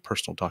home where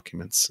personal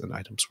documents and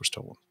items were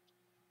stolen.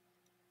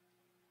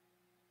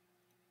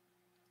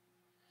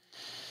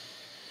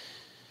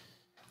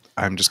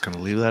 I'm just going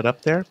to leave that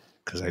up there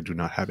because I do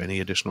not have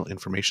any additional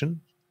information.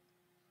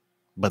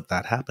 But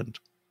that happened.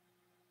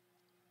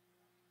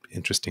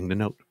 Interesting to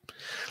note.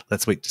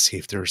 Let's wait to see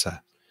if there's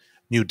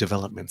new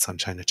developments on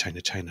China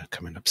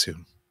coming up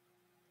soon.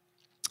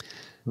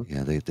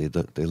 Yeah, they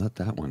let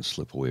that one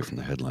slip away from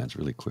the headlines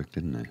really quick,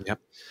 didn't they?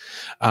 Yep.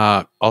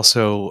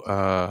 Also,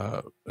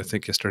 I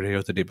think yesterday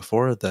or the day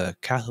before, the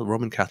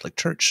Roman Catholic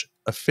Church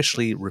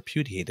officially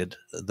repudiated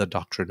the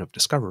doctrine of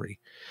discovery,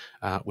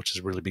 which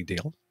is a really big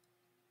deal.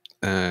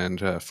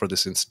 And for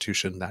this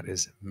institution, that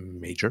is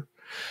major.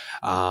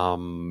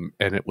 And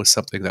it was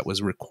something that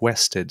was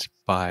requested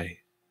by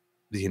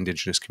the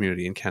Indigenous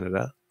community in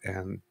Canada,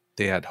 and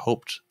they had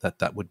hoped that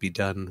that would be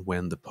done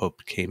when the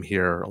Pope came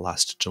here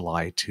last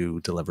July to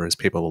deliver his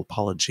papal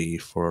apology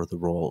for the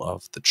role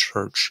of the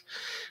church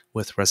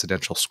with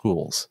residential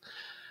schools.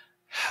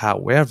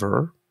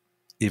 However,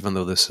 even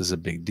though this is a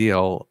big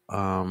deal,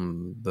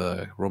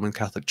 the Roman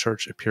Catholic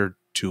Church appeared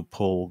to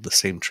pull the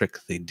same trick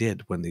they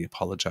did when they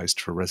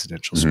apologized for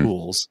residential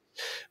schools,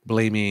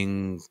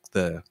 blaming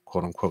the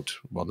quote-unquote,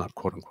 well, not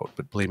quote-unquote,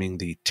 but blaming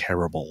the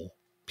terrible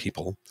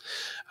people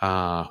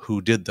who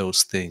did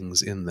those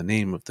things in the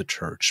name of the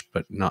church,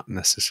 but not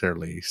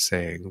necessarily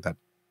saying that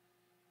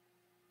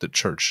the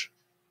church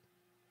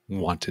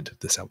wanted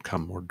this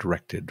outcome or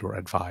directed or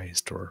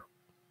advised or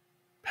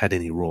had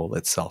any role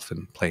itself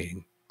in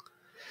playing.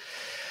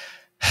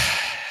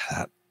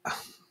 That,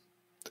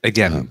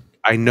 again,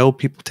 I know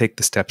people take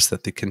the steps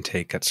that they can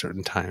take at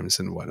certain times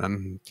and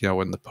when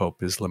the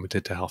Pope is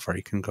limited to how far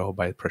he can go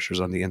by pressures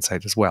on the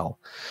inside as well.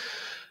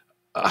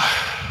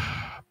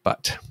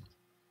 But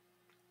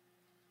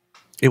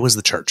it was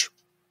the church.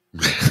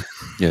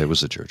 Yeah, it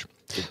was the church.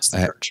 It's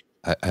the church.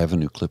 I have a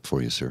new clip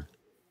for you, sir.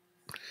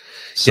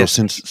 So yes.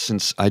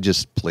 Since I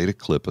just played a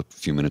clip a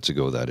few minutes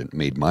ago that it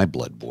made my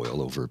blood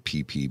boil over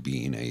PP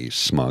being a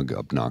smug,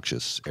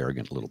 obnoxious,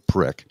 arrogant little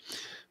prick,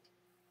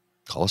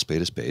 call a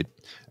spade.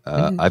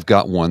 I've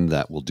got one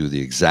that will do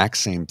the exact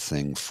same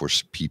thing for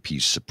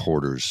PP's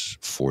supporters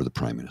for the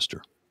Prime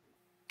Minister.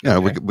 Yeah,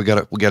 okay. we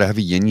gotta have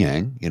a yin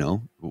yang.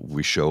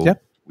 We show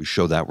that,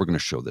 we're going to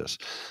show this.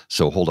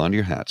 So hold on to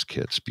your hats,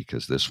 kids,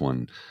 because this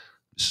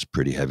is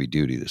pretty heavy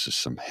duty. This is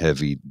some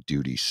heavy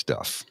duty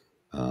stuff.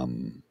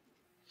 It's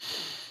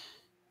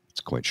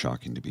quite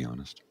shocking, to be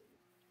honest.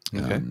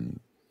 Okay.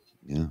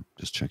 Yeah,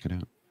 just check it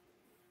out.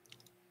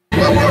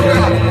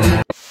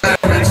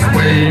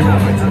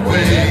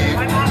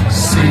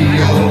 Sea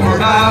over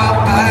now,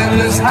 I'm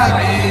as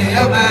happy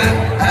a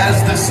man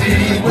as the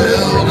sea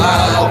will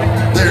now.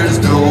 There's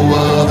no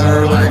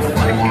other life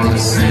for a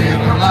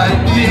sailor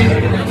like me,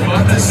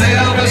 but to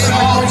sail the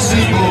salt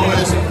sea,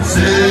 boys,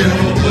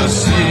 sail the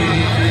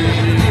sea.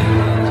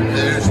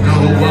 There's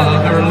no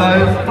other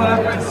life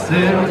but to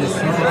sail the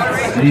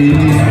salt sea.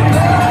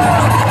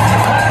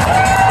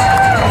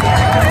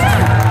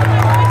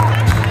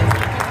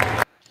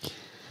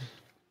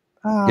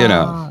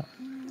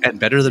 And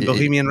better than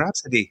Bohemian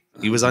Rhapsody.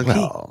 He was on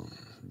key.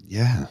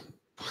 Yeah.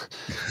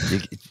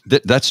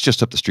 That's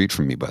just up the street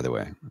from me, by the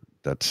way.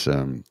 That's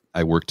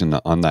I worked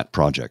on that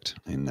project.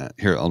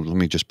 Here, let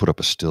me just put up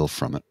a still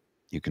from it.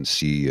 You can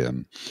see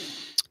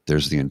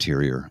there's the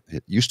interior.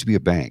 It used to be a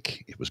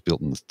bank. It was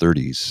built in the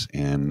 30s,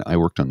 and I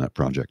worked on that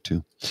project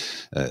too.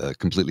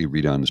 Completely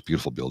redone this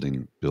beautiful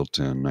building built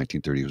in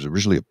 1930. It was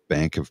originally a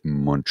Bank of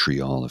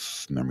Montreal,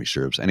 if memory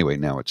serves. Anyway,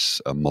 now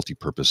it's a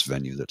multi-purpose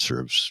venue that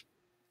serves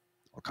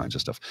all kinds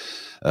of stuff.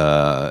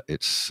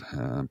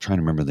 I'm trying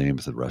to remember the name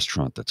of the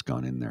restaurant that's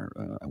gone in there.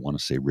 I want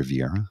to say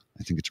Riviera.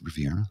 I think it's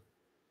Riviera.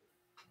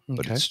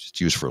 But it's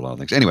used for a lot of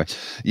things. Anyway,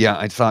 yeah,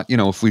 I thought,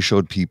 if we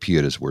showed PP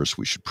at his worst,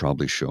 we should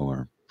probably show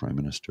our Prime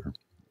Minister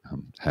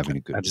having a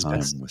good time at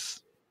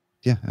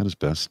his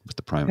best with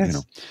the Prime,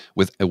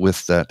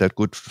 with that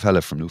good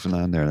fella from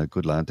Newfoundland there, that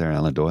good lad there,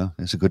 Alan Doyle.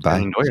 It's a good guy.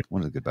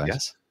 One of the good guys.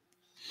 Yes.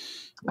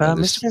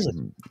 Mr.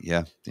 President.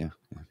 Yeah. The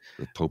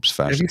Pope's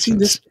fashion. Have you seen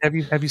this?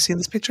 Have you seen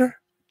this picture?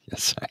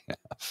 Yes, I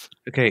have.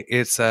 Okay,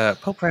 it's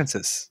Pope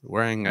Francis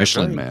wearing a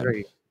Michelin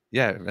Man.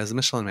 As a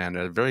Michelin Man,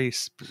 a very,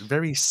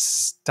 very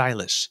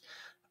stylish,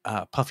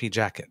 puffy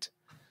jacket.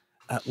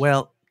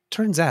 Well,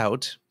 turns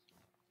out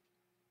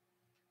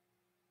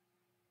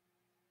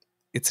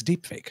it's a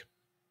deep fake.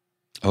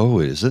 Oh,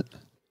 is it?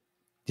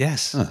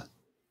 Yes. Huh.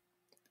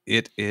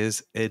 It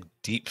is a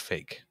deep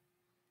fake.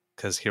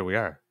 Because here we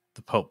are,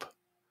 the Pope,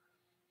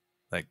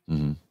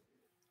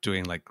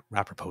 doing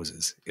rapper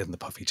poses in the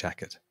puffy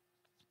jacket.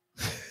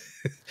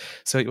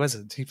 So it was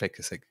a deep fake.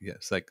 It's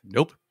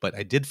nope, but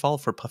I did fall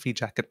for puffy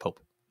jacket Pope.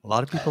 A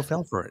lot of people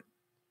fell for it.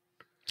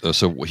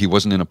 So he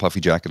wasn't in a puffy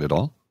jacket at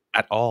all?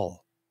 At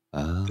all.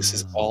 This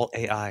is all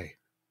AI.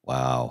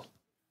 Wow.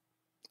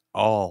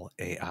 All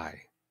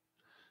AI.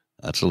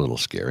 That's a little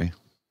scary.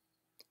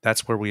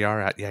 That's where we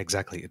are at. Yeah,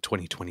 exactly. In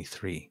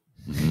 2023.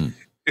 Mhm.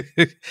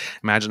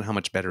 Imagine how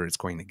much better it's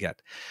going to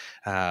get.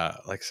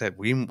 Like I said,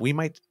 we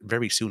might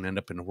very soon end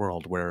up in a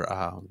world where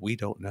we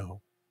don't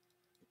know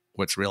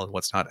what's real and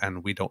what's not,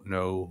 and we don't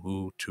know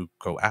who to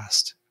go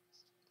ask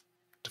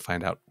to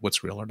find out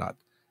what's real or not.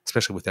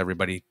 Especially with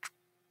everybody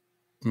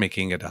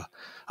making it a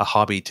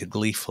hobby to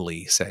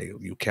gleefully say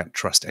you can't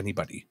trust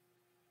anybody.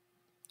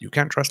 You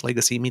can't trust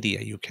legacy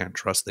media. You can't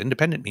trust the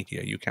independent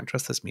media. You can't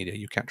trust this media.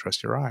 You can't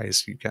trust your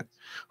eyes. You can't.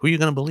 Who are you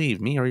going to believe,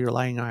 me or your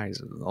lying eyes?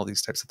 And all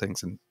these types of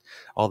things, and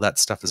all that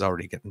stuff is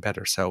already getting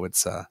better. So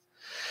it's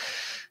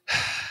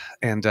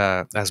and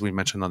as we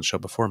mentioned on the show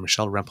before,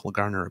 Michelle Rempel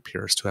Garner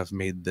appears to have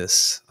made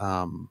this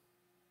her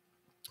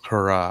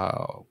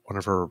one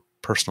of her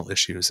personal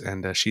issues,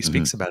 and she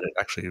speaks about it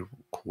actually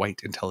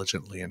quite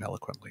intelligently and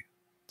eloquently.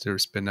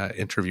 There's been an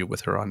interview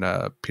with her on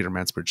Peter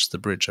Mansbridge's The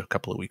Bridge a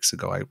couple of weeks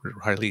ago. I would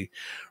highly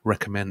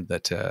recommend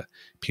that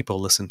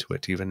people listen to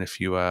it, even if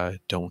you are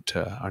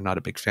not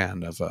a big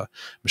fan of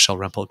Michelle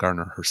Rempel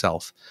Garner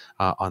herself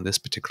on this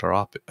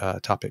particular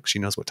topic. She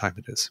knows what time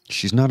it is.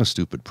 She's not a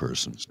stupid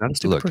person. She's not a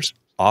stupid person.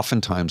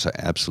 Oftentimes I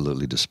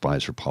absolutely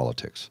despise her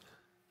politics,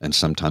 and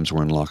sometimes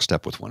we're in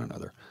lockstep with one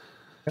another.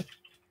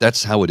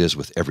 That's how it is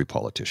with every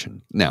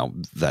politician. Now,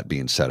 that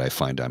being said, I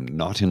find I'm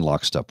not in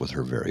lockstep with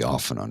her very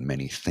often on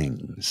many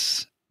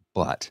things,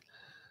 but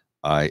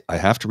I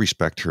have to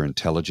respect her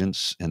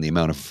intelligence and the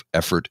amount of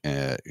effort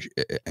and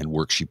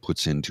work she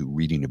puts into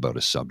reading about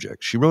a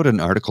subject. She wrote an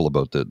article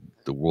about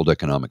the World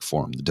Economic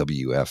Forum, the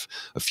WF,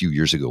 a few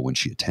years ago when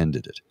she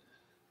attended it.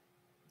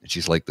 And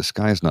she's like, the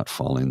sky is not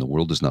falling, the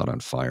world is not on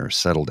fire,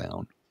 settle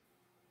down.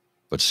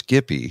 But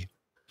Skippy,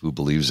 who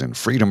believes in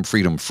freedom,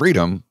 freedom,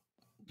 freedom,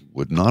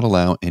 would not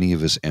allow any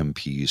of his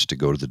MPs to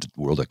go to the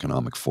World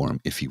Economic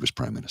Forum if he was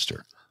prime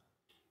minister.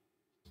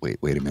 Wait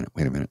a minute.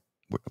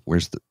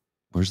 Where's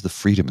the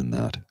freedom in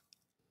that?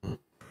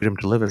 Freedom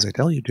to live as I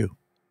tell you to.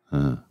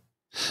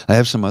 I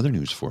have some other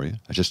news for you.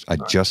 I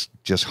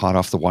just hot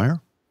off the wire.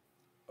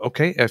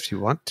 Okay, if you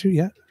want to,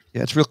 yeah.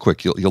 Yeah, it's real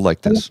quick. You'll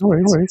like this. No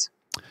worries.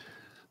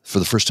 For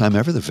the first time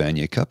ever, the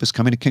Vanier Cup is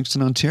coming to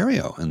Kingston,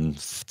 Ontario, and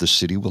the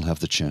city will have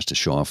the chance to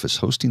show off its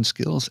hosting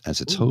skills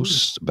as it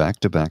hosts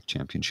back-to-back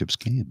championships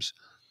games.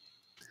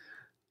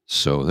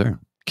 So there,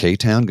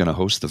 K-Town going to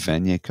host the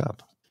Vanier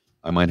Cup.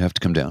 I might have to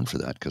come down for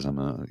that because I'm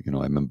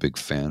a big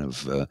fan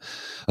of the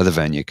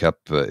Vanier Cup.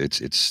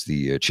 It's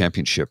the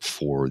championship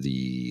for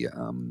the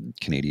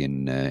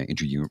Canadian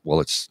inter.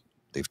 Well,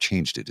 they've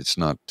changed it. It's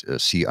not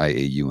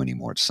CIAU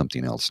anymore. It's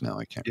something else now.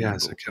 I can't.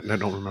 Yes, remember. I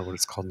don't remember what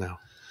it's called now.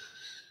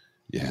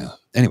 Yeah.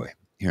 Anyway,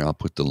 here, I'll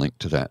put the link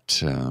to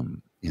that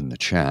in the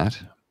chat.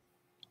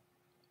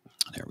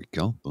 There we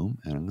go. Boom.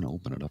 And I'm going to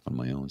open it up on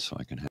my own so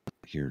I can have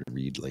it here to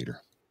read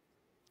later.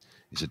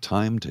 Is it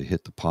time to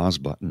hit the pause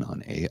button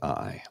on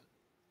AI?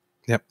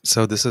 Yep.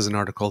 So this is an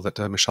article that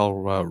Michelle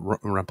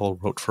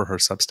Rempel wrote for her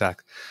Substack,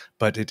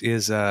 but it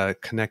is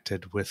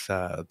connected with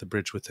the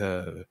Bridge with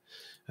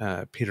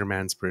Peter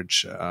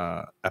Mansbridge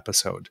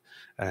episode,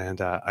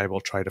 and I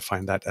will try to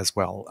find that as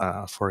well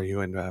for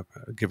you and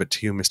give it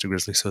to you, Mr.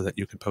 Grizzly, so that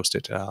you can post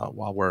it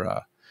while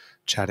we're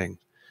chatting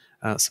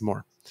some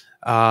more.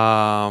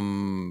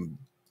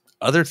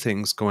 Other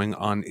things going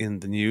on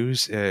in the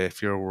news,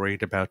 if you're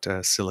worried about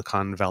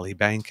Silicon Valley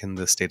Bank and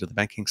the state of the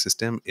banking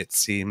system, it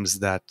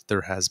seems that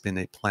there has been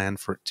a plan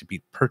for it to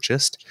be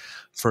purchased.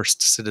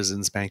 First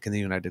Citizens Bank in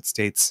the United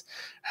States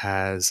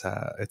has,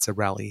 it's a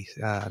Raleigh,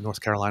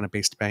 North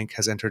Carolina-based bank,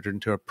 has entered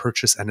into a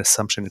purchase and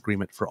assumption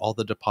agreement for all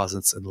the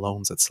deposits and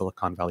loans at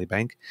Silicon Valley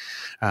Bank,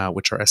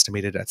 which are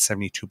estimated at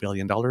 $72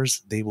 billion.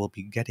 They will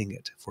be getting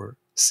it for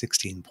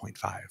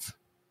 $16.5.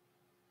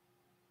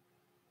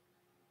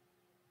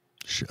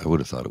 I would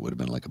have thought it would have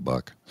been like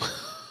 $1.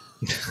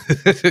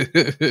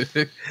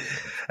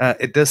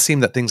 It does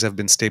seem that things have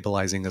been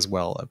stabilizing as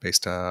well,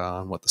 based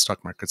on what the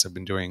stock markets have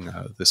been doing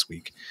this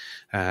week,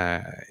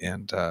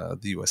 and the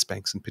U.S.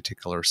 banks in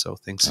particular. So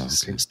things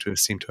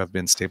seem to have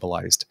been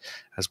stabilized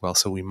as well.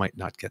 So we might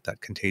not get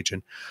that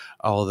contagion,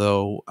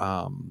 although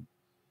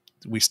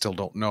we still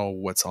don't know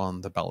what's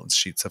on the balance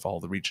sheets of all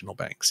the regional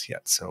banks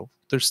yet. So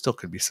there still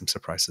could be some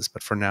surprises.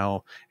 But for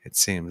now, it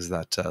seems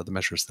that the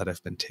measures that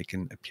have been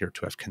taken appear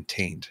to have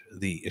contained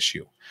the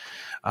issue.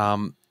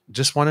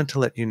 Just wanted to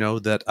let you know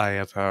that I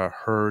have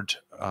heard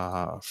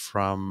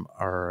from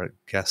our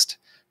guest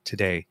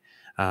today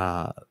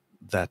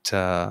that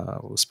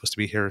was supposed to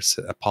be here,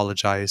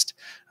 apologized,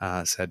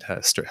 said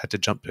had to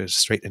jump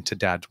straight into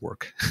dad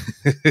work.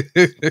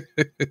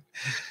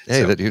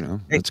 Hey, So,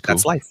 that's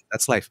cool.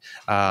 That's life.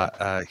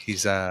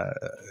 He's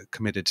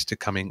committed to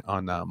coming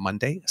on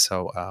Monday,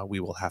 so we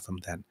will have him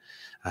then.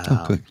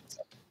 Good.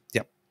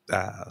 Yep.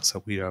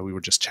 So we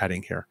were just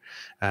chatting here,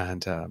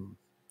 and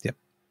yep.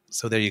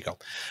 So there you go.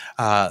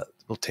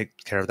 We'll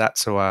take care of that.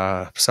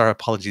 So sorry,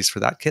 apologies for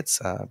that,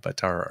 kids.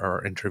 But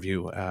our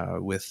interview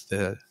with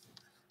the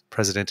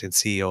president and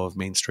CEO of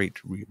Main Street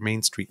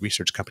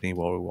Research Company,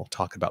 where we'll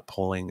talk about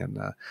polling and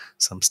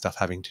some stuff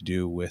having to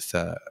do with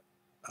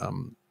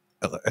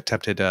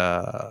attempted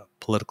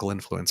political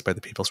influence by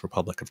the People's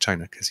Republic of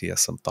China, because he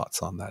has some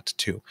thoughts on that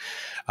too.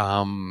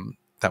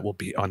 That will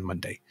be on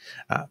Monday.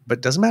 But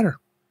it doesn't matter,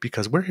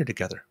 because we're here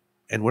together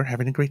and we're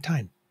having a great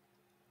time.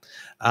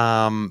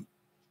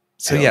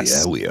 So Hell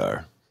yes, yeah, we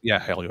are. yeah,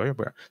 hell yeah,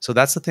 we are. So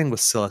that's the thing with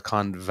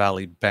Silicon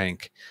Valley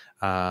Bank.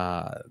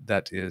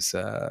 That is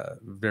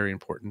very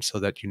important, so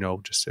that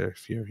just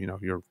if you've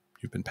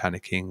been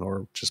panicking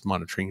or just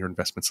monitoring your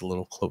investments a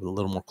little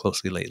more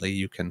closely lately,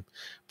 you can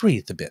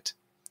breathe a bit.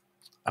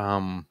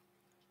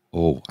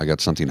 Oh, I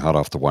got something hot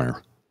off the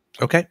wire.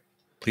 Okay,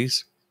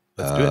 please,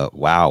 let's do it.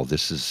 Wow,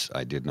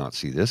 I did not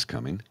see this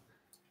coming.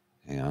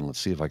 Hang on, let's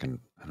see if I can.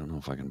 I don't know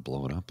if I can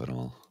blow it up at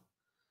all.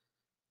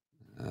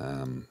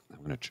 I'm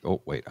gonna.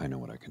 Oh wait, I know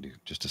what I can do.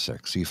 Just a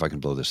sec. See if I can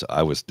blow this.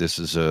 This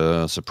is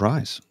a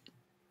surprise.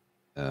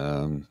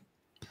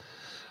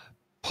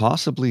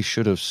 Possibly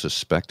should have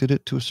suspected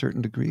it to a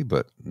certain degree,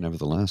 but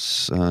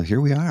nevertheless, here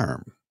we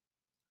are.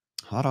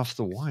 Hot off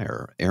the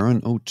wire.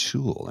 Aaron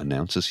O'Toole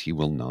announces he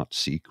will not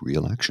seek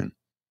re-election.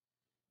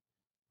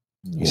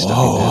 He's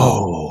stepping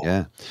down.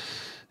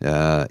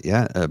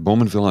 Yeah.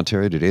 Bowmanville,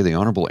 Ontario today, the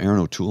Honourable Aaron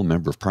O'Toole,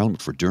 Member of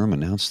Parliament for Durham,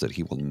 announced that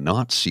he will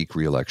not seek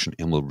re-election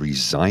and will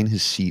resign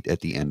his seat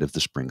at the end of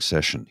the spring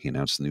session. He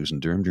announced the news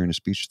in Durham during a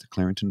speech to the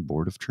Clarington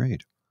Board of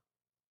Trade.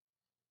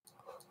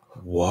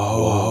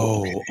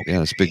 Whoa. Yeah,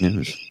 that's big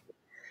news.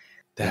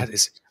 That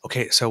is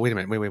okay. So wait a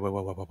minute. Wait.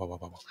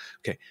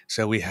 Okay,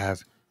 so we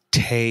have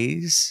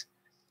Taze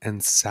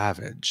and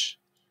Savage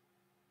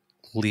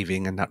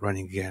leaving and not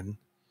running again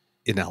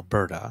in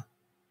Alberta.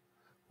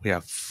 We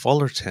have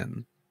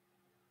Fullerton,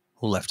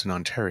 who left in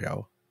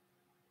Ontario.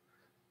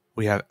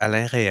 We have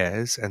Alain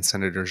Reyes and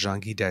Senator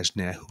Jean-Guy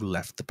Dagenet, who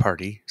left the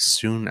party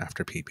soon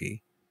after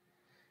PP.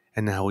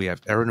 And now we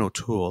have Aaron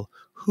O'Toole,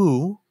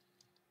 who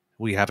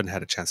we haven't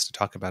had a chance to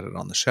talk about it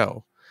on the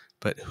show,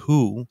 but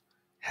who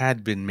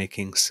had been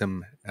making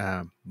some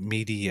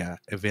media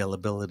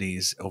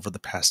availabilities over the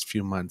past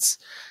few months,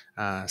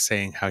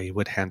 saying how he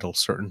would handle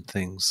certain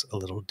things a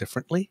little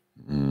differently.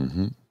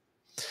 Mm-hmm.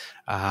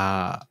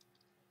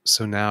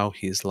 So now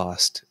he's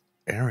lost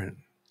Aaron,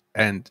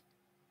 and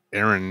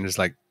Aaron is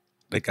like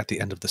at the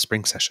end of the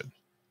spring session,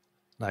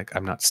 like,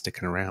 I'm not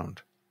sticking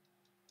around.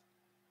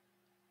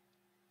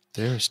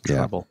 There's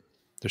trouble. Yeah.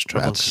 There's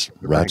trouble.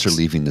 Rats are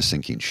leaving the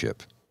sinking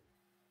ship.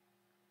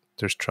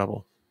 There's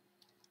trouble.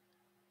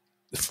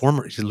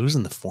 He's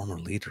losing the former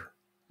leader.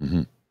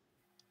 Mm-hmm.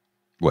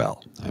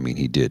 Well, I mean,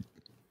 he did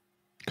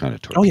kind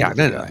of torpedo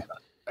the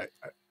guy.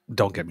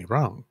 Don't get me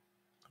wrong,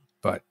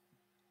 but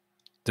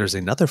there's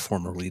another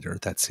former leader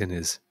that's in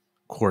his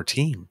core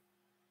team.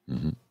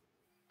 Mm-hmm.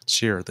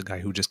 Scheer, the guy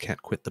who just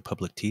can't quit the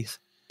public teat.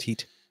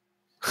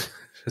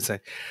 Say,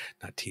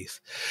 not teeth.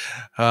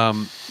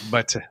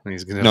 But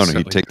he's going to. No,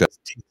 you take that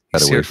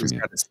away from you. He's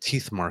got his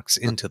teeth marks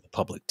into the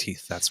public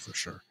teeth. That's for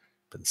sure.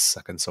 Been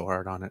sucking so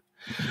hard on it.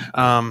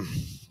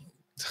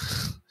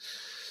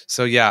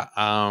 So yeah.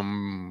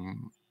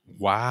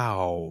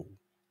 Wow.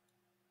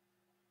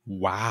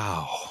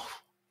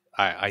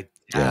 I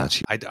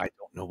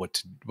don't know what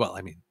to. Well,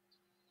 I mean,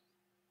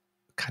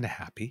 kind of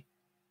happy.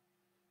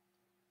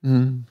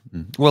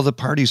 Mm-hmm. Well, the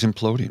party's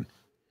imploding.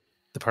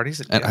 The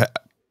party's. And yeah.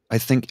 I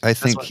think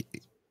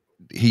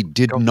he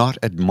did not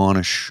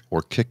admonish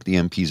or kick the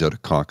MPs out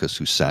of caucus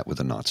who sat with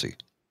a Nazi.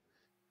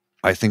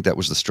 I think that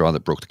was the straw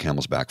that broke the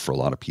camel's back for a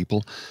lot of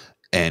people.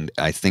 And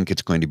I think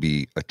it's going to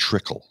be a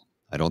trickle.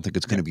 I don't think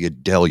it's going to be a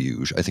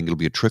deluge. I think it'll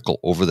be a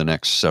trickle over the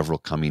next several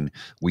coming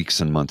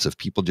weeks and months of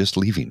people just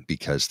leaving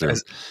because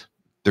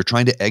they're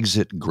trying to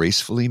exit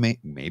gracefully,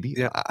 maybe.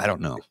 Yeah. I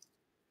don't know.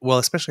 Well,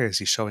 especially as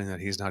he's showing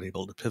that he's not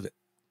able to pivot.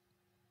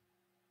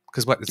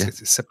 Because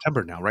it's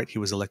September now, right? He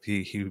was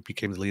elected. He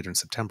became the leader in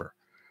September.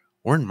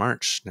 We're in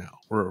March now.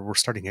 We're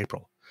starting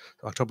April,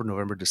 October,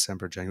 November,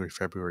 December, January,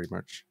 February,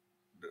 March,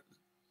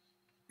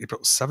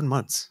 April. 7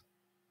 months.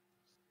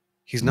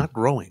 He's not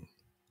growing.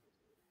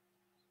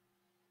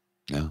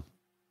 Yeah.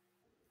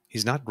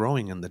 He's not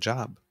growing in the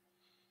job.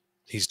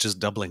 He's just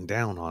doubling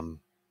down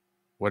on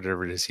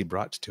whatever it is he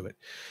brought to it.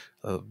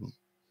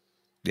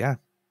 Yeah.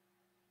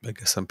 I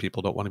guess some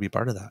people don't want to be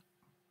part of that.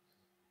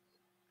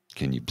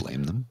 Can you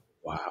blame them?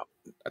 Wow.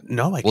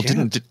 No, I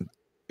can't.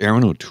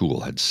 Aaron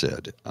O'Toole had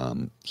said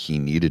he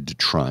needed to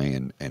try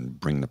and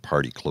bring the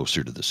party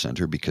closer to the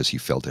center because he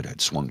felt it had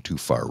swung too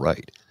far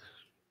right.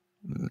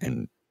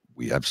 And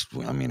I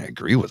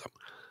agree with him.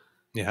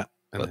 Yeah.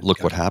 But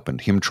look what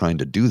happened. Him trying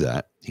to do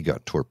that, he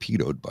got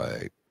torpedoed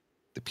by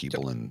the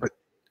people in but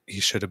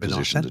he should have been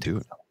position authentic. to do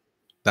it.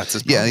 That's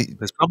his problem. Yeah,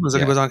 his problem is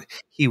that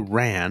he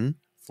ran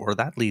for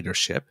that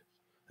leadership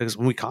because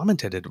when we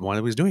commented it while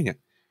he was doing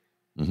it,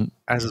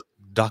 as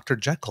Dr.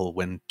 Jekyll,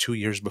 when 3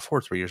 years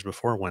before,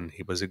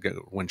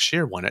 when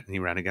Scheer won it and he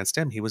ran against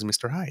him, he was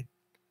Mr. Hyde.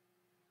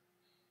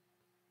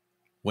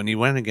 When he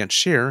went against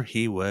Scheer,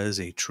 he was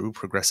a true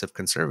progressive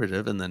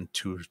conservative, and then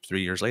 2-3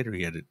 years later,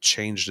 he had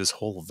changed his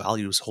whole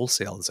values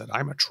wholesale and said,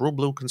 "I'm a true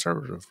blue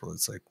conservative." Well,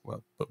 it's like,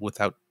 well, but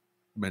without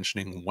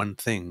mentioning one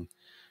thing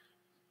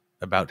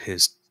about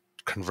his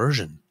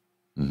conversion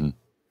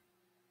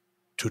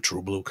to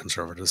true blue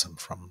conservatism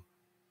from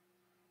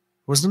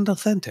wasn't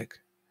authentic.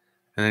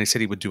 And then he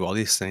said he would do all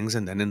these things,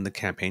 and then in the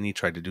campaign he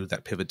tried to do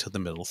that pivot to the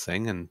middle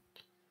thing and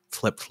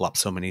flip-flopped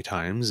so many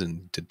times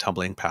and did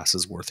tumbling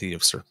passes worthy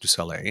of Cirque du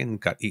Soleil and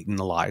got eaten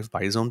alive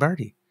by his own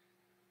party.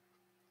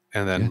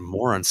 And then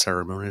more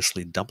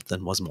unceremoniously dumped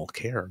than was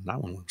Mulcair. And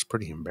that one was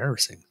pretty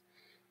embarrassing.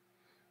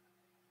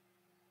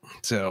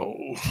 So,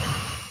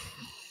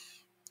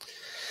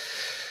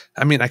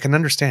 I mean, I can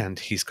understand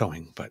he's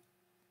going, but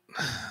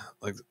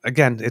like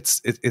again,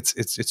 it's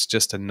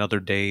just another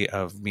day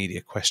of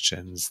media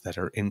questions that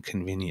are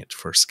inconvenient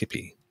for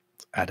Skippy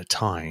at a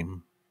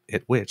time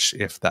at which,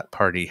 if that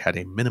party had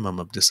a minimum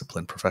of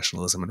discipline,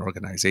 professionalism, and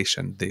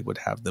organization, they would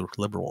have the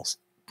Liberals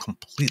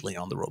completely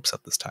on the ropes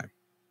at this time.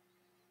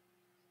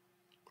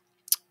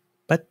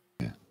 But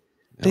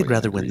they'd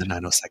rather win the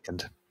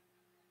nanosecond.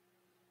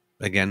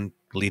 Again,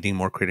 leading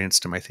more credence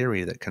to my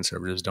theory that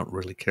conservatives don't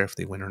really care if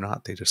they win or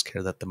not. They just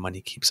care that the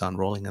money keeps on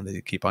rolling and they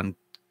keep on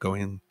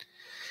going,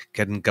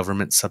 getting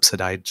government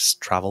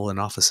subsidized travel and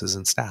offices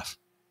and staff.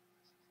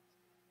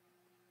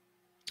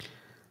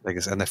 I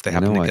guess, and if they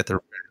happen to get their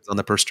hands on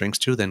the purse strings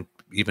too, then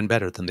even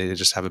better. Then they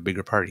just have a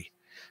bigger party.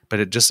 But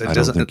it doesn't.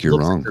 Think you're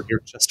wrong. Like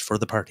you're just for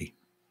the party.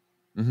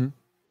 Mm-hmm.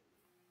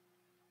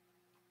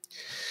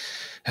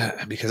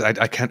 Because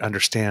I can't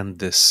understand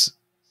this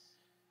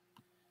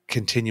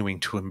continuing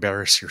to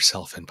embarrass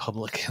yourself in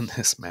public in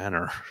this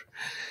manner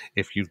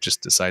if you've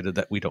just decided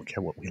that we don't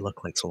care what we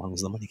look like so long as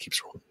the money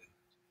keeps rolling.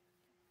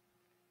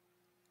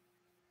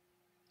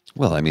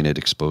 Well, I mean, it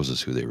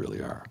exposes who they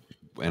really are.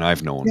 And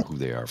I've known who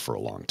they are for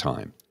a long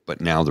time. But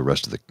now the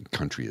rest of the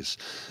country is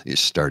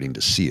starting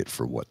to see it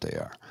for what they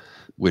are.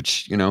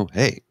 Which, you know,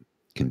 hey,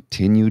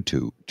 continue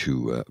to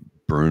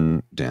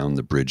burn down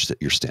the bridge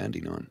that you're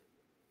standing on.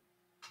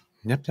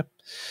 Yep.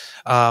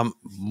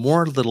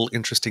 More little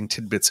interesting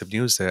tidbits of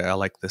news there. I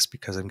like this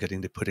because I'm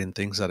getting to put in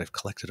things that I've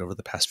collected over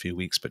the past few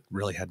weeks, but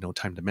really had no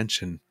time to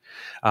mention.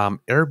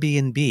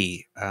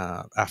 Airbnb,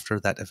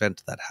 after that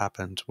event that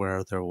happened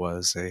where there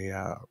was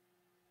a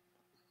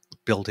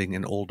building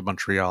in Old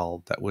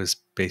Montreal that was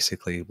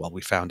basically, well,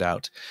 we found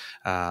out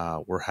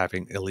were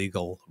having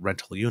illegal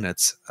rental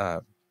units,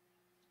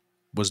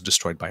 was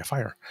destroyed by a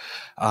fire.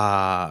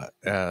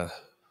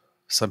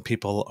 Some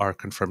people are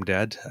confirmed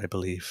dead, I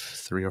believe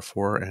 3 or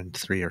 4, and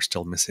 3 are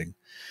still missing.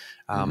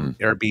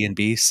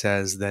 Airbnb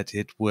says that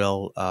it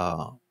will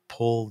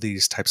pull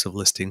these types of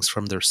listings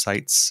from their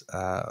sites,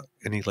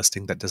 any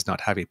listing that does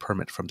not have a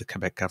permit from the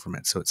Quebec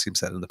government. So it seems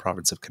that in the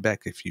province of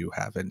Quebec, if you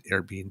have an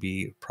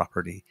Airbnb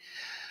property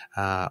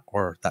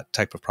or that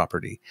type of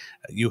property,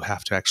 you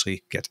have to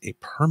actually get a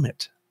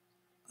permit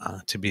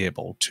to be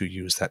able to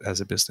use that as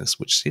a business,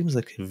 which seems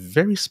like a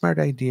very smart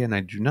idea, and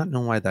I do not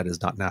know why that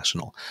is not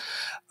national.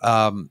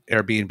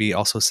 Airbnb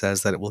also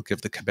says that it will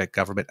give the Quebec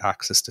government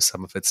access to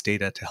some of its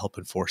data to help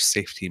enforce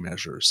safety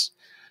measures.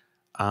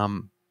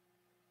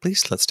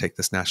 Please, let's take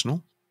this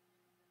national.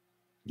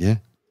 Yeah.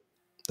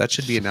 That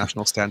should be a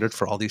national standard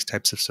for all these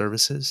types of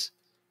services.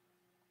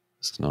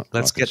 It's not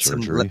let's get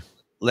surgery.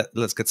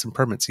 Let's get some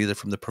permits either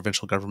from the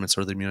provincial governments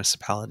or the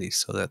municipalities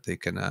so that they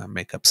can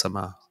make up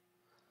some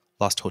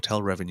lost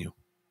hotel revenue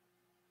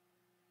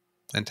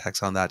and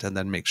tax on that, and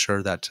then make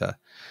sure that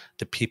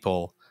the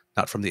people,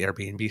 not from the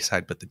Airbnb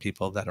side, but the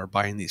people that are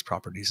buying these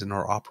properties and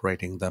are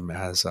operating them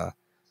as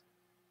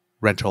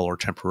rental or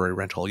temporary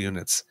rental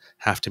units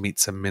have to meet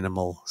some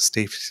minimal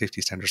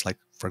safety standards, like,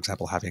 for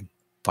example, having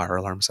fire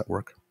alarms at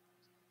work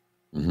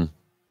and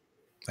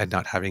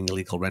not having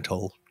illegal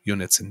rental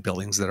units in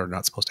buildings that are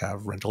not supposed to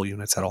have rental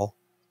units at all.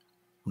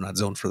 We're not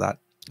zoned for that.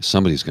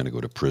 Somebody's going to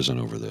go to prison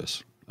over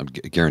this. I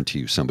guarantee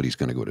you somebody's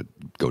going to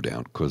go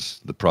down,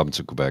 because the province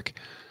of Quebec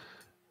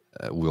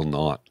will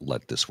not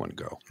let this one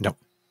go. No.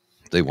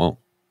 They won't.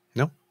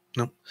 No.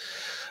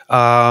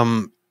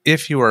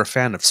 If you are a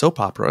fan of soap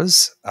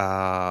operas,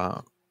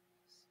 The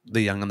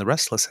Young and the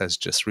Restless has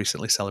just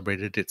recently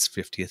celebrated its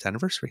 50th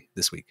anniversary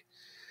this week.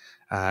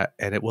 And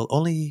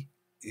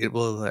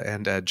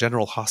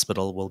General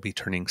Hospital will be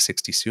turning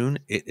 60 soon.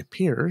 It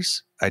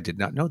appears, I did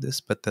not know this,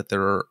 but that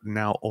there are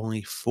now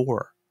only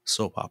 4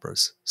 soap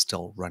operas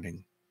still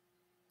running.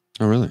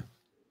 Oh, really?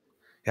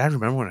 Yeah, I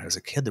remember when I was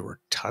a kid, there were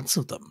tons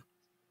of them.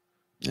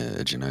 Yeah,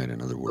 Edge and Night,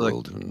 Another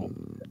World. Like,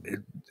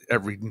 and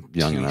every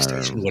Young TV and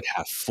station would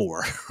have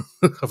 4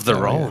 of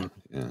their own.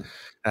 Yeah.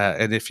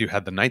 And if you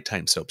had the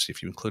nighttime soaps,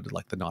 if you included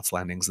like the Knots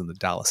Landings and the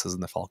Dallases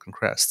and the Falcon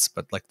Crests,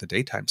 but like the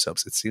daytime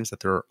soaps, it seems that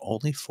there are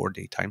only 4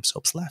 daytime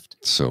soaps left.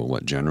 So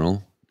what,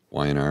 General,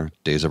 YNR,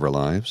 Days of Our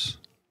Lives?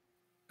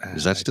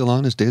 Is that still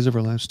on? Is Days of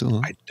Our Lives still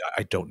on?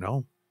 I don't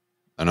know.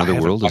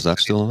 Another World, is that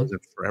still on?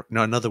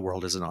 No, Another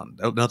World isn't on.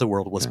 Another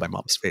World was my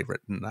mom's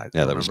favorite. And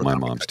that was my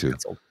mom's too.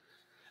 Canceled.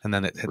 And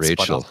then it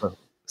Rachel.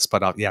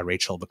 spun off. Yeah,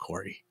 Rachel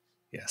McCory.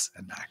 Yes,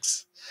 and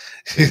Max.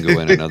 You can go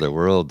in Another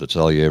World. That's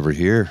all you ever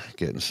hear.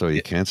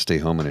 You can't stay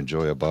home and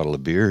enjoy a bottle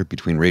of beer.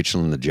 Between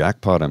Rachel and the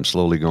Jackpot, I'm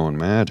slowly going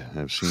mad.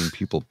 I've seen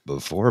people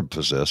before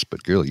possessed,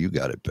 but girl, you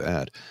got it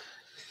bad.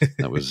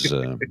 That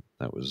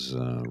was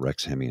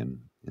Rex Hemi and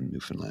in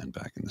Newfoundland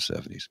back in the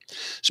 70s.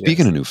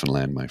 Speaking of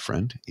Newfoundland, my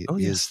friend, it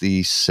is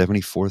the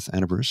 74th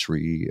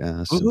anniversary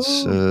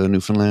since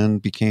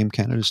Newfoundland became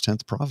Canada's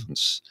 10th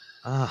province.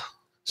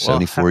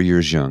 74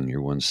 years young.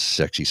 You're one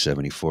sexy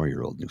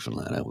 74-year-old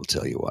Newfoundland, I will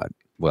tell you what.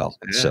 Well,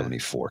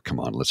 74. Come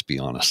on, let's be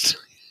honest.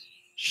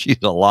 She's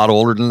a lot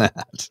older than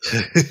that.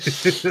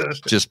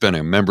 Just been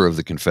a member of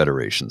the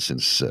Confederation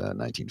since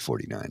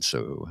 1949.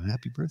 So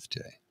happy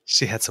birthday.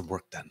 She had some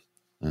work done.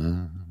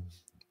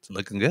 It's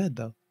looking good,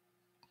 though.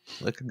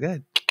 Looking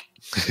good.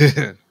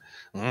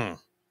 All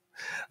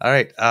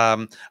right.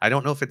 I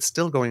don't know if it's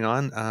still going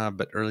on,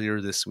 but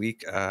earlier this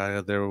week,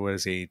 there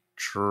was a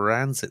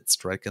transit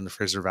strike in the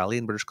Fraser Valley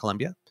in British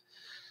Columbia.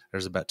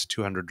 There's about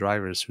 200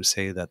 drivers who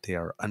say that they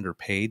are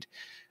underpaid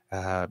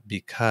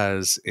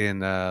because in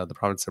the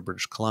province of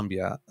British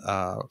Columbia,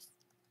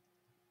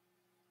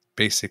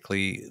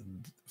 basically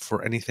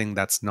for anything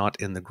that's not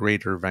in the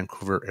greater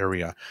Vancouver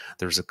area,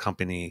 there's a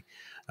company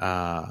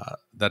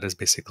that is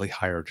basically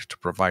hired to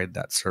provide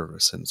that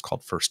service, and it's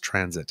called First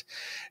Transit.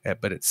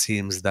 But it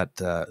seems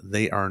that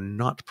they are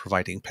not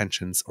providing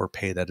pensions or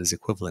pay that is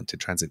equivalent to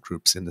transit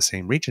groups in the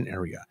same region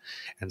area,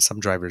 and some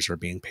drivers are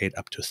being paid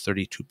up to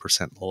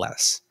 32%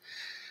 less.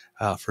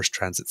 First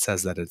Transit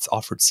says that it's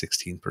offered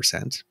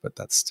 16%, but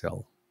that's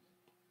still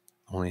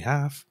only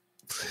half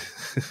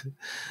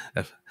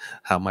of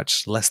how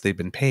much less they've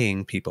been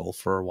paying people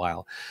for a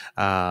while.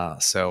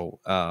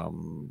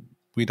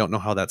 We don't know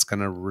how that's going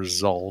to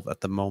resolve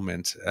at the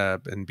moment.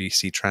 And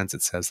BC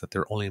Transit says that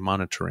they're only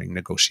monitoring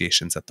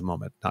negotiations at the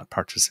moment, not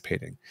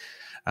participating.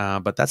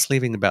 But that's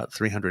leaving about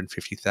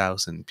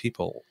 350,000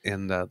 people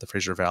in the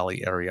Fraser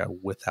Valley area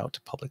without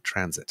public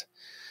transit.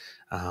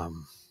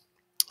 And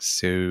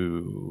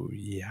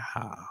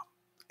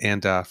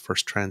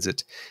First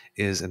Transit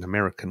is an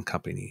American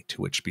company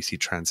to which BC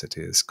Transit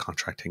is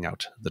contracting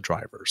out the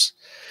drivers.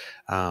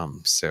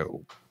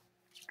 So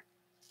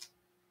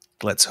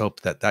let's hope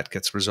that that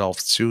gets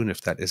resolved soon,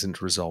 if that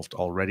isn't resolved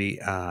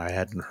already. I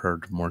hadn't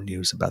heard more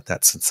news about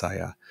that since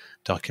I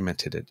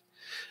documented it.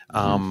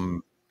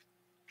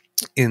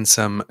 In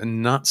some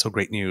not so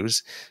great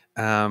news,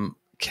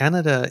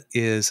 Canada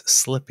is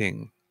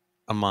slipping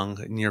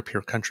among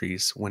near-peer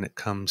countries when it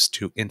comes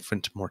to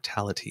infant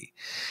mortality.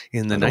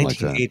 In the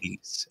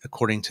 1980s,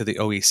 according to the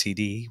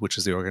OECD, which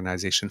is the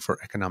Organization for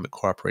Economic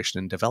Cooperation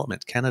and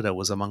Development, Canada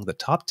was among the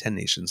top 10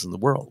 nations in the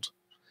world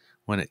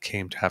when it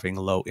came to having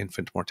low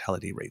infant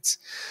mortality rates.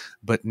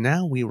 But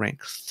now we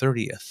rank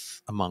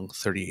 30th among the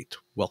 38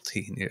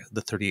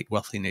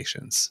 wealthy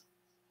nations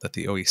that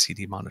the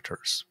OECD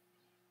monitors.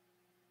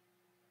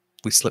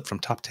 We slipped from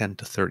top 10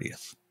 to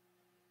 30th.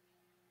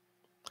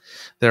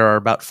 There are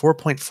about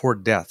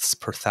 4.4 deaths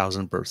per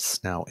 1,000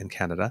 births now in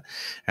Canada,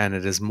 and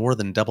it is more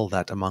than double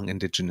that among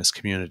Indigenous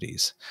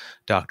communities.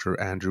 Dr.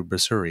 Andrew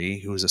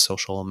Basuri, who is a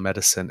social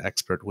medicine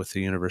expert with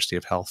the University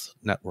Health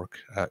Network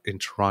in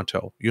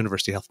Toronto,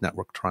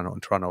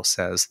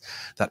 says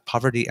that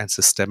poverty and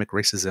systemic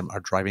racism are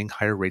driving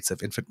higher rates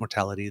of infant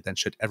mortality than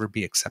should ever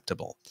be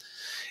acceptable.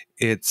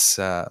 It's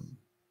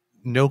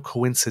no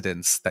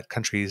coincidence that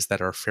countries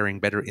that are faring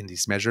better in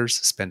these measures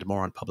spend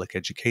more on public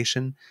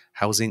education,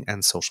 housing,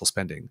 and social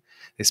spending.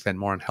 They spend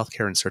more on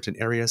healthcare in certain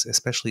areas,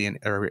 especially in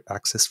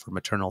access for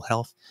maternal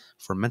health,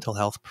 for mental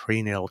health,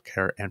 prenatal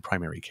care, and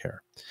primary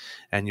care.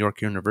 And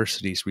York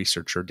University's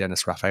researcher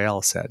Dennis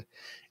Raphael said,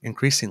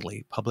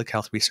 increasingly, public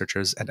health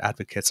researchers and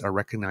advocates are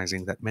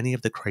recognizing that many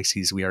of the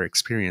crises we are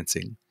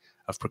experiencing,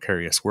 of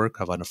precarious work,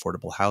 of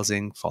unaffordable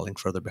housing, falling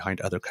further behind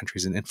other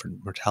countries in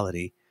infant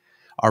mortality,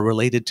 are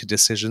related to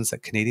decisions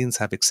that Canadians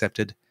have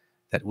accepted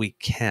that we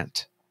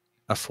can't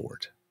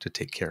afford to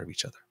take care of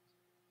each other.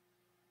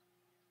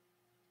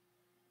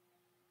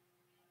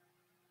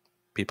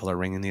 People are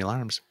ringing the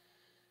alarms.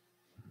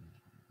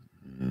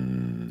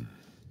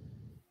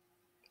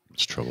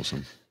 It's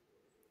troublesome.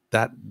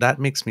 That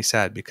makes me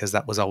sad, because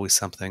that was always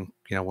something,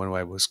 when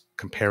I was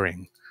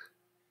comparing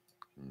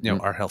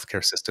our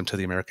healthcare system to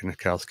the American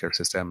healthcare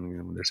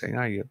system. They're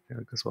saying,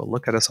 well,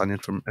 look at us on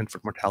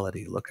infant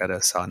mortality. Look at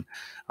us on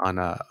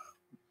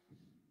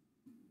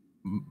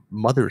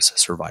mothers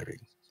surviving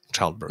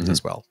childbirth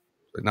as well,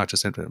 but not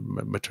just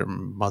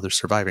mothers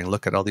surviving.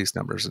 Look at all these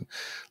numbers and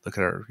look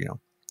at our,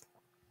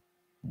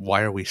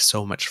 why are we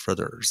so much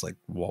further? It's like,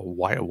 well,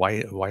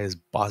 why is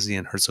Bosnia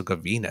and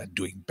Herzegovina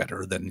doing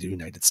better than the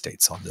United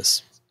States on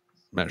this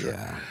measure?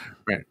 Yeah.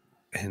 Right.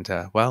 And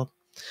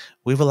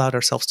we've allowed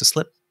ourselves to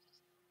slip.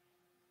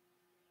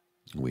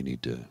 We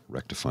need to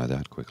rectify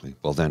that quickly.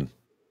 Well then,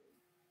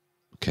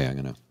 okay, I'm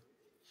going to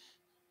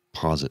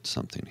posit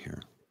something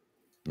here.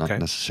 Not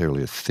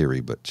necessarily a theory,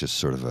 but just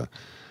sort of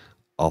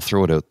I'll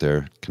throw it out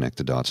there, connect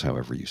the dots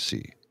however you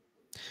see.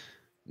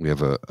 We have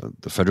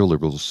the federal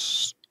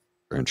Liberals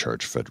are in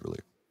charge federally.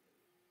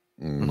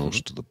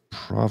 Most of the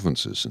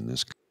provinces in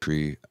this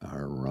country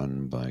are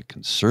run by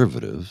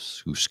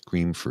Conservatives who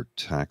scream for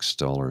tax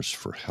dollars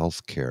for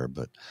health care,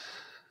 but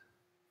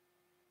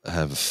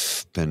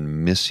have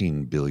been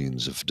missing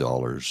billions of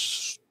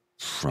dollars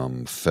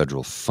from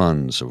federal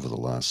funds over the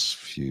last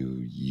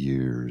few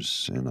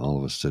years, and all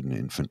of a sudden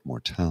infant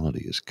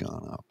mortality has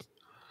gone up.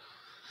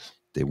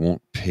 They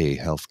won't pay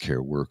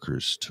healthcare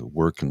workers to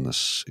work in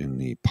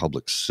the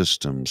public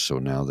system, so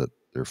now that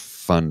they're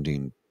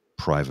funding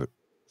private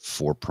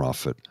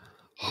for-profit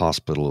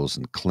hospitals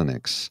and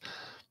clinics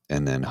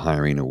and then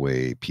hiring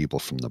away people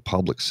from the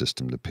public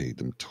system to pay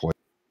them twice,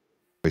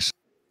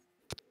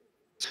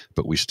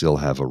 but we still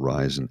have a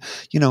rise. And,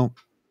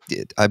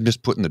 I'm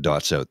just putting the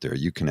dots out there.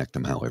 You connect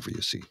them however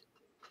you see.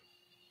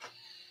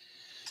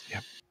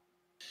 Yep.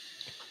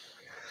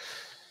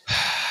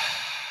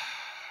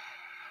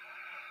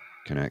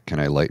 Can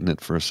I lighten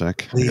it for a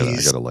sec?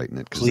 Please. I gotta lighten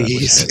it because that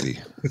was heavy.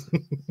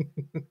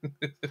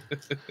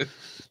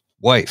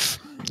 Wife,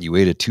 you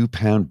ate a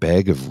 2-pound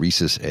bag of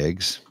Reese's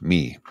eggs.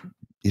 Me,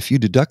 if you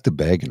deduct the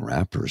bag and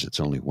wrappers, it's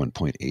only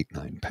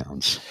 1.89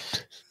 pounds.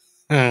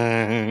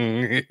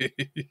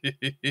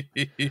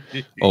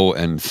 Oh,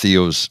 and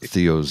Theo's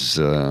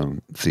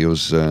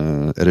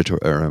editor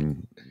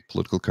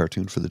political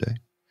cartoon for the day.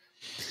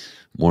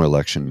 More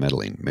election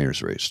meddling,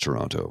 mayor's race,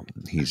 Toronto.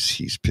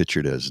 He's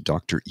pictured as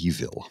Dr.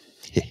 Evil.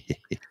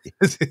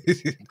 Is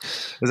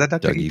that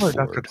Dr. Dougie Evil or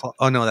Dr. Ford. Claw?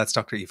 Oh no, that's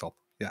Dr. Evil.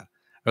 Yeah,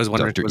 I was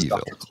wondering Dr. if it was Evil,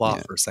 Dr. Claw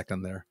yeah. for a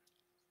second there.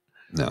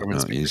 No,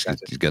 Everyone's being he's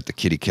protected. got the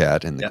kitty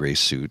cat and the Yep. gray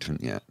suit, and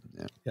yeah.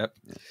 Yep.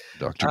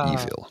 Dr.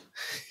 Evil.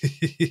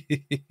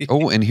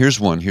 Oh, and here's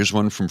one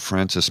from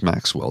Francis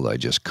Maxwell that I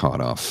just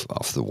caught off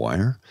the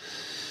wire.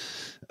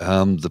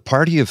 The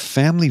party of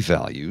family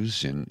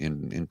values,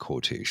 in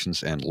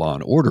quotations, and law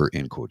and order,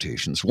 in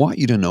quotations, want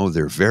you to know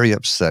they're very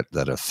upset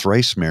that a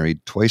thrice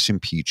married, twice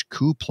impeached,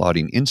 coup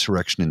plotting,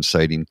 insurrection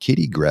inciting,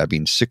 kitty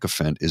grabbing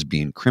sycophant is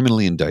being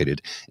criminally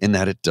indicted, and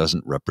that it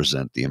doesn't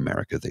represent the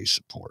America they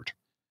support.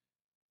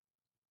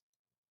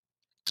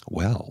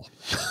 Well,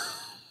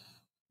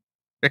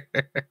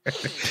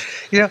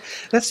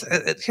 that's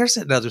here's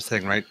another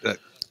thing, right?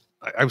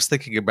 I was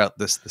thinking about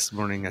this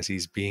morning as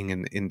he's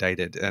being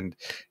indicted, and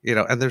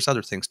and there's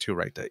other things too,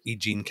 right? E.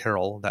 Jean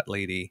Carroll, that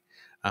lady,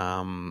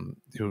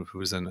 who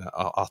was an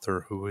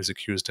author who has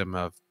accused him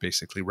of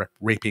basically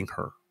raping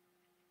her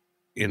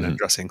in a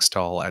dressing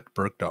stall at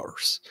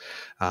Bergdorf's.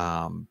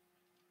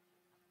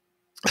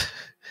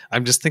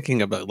 I'm just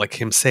thinking about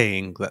like him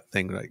saying that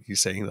thing, like he's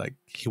saying like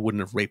he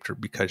wouldn't have raped her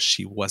because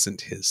she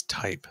wasn't his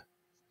type.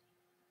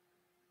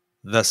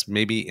 Thus,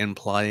 maybe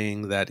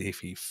implying that if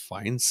he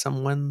finds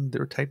someone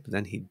their type,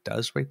 then he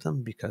does rape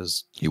them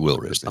because he will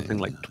there's rape something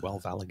them. like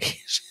 12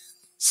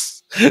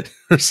 allegations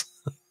or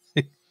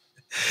something.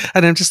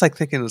 And I'm just like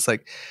thinking, it's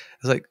like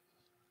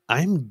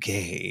I'm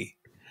gay,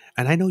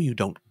 and I know you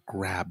don't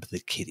grab the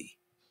kitty.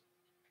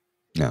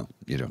 No,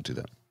 you don't do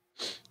that.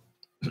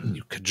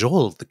 You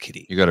cajole the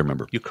kitty. You got to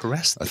remember, You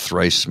caress the a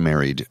thrice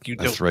married, You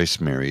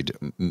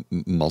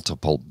don't.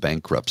 multiple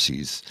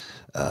bankruptcies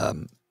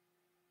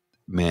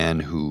man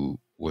who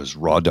was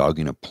raw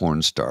dogging a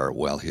porn star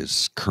while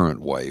his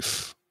current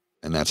wife,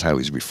 and that's how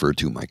he's referred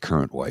to, my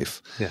current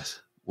wife,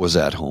 Yes. was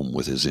at home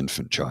with his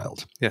infant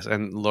child. Yes,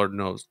 and Lord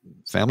knows.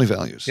 Family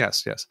values.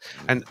 Yes.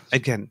 And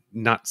again,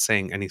 not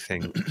saying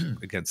anything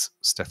against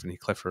Stephanie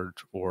Clifford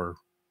or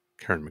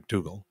Karen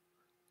McDougal,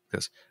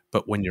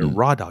 but when you're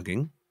raw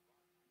dogging,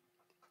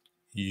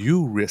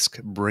 you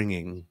risk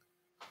bringing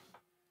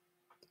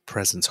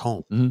presents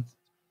home. Mm-hmm.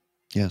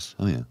 Yes.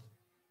 Oh yeah.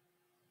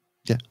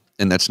 Yeah.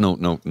 And that's no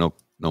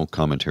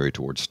commentary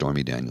towards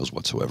Stormy Daniels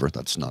whatsoever.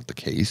 That's not the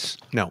case.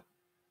 No,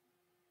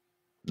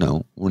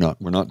 we're not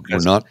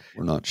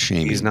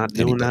shaming. he's not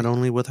doing that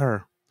only with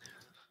her.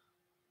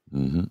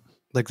 Mm-hmm.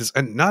 Like this,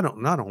 and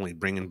not only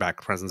bringing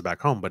back presents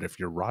back home, but if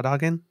you're raw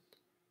dogging,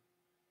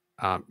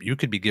 you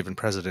could be given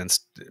presidential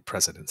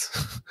presents.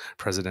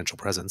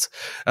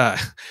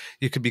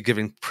 You could be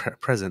giving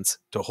presents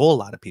to a whole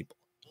lot of people.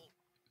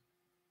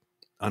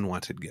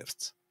 Unwanted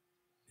gifts.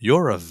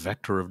 You're a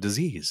vector of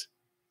disease.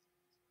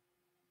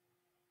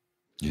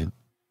 Yeah.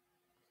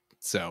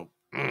 So,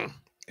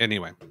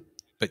 anyway,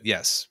 but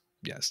yes.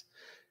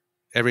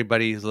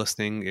 Everybody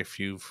listening, if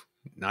you've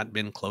not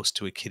been close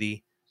to a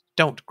kitty,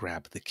 don't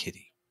grab the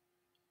kitty.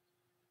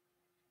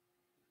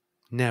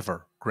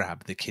 Never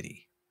grab the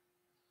kitty.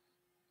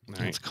 All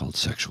right? It's called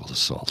sexual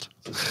assault.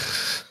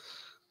 Just,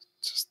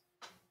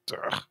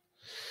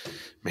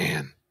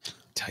 man, I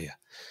tell you.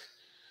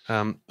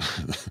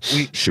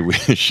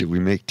 Should we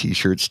make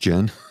T-shirts,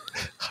 Jen?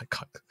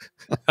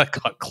 I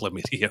got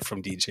chlamydia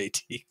from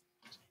DJT.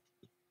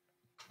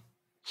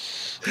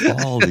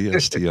 All the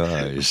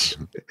STIs.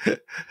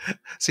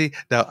 See,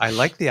 now I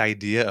like the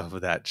idea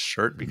of that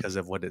shirt because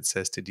of what it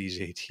says to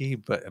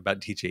DJT, but about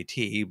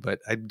DJT,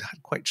 but I'm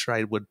not quite sure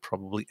I would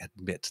probably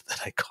admit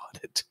that I got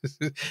it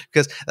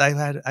because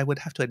I would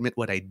have to admit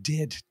what I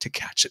did to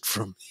catch it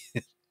from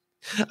it.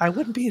 I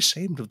wouldn't be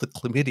ashamed of the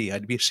chlamydia.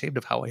 I'd be ashamed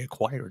of how I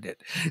acquired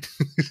it.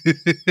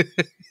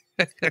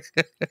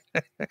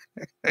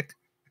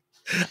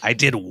 I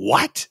did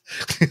what?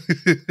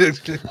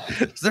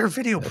 Is there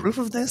video proof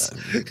of this?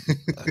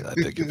 I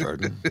beg your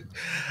pardon.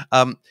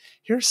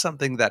 Here's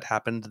something that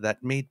happened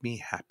that made me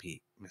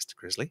happy, Mr.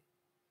 Grizzly.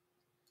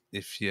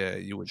 if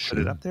you would put Sure.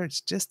 it up there,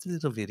 it's just a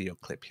little video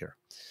clip here.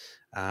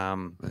 I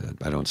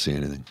don't see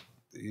anything.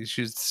 You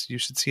should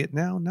see it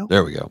now. No,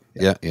 There we go.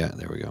 Yeah,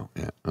 there we go.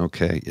 Yeah.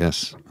 Okay.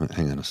 Yes.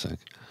 Hang on a sec.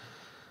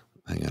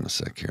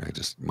 Here.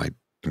 My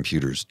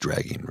computer's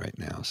dragging right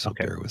now, so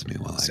Okay. bear with me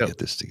while So, I get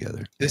this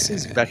together. This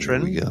is And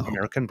veteran here we go.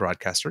 American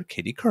broadcaster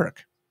Katie Couric,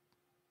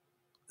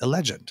 a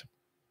legend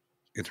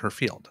in her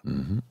field.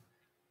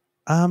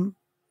 Mm-hmm.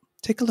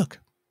 Take a look.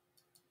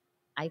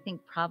 I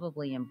think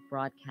probably in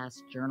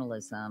broadcast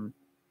journalism,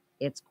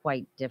 it's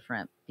quite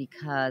different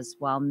because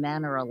while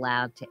men are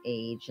allowed to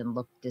age and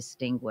look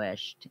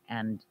distinguished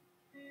and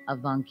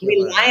avuncular,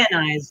 We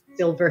lionize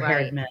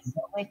silver-haired Right. men,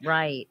 don't we?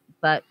 right?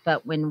 But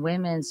when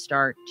women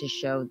start to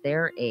show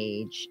their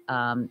age,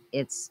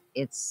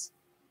 it's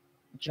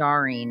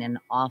jarring and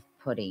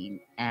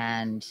off-putting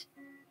and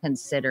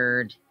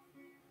considered,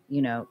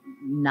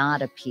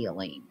 not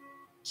appealing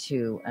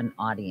to an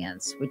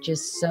audience, which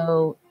is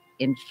so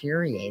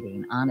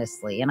infuriating,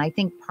 honestly. And I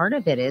think part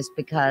of it is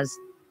because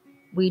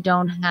we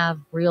don't have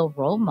real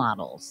role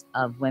models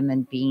of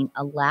women being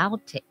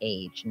allowed to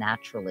age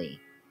naturally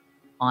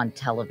on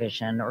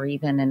television or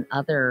even in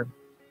other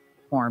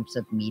forms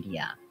of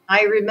media.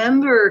 I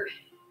remember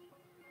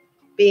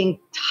being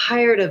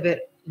tired of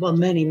it, well,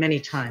 many, many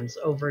times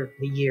over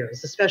the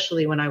years,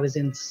 especially when I was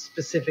in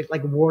specific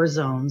like war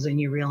zones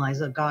and you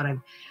realize, oh God,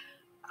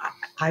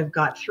 I've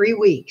got 3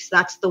 weeks.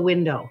 That's the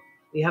window.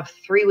 We have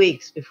 3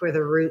 weeks before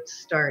the roots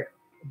start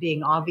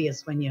being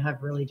obvious when you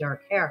have really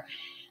dark hair.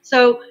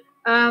 So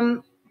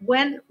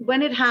when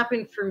it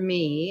happened for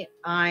me,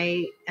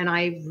 I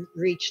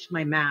reached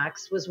my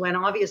max was when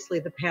obviously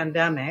the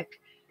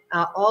pandemic,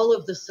 all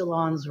of the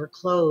salons were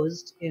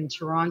closed in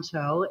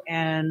Toronto,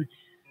 and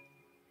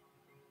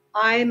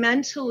I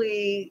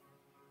mentally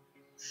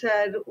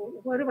said,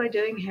 what am I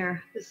doing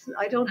here?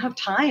 I don't have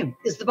time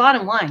is the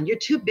bottom line. You're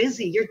too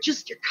busy. You're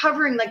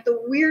covering like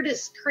the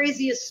weirdest,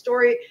 craziest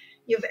story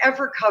you've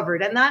ever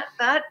covered. And and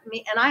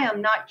I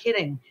am not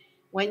kidding.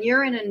 When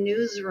you're in a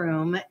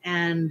newsroom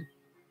and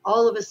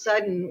all of a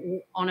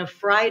sudden on a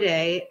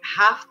Friday,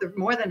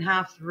 more than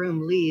half the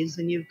room leaves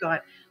and you've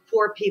got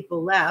 4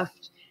 people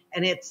left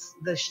and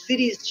the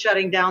city's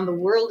shutting down, the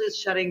world is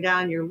shutting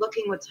down. You're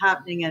looking what's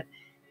happening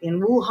in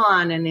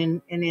Wuhan and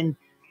in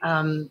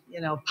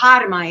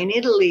Parma in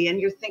Italy, and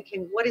you're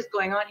thinking, what is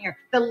going on here?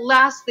 The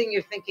last thing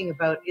you're thinking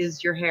about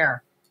is your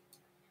hair.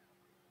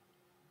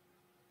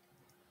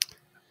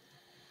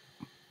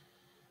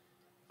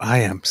 I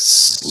am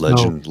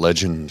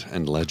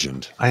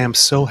Legend. I am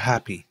so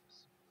happy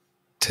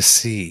to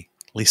see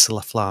Lisa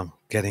Laflamme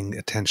getting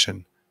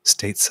attention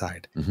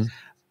stateside. Mm-hmm.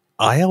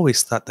 I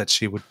always thought that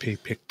she would be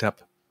picked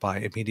up by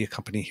a media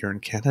company here in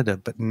Canada,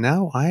 but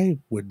now I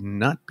would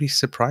not be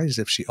surprised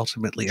if she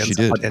ultimately ends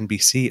up on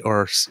NBC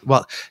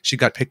she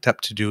got picked up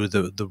to do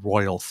the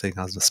royal thing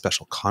as a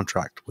special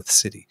contract with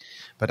City.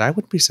 But I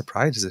wouldn't be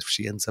surprised if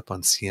she ends up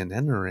on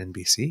CNN or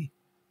NBC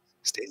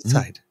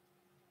stateside.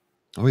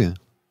 Oh, yeah.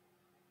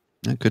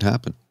 That could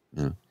happen.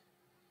 Yeah.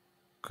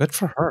 Good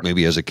for her.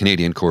 Maybe as a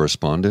Canadian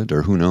correspondent,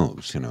 or who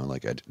knows?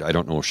 I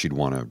don't know if she'd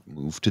want to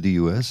move to the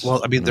U.S.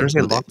 Well, I mean, there's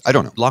I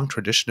don't know. long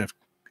tradition of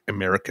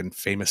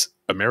famous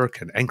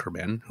American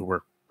anchormen who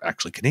were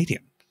actually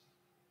Canadian.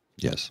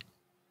 Yes.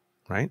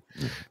 Right?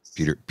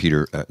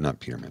 Peter, not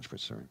Peter Menchford,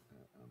 sorry.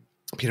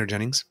 Peter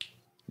Jennings.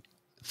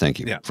 Thank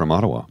you. Yeah. From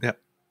Ottawa. Yeah.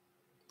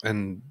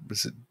 And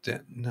was it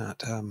not,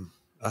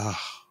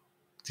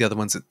 the other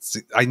ones,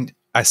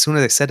 as soon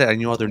as I said it, I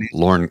knew all their names.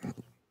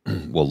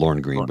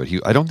 Lorne Green, but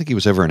I don't think he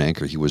was ever an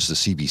anchor. He was the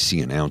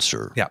CBC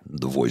announcer. Yeah.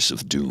 The voice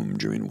of doom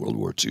during World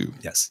War II.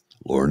 Yes.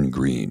 Lorne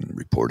Green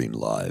reporting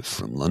live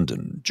from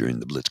London during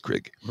the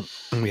Blitzkrieg.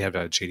 And we have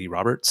J.D.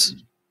 Roberts.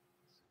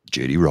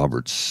 J.D.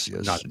 Roberts,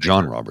 yes. Not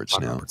John Roberts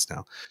John now. Roberts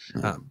now.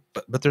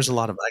 But there's a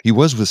lot of... He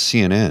was with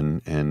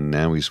CNN, and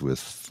now he's with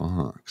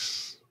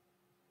Fox.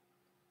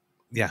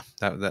 Yeah,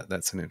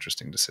 that's an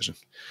interesting decision.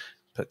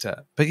 But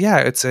yeah,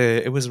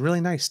 it was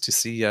really nice to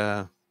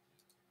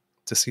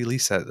see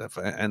Lisa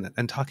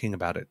and talking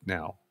about it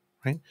now,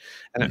 right?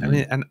 And Mm-hmm. I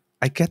mean, and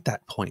I get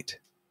that point.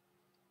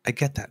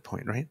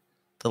 Right?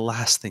 The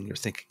last thing you're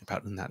thinking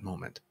about in that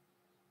moment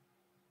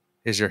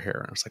is your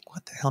hair. And I was like,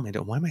 what the hell am I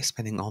doing? Why am I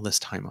spending all this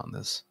time on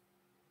this?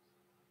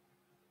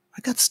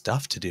 I got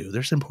stuff to do.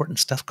 There's important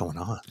stuff going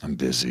on. I'm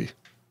busy.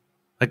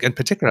 Like, in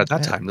particular at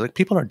that time, like,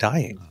 people are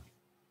dying.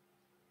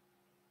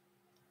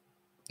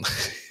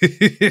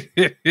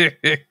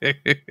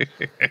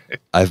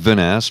 I've been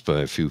asked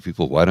by a few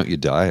people, why don't you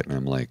diet? And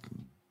I'm like,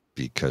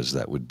 because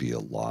that would be a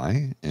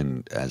lie.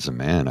 And as a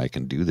man, I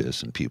can do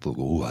this. And people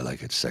go, oh, I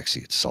like it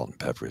sexy. It's salt and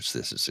pepper. It's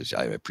this. It's this.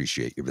 I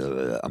appreciate you. Blah,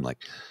 blah, blah. I'm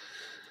like,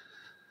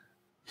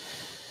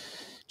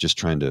 just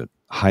trying to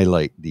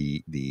highlight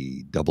the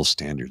double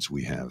standards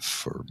we have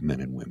for men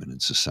and women in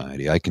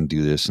society. I can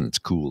do this and it's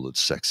cool.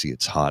 It's sexy.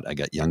 It's hot. I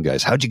got young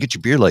guys. How'd you get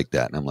your beard like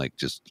that? And I'm like,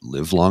 just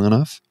live long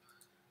enough.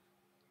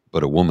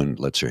 But a woman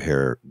lets her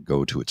hair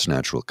go to its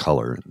natural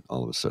color, and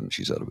all of a sudden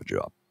she's out of a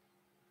job.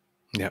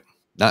 Yeah.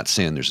 Not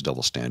saying there's a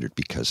double standard,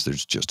 because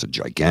there's just a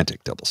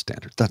gigantic double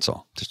standard. That's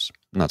all.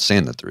 I'm not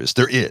saying that there is.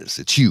 There is.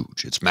 It's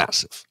huge. It's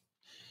massive.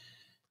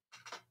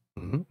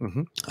 Mm-hmm,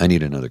 mm-hmm. I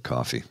need another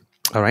coffee.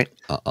 All right.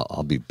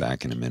 I'll be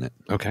back in a minute.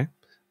 Okay.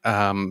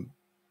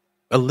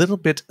 A little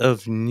bit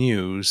of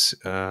news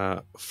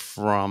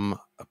from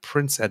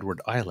Prince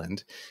Edward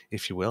Island,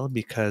 if you will,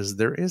 because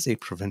there is a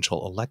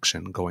provincial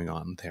election going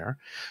on there.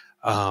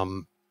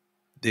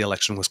 The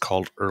election was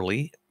called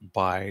early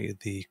by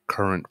the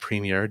current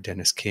premier,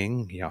 Dennis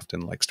King. He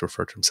often likes to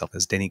refer to himself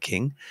as Denny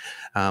King.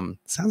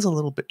 Sounds a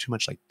little bit too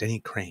much like Denny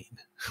Crane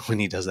when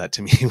he does that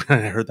to me. When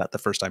I heard that the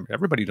first time,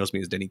 everybody knows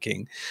me as Denny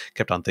King.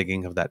 Kept on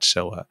thinking of that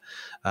show,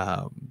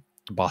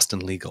 Boston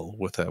Legal,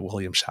 with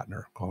William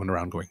Shatner going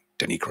around going,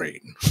 Denny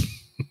Crane,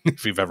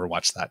 if you've ever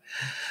watched that.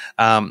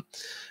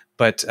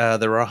 But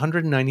there are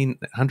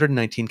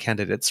 119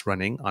 candidates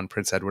running on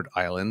Prince Edward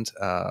Island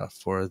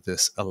for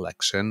this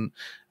election,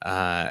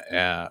 like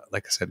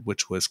I said,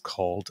 which was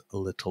called a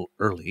little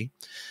early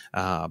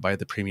by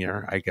the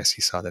premier. I guess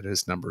he saw that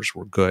his numbers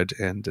were good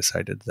and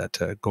decided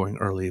that going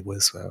early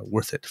was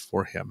worth it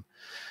for him.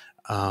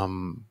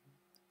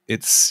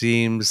 It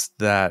seems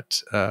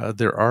that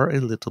there are a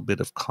little bit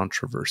of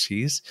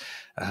controversies.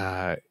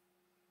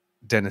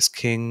 Dennis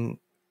King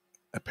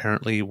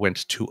apparently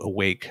went to a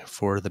wake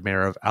for the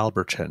mayor of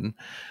Alberton,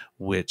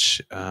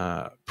 which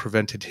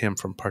prevented him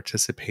from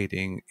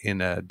participating in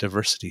a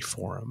diversity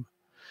forum.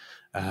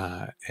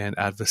 And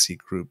advocacy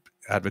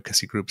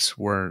groups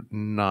were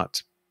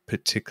not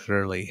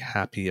particularly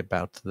happy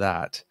about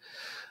that.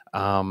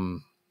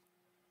 And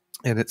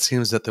it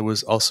seems that there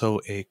was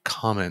also a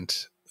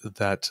comment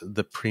that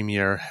the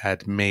premier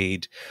had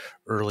made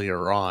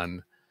earlier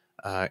on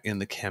in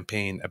the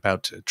campaign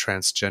about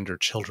transgender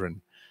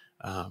children.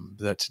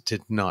 That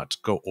did not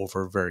go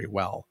over very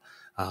well.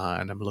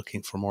 And I'm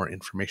looking for more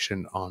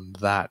information on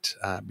that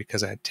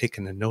because I had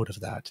taken a note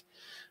of that.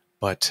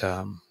 But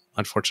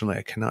unfortunately,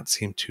 I cannot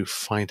seem to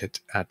find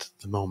it at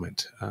the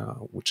moment,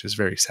 which is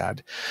very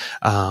sad.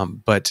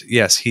 But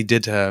yes, he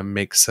did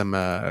make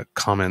some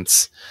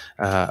comments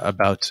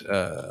about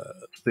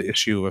the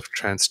issue of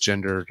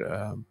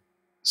transgendered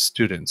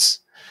students,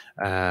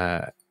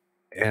 and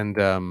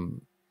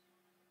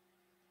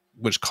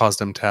which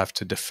caused him to have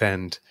to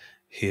defend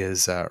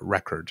his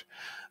record.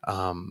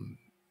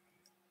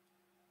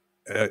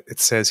 It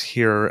says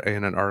here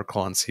in an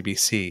article on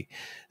CBC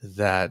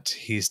that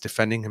he's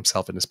defending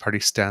himself and his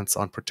party's stance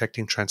on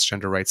protecting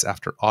transgender rights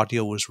after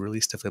audio was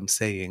released of him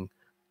saying,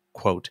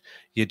 quote,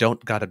 "You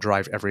don't gotta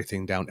drive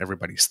everything down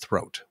everybody's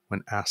throat,"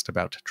 when asked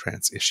about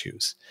trans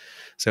issues.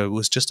 So it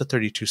was just a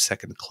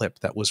 32-second clip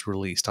that was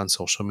released on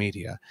social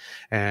media,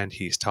 and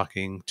he's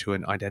talking to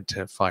an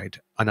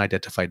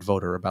unidentified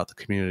voter about the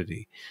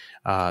community,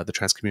 the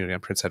trans community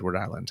on Prince Edward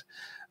Island.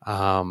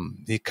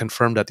 He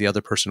confirmed that the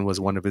other person was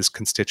one of his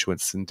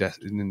constituents in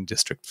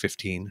District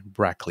 15,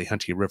 Brackley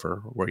Hunty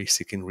River, where he's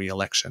seeking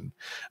re-election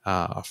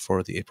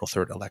for the April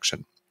 3rd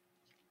election.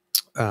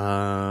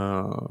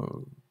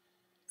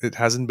 It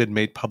hasn't been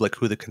made public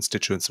who the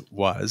constituents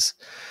was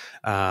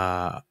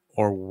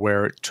or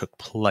where it took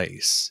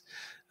place.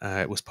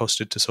 It was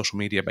posted to social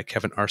media by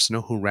Kevin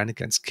Arsenault, who ran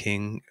against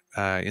King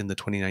in the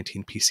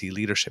 2019 PC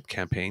leadership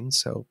campaign.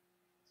 So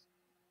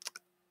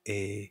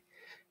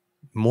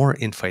more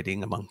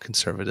infighting among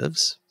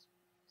conservatives,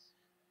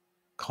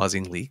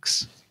 causing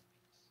leaks.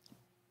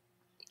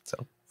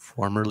 So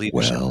former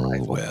leadership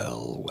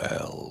rival.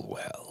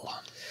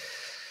 Well.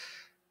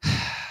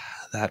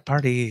 That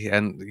party,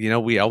 and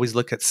we always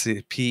look at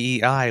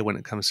PEI when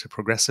it comes to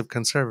progressive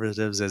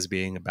conservatives as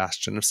being a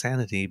bastion of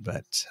sanity,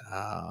 but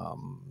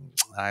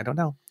I don't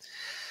know.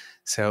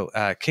 So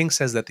King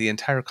says that the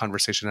entire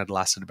conversation had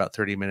lasted about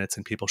 30 minutes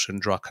and people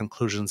shouldn't draw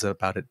conclusions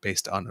about it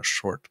based on a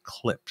short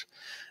clip.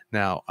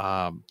 Now,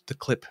 the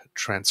clip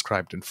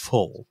transcribed in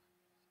full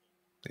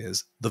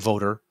is the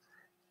voter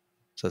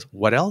says,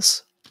 "What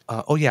else?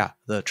 Oh yeah,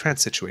 the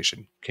trans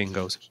situation." King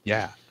goes,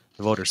 "Yeah."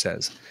 The voter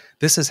says,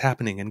 "This is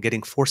happening and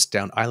getting forced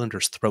down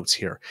Islanders' throats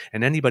here.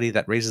 And anybody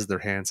that raises their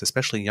hands,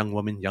 especially young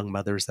women, young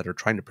mothers that are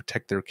trying to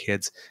protect their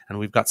kids." And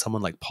we've got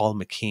someone like Paul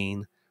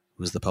McKean,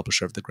 who's the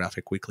publisher of the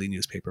Graphic Weekly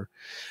newspaper,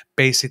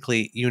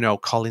 basically,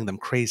 calling them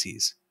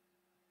crazies.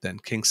 Then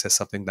King says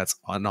something that's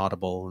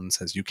inaudible and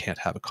says, "You can't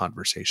have a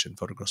conversation."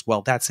 Voter goes,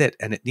 "Well, that's it.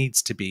 And it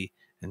needs to be."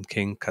 And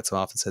King cuts him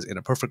off and says, "In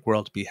a perfect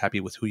world, be happy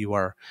with who you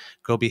are.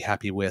 Go be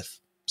happy with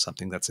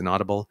something that's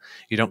inaudible.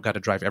 You don't got to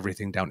drive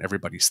everything down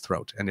everybody's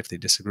throat. And if they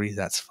disagree,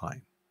 that's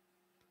fine."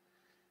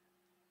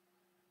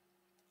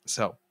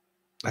 So,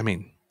 I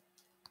mean,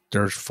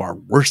 there's far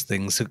worse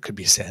things that could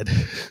be said.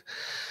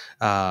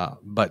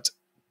 But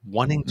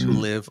wanting to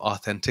live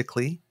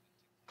authentically,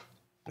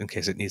 in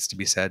case it needs to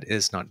be said,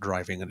 is not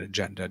driving an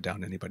agenda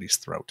down anybody's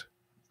throat.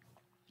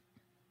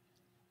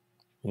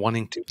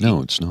 Wanting to be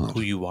it's not.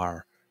 who you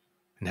are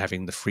and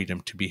having the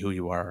freedom to be who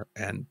you are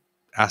and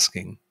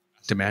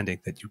demanding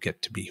that you get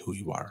to be who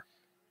you are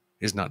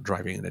is not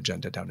driving an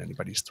agenda down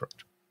anybody's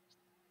throat.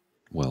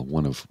 Well,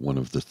 one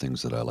of the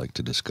things that I like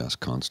to discuss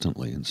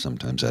constantly and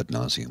sometimes ad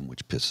nauseum,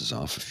 which pisses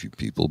off a few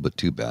people, but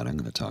too bad, I'm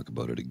going to talk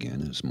about it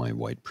again, is my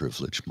white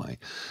privilege, my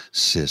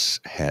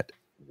cis het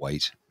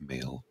white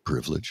male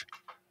privilege.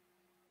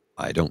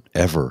 I don't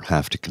ever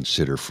have to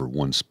consider for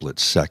one split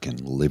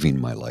second living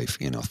my life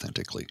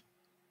inauthentically.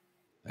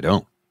 I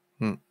don't.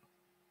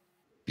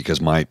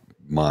 Because my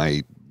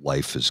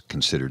life is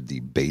considered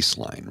the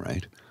baseline,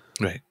 right?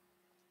 Right.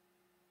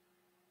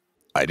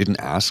 I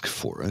didn't ask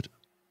for it.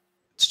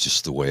 It's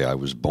just the way I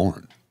was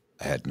born.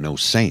 I had no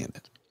say in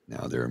it.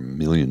 Now, there are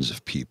millions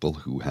of people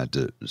who had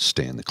to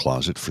stay in the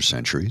closet for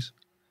centuries.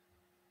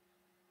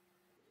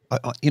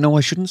 I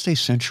shouldn't say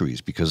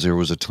centuries, because there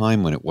was a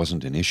time when it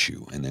wasn't an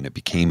issue, and then it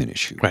became an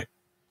issue. Right.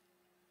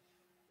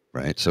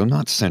 Right? So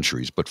not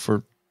centuries, but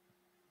for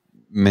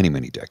many,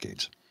 many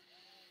decades.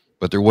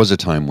 But there was a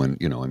time when,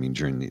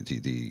 during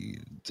the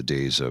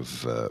days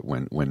of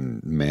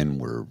when men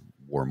wore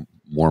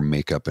more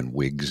makeup and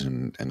wigs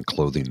and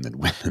clothing than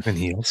women. And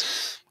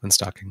heels and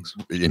stockings.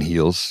 In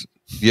heels.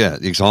 Yeah,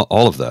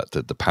 all of that,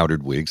 the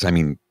powdered wigs. I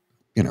mean,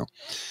 it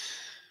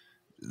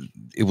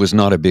was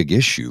not a big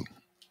issue.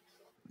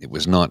 It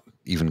was not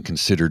even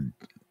considered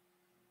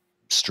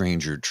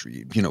strange or,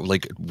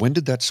 like, when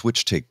did that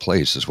switch take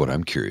place is what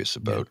I'm curious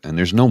about. Yeah. And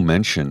there's no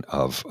mention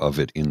of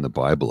it in the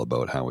Bible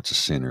about how it's a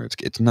sin, or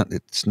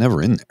it's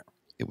never in there.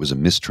 It was a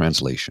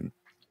mistranslation.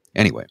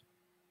 Anyway,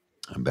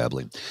 I'm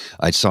babbling.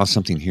 I saw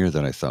something here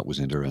that I thought was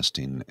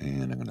interesting,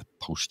 and I'm going to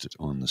post it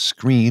on the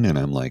screen, and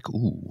I'm like,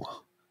 ooh,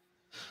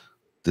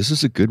 this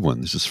is a good one.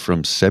 This is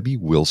from Sebby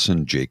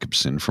Wilson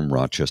Jacobson from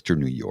Rochester,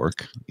 New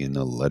York, in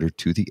a letter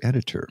to the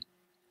editor.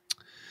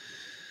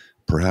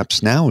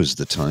 Perhaps now is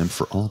the time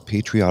for all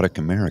patriotic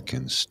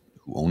Americans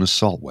who own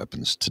assault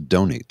weapons to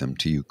donate them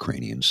to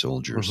Ukrainian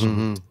soldiers.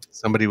 Mm-hmm.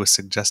 Somebody was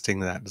suggesting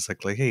that. It's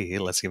like, hey,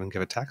 let's even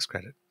give a tax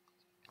credit.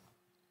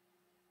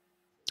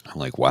 I'm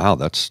like, wow,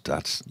 that's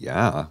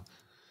yeah.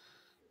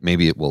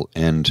 Maybe it will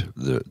end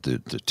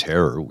the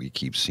terror we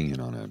keep seeing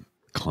on a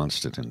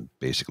constant and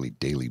basically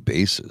daily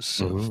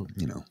basis of,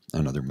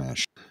 another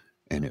mass,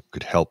 and it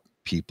could help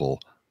people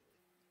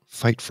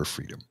fight for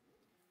freedom.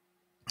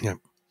 Yeah.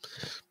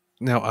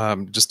 Now,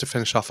 just to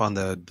finish off on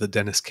the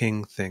Dennis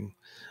King thing,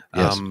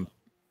 yes.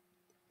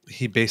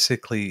 He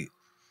basically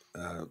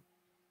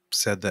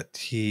said that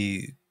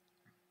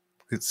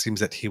it seems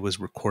that he was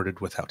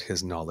recorded without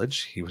his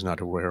knowledge. He was not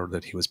aware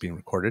that he was being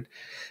recorded.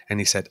 And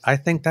he said, I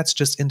think that's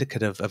just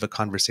indicative of a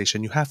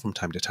conversation you have from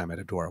time to time at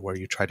a door, where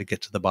you try to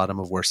get to the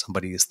bottom of where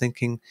somebody is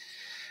thinking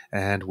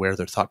and where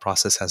their thought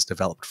process has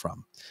developed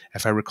from.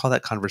 If I recall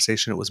that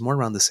conversation, it was more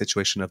around the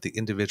situation of the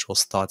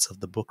individual's thoughts of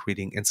the book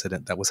reading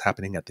incident that was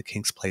happening at the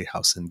King's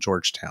Playhouse in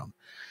Georgetown.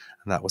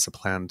 And that was a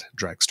planned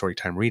drag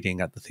storytime reading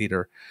at the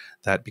theater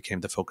that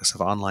became the focus of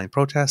online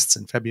protests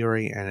in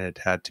February, and it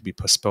had to be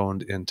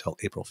postponed until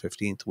April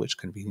 15th, which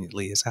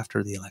conveniently is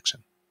after the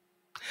election.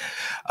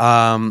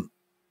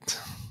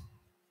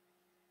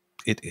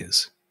 It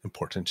is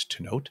important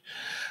to note.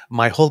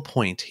 My whole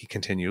point, he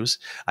continues,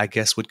 I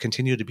guess would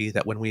continue to be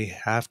that when we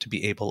have to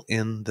be able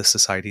in the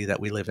society that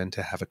we live in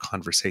to have a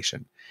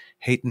conversation.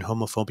 Hate and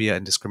homophobia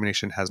and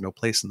discrimination has no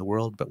place in the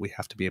world, but we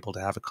have to be able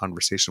to have a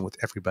conversation with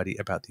everybody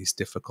about these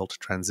difficult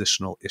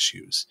transitional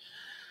issues.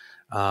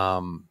 He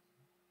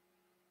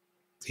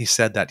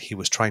said that he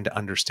was trying to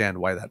understand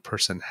why that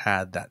person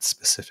had that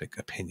specific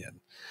opinion.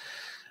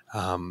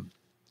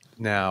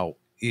 Now,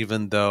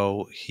 even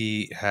though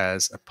he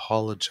has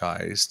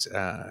apologized,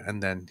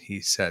 and then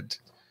he said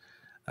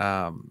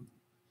the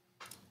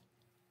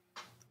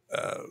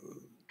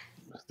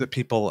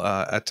people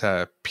at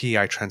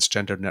PI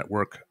Transgender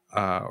Network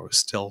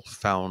still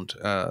found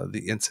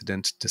the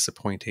incident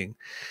disappointing.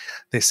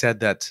 They said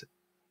that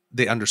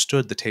they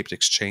understood the taped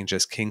exchange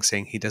as King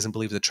saying he doesn't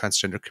believe the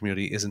transgender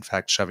community is in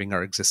fact shoving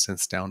our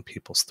existence down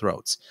people's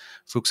throats.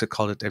 Fuchs had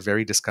called it a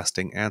very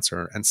disgusting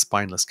answer and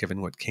spineless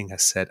given what King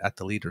has said at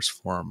the Leaders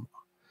Forum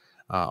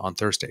on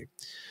Thursday.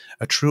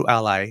 A true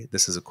ally,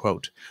 this is a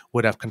quote,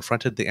 would have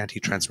confronted the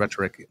anti-trans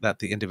rhetoric that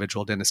the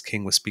individual Dennis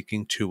King was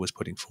speaking to was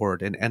putting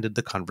forward and ended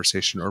the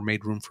conversation or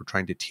made room for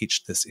trying to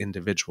teach this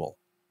individual.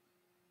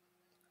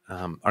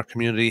 Our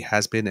community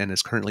has been and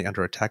is currently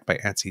under attack by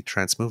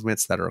anti-trans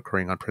movements that are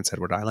occurring on Prince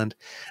Edward Island,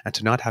 and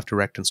to not have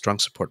direct and strong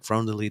support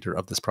from the leader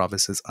of this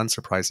province is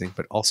unsurprising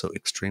but also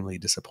extremely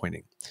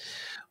disappointing,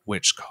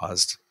 which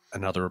caused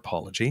another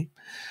apology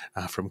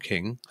from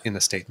King in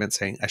a statement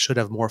saying, I should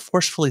have more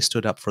forcefully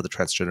stood up for the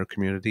transgender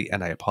community,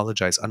 and I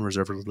apologize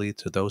unreservedly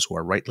to those who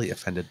are rightly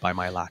offended by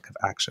my lack of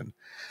action.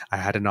 I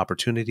had an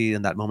opportunity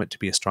in that moment to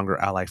be a stronger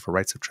ally for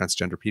rights of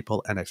transgender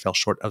people, and I fell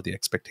short of the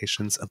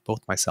expectations of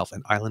both myself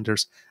and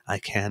Islanders. I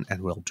can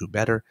and will do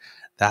better.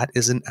 That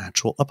is an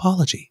actual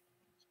apology.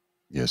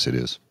 Yes, it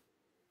is.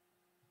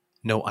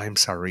 No, I'm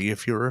sorry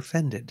if you're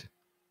offended.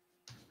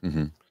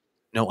 Mm-hmm.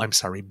 No, I'm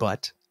sorry,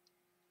 but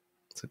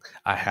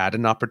I had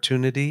an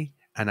opportunity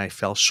and I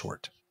fell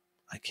short.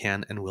 I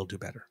can and will do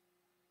better.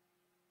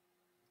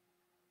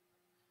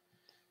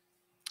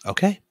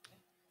 Okay.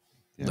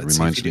 Yeah,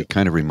 it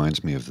kind of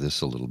reminds me of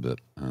this a little bit.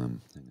 Hang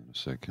on, a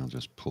sec. I'll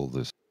just pull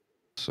this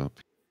up.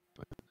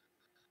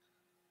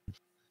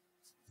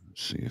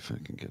 Let's see if I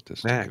can get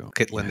this to go.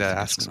 Kit Yeah, I Linda think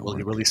it's asks, gonna will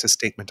you work. release a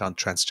statement on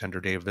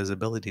Transgender Day of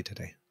Visibility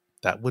today?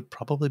 That would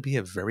probably be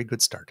a very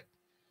good start.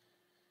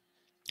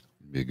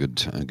 Be a good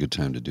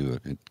time to do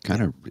it. It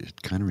kind of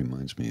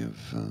reminds me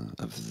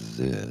of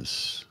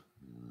this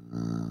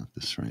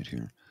this right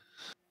here.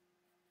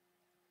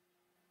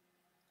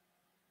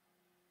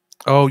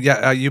 Oh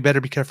yeah, you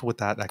better be careful with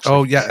that. Actually.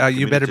 Oh yeah,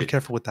 you better be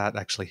careful with that.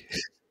 Actually.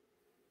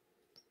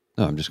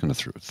 No, I'm just going to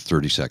throw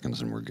 30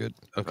 seconds and we're good.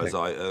 Okay. As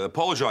I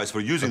apologize for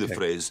using the Okay.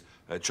 phrase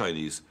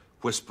Chinese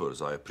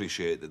whispers. I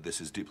appreciate that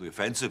this is deeply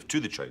offensive to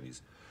the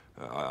Chinese.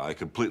 I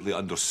completely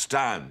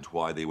understand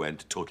why they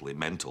went totally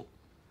mental.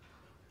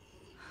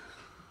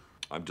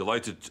 I'm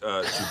delighted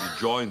to be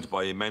joined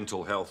by a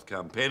mental health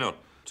campaigner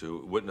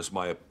to witness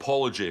my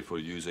apology for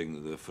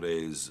using the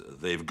phrase,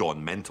 they've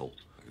gone mental.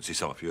 I can see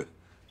some of you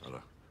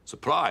are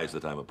surprised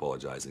that I'm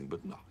apologizing,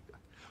 but no.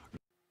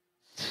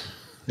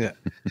 Yeah.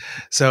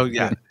 So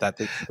yeah,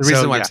 the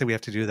reason why I say we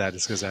have to do that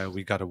is because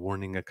we got a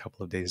warning a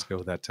couple of days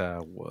ago that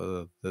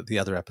the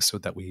other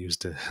episode that we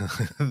used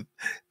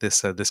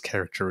this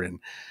character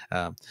in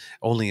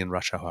only in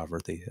Russia.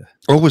 However, they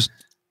is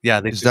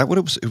that what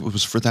it was? It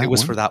was for that. It was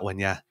one? for that one.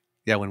 Yeah,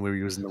 when we were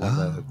using the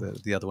one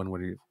the other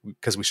one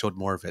because we showed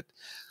more of it.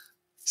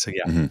 So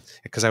yeah,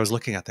 because I was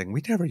looking at thing, we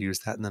never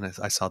used that, and then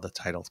I saw the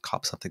title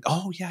 "Cop Something."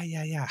 Oh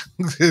yeah.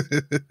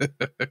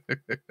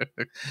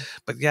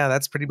 But yeah,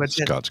 that's pretty much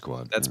it. Scott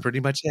Squad. That's pretty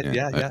much it.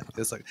 Yeah.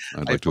 It's like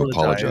I'd like to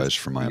apologize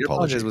for my Your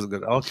apology. apologize was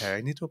good. Okay,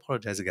 I need to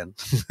apologize again.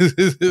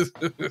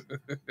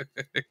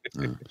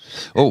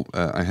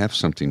 I have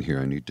something here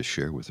I need to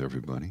share with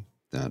everybody.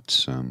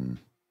 That's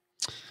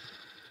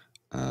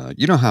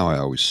you know how I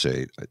always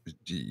say,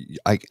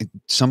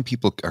 some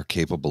people are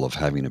capable of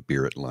having a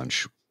beer at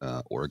lunch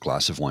or a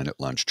glass of wine at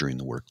lunch during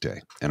the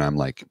workday, and I'm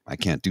like, I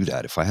can't do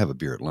that. If I have a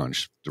beer at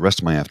lunch, the rest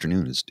of my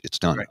afternoon it's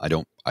done.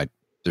 Right.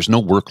 There's no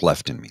work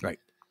left in me. Right.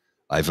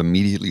 I've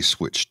immediately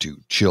switched to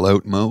chill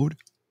out mode,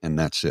 and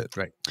that's it.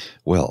 Right.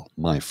 Well,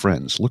 my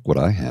friends, look what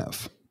I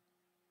have.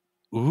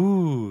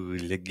 Ooh,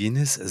 Le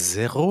Guinness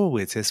Zero.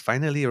 It has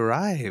finally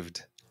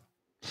arrived.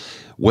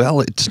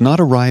 Well, it's not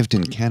arrived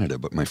in Canada,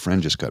 but my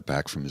friend just got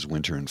back from his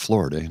winter in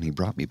Florida, and he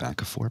brought me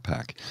back a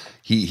 4-pack.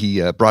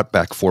 He brought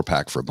back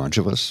 4-pack for a bunch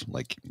of us.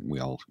 Like, we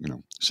all,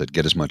 said,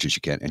 get as much as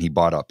you can. And he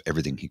bought up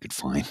everything he could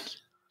find.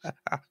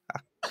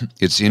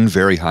 It's in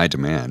very high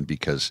demand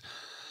because,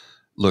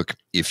 look,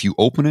 if you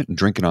open it and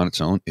drink it on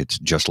its own, it's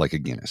just like a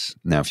Guinness.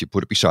 Now, if you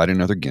put it beside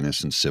another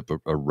Guinness and sip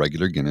a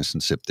regular Guinness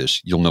and sip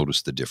this, you'll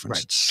notice the difference.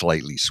 Right. It's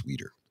slightly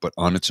sweeter. But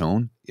on its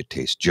own, it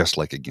tastes just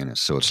like a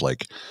Guinness. So it's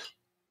like,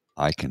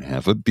 I can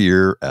have a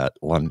beer at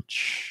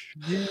lunch.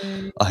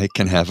 Yay. I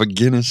can have a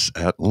Guinness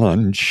at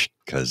lunch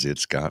because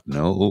it's got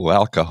no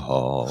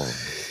alcohol.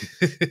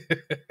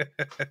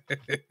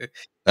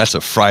 That's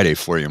a Friday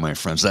for you, my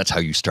friends. That's how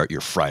you start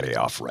your Friday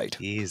off right.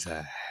 He's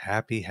a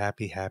happy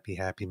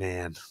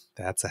man.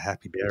 That's a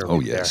happy bear. Oh,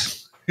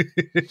 yes.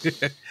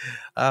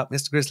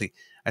 Mr. Grizzly,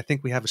 I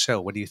think we have a show.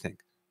 What do you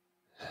think?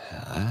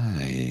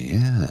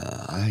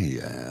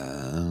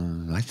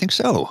 I think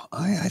so.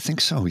 I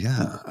think so.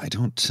 Yeah. I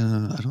don't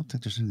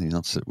think there's anything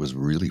else that was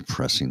really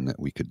pressing that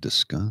we could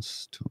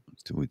discuss.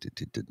 We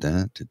did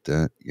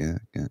that. Yeah.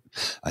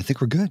 I think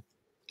we're good.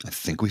 I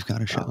think we've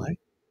got a show. All right.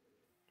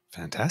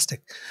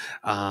 Fantastic.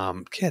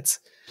 Kids,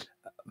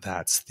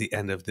 that's the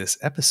end of this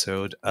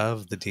episode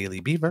of the Daily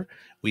Beaver.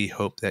 We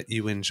hope that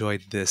you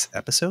enjoyed this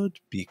episode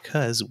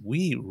because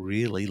we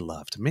really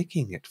loved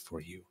making it for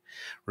you.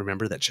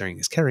 Remember that sharing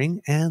is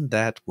caring and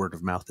that word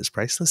of mouth is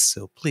priceless.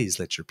 So please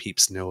let your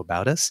peeps know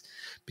about us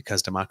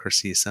because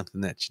democracy is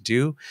something that you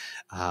do.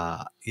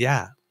 Let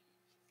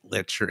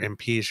your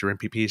MPs, your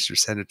MPPs, your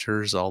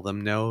senators, all of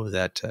them know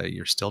that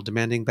you're still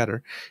demanding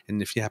better.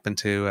 And if you happen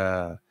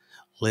to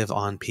live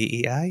on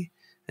PEI,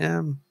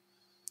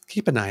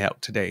 keep an eye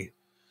out today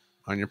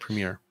on your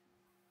premiere.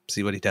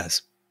 See what he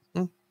does.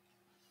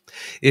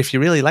 If you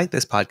really like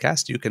this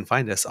podcast, you can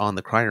find us on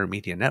the Crier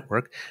Media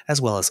Network, as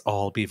well as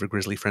all Beaver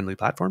Grizzly friendly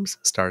platforms.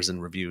 Stars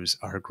and reviews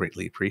are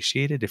greatly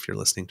appreciated if you're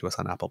listening to us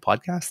on Apple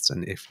Podcasts.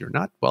 And if you're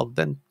not, well,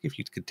 then if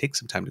you could take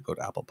some time to go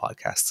to Apple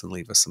Podcasts and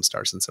leave us some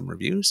stars and some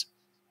reviews,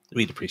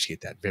 we'd appreciate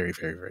that very,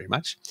 very, very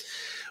much.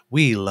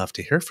 We love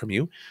to hear from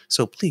you,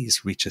 so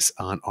please reach us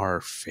on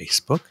our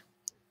Facebook.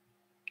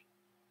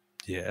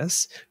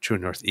 Yes, True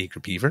North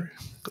Eager Beaver.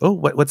 Oh,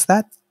 what's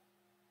that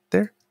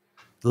there?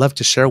 Love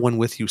to share one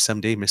with you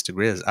someday, Mr.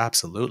 Grizz.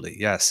 Absolutely.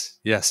 Yes,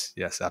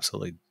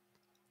 absolutely.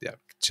 Yeah,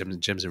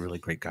 Jim's a really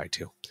great guy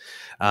too.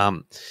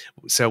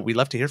 So we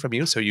love to hear from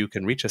you. So you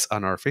can reach us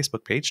on our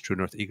Facebook page, True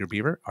North Eager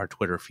Beaver, our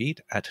Twitter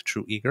feed at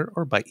True Eager,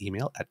 or by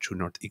email at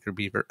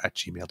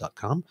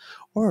truenortheagerbeaver@gmail.com,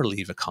 or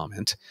leave a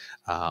comment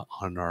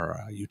on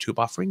our YouTube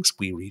offerings.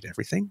 We read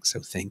everything. So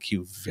thank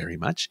you very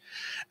much.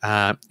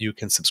 You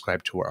can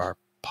subscribe to our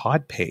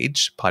pod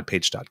page,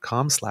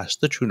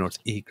 podpage.com/the True North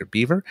Eager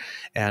Beaver,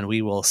 and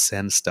we will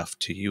send stuff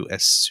to you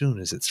as soon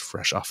as it's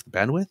fresh off the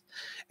bandwidth.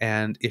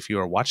 And if you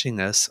are watching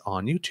us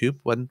on YouTube,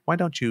 why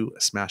don't you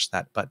smash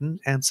that button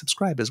and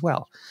subscribe as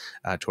well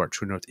to our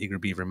True North Eager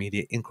Beaver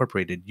Media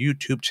Incorporated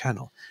YouTube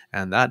channel.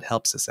 And that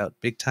helps us out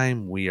big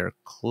time. We are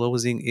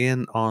closing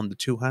in on the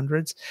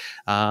 200s.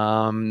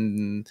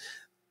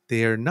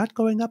 They're not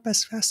going up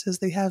as fast as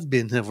they have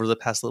been over the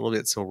past little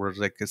bit. So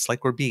it's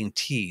like we're being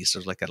teased.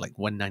 Or like at like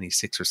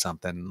 196 or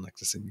something like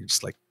this, and you're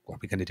just like, are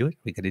we going to do it?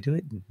 Are we going to do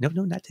it? No,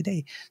 not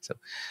today. So,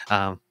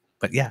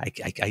 but yeah,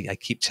 I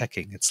keep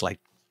checking. It's like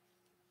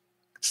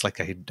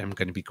I'm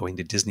going to be going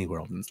to Disney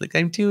World, and it's like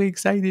I'm too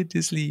excited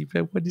to sleep.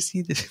 I want to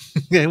see this.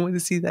 I want to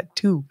see that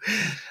too.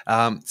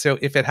 So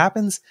if it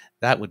happens,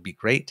 that would be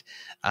great.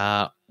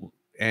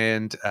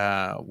 And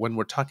when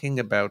we're talking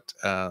about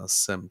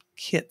some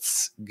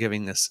kits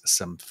giving us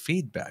some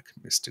feedback,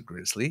 Mr.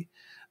 Grizzly,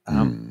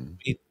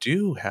 we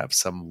do have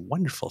some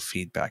wonderful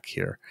feedback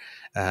here.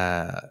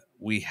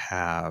 We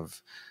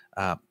have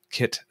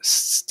Kit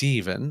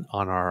Steven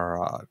on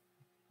our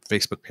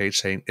Facebook page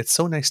saying, "It's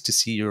so nice to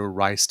see your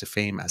rise to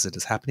fame as it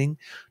is happening.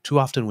 Too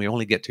often we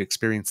only get to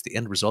experience the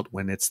end result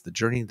when it's the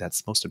journey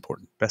that's most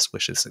important. Best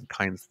wishes and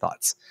kind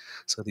thoughts."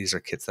 So these are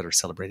kits that are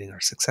celebrating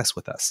our success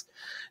with us.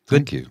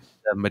 Thank you.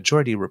 The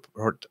majority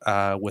report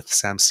with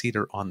Sam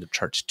Cedar on the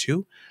chart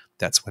too.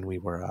 That's when we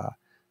were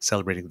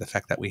celebrating the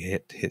fact that we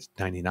hit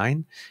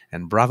 99.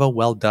 And bravo,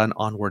 well done,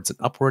 onwards and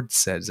upwards,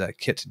 says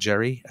Kit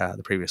Jerry.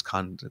 The previous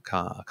comment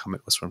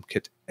was from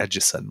Kit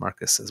Edgison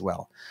Marcus as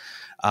well.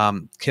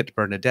 Kit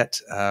Bernadette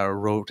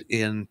wrote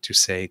in to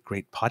say,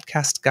 "Great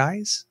podcast,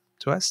 guys,"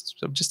 to us.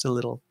 So just a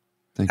little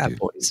Thank you.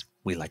 boys.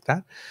 We like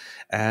that.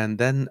 And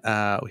then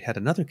we had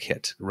another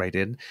Kit write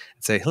in and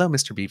say, "Hello,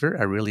 Mr. Beaver.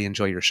 I really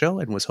enjoy your show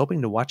and was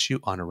hoping to watch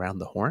you on Around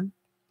the Horn,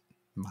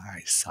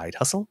 my side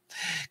hustle.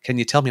 Can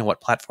you tell me on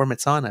what platform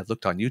it's on? I've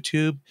looked on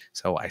YouTube."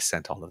 So I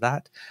sent all of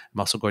that. I'm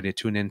also going to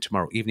tune in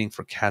tomorrow evening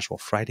for Casual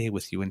Friday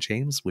with you and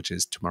James, which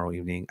is tomorrow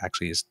evening,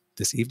 actually is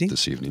this evening.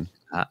 This evening.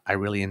 I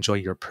really enjoy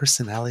your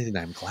personality and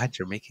I'm glad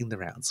you're making the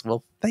rounds.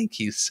 Well, thank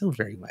you so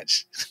very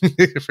much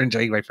for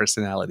enjoying my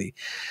personality.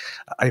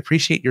 I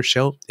appreciate your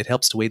show. It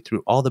helps to wade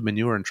through all the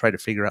manure and try to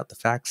figure out the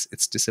facts.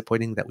 It's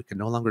disappointing that we can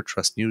no longer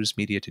trust news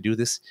media to do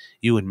this.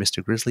 You and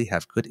Mr. Grizzly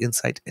have good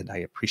insight and I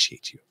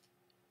appreciate you.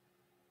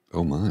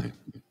 Oh, my.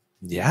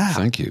 Yeah.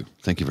 Thank you.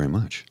 Thank you very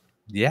much.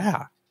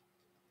 Yeah.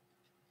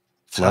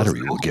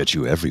 Flattery will get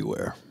you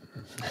everywhere.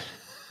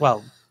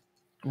 Well,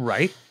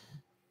 right.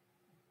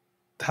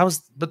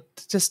 How's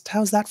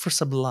that for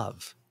some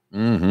love?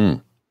 Mm-hmm.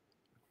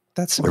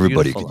 That's some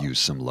Everybody beautiful could love. use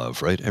some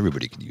love, right?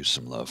 Everybody could use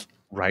some love.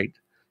 Right.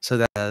 So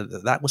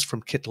that was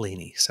from Kit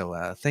Laney.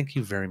 So thank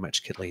you very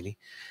much, Kit Laney.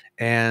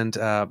 And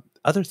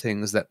other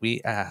things that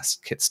we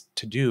ask kits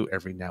to do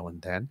every now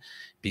and then,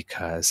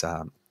 because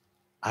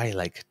I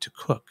like to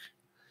cook,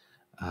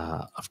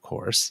 of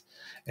course,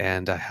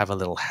 and I have a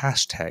little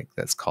hashtag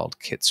that's called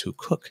Kits Who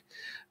Cook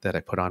that I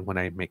put on when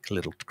I make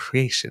little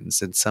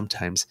creations, and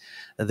sometimes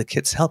the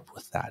kits help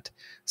with that.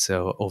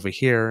 So over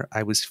here,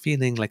 I was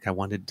feeling like I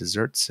wanted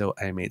dessert, so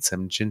I made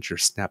some ginger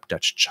snap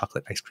Dutch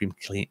chocolate ice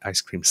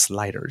cream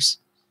sliders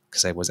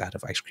because I was out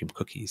of ice cream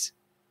cookies.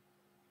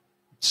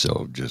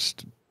 So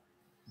just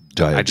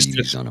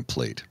diabetes on a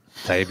plate.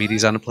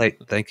 Diabetes on a plate.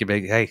 Thank you,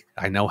 big. Hey,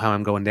 I know how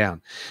I'm going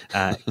down.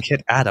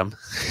 Kit Adam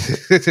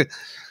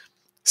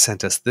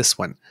sent us this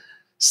one.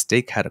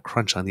 Steak had a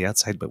crunch on the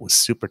outside, but was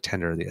super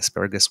tender. The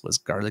asparagus was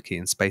garlicky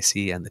and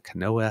spicy, and the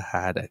quinoa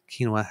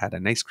had a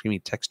nice creamy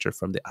texture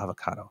from the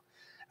avocado.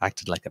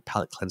 Acted like a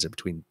palate cleanser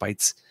between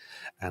bites.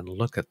 And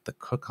look at the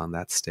cook on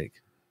that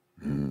steak.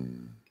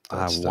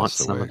 I want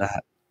some of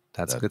that.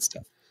 That's good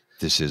stuff.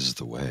 This is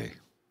the way.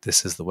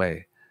 This is the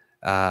way.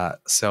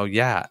 So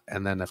yeah,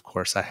 and then of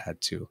course I had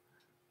to,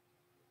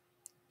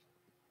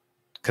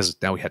 because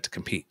now we had to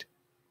compete.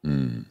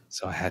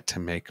 So I had to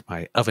make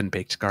my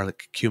oven-baked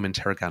garlic cumin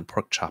tarragon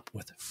pork chop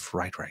with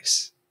fried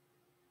rice.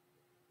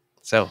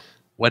 So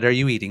what are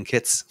you eating,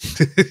 kits?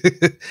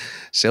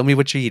 Show me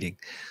what you're eating.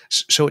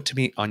 Show it to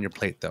me on your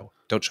plate, though.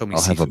 Don't show me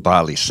seafood. I'll have a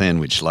barley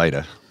sandwich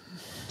later.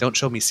 Don't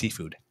show me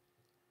seafood.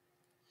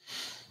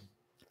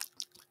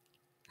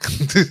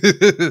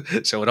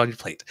 Show it on your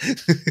plate.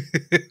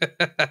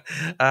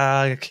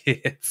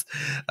 Kids.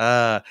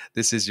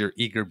 This is your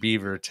eager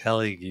beaver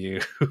telling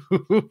you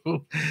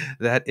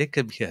that it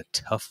could be a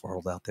tough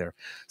world out there.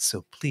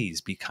 So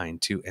please be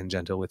kind to and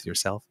gentle with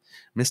yourself.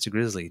 Mr.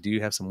 Grizzly, do you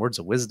have some words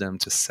of wisdom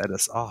to set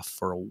us off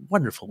for a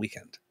wonderful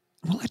weekend?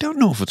 Well, I don't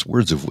know if it's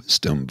words of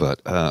wisdom,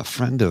 but a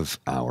friend of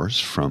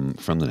ours from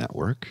the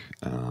network,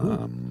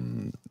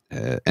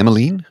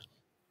 Emmeline.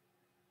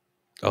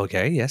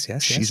 Okay, yes.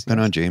 She's been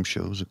on James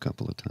shows a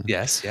couple of times.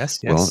 Yes.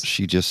 Well,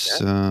 she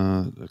just,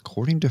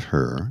 according to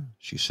her,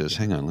 she says,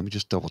 hang on, let me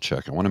just double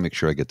check. I want to make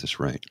sure I get this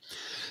right.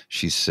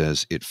 She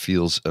says, it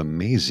feels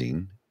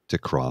amazing to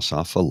cross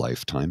off a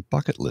lifetime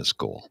bucket list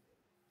goal.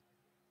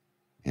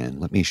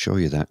 And let me show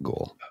you that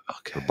goal.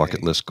 Okay. Her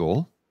bucket list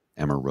goal,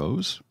 Emma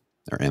Rose,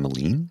 or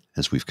Emmeline,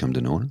 as we've come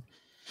to know her.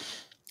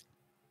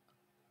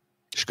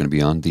 going to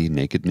be on the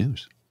Naked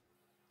News.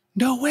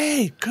 No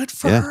way. Good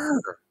for Yeah.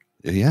 her.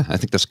 Yeah, I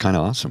think that's kind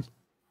of awesome.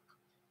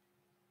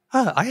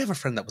 I have a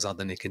friend that was on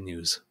the Naked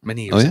News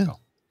many Oh, years yeah? ago.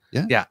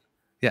 Yeah.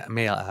 Yeah.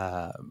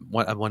 Male,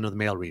 one of the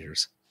male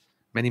readers.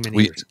 Many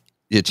We, years.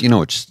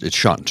 it's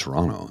shot in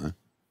Toronto.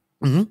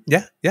 Huh?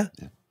 Yeah.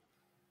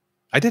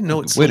 I didn't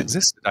know it still Way to-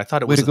 existed. I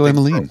thought it way was to a go, thing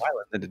for a Emmeline. while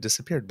and then it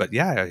disappeared. But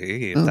yeah,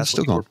 hey, if No, it's that's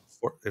still what you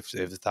were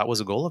going. if that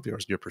was a goal of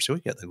yours, you're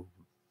pursuing it, then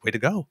way to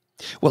go.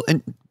 Well,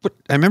 but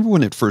I remember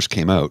when it first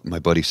came out, my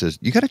buddy says,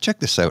 "You got to check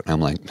this out." And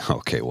I'm like,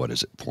 "Okay, what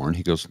is it? Porn?"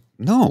 He goes,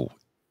 "No,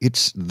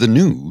 it's the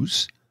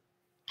news,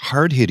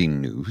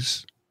 hard-hitting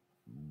news,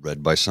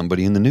 read by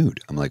somebody in the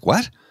nude." I'm like,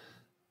 "What?"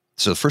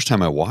 So the first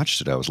time I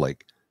watched it, I was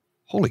like,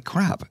 "Holy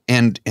crap!"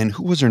 And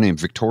who was her name?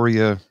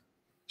 Victoria.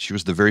 She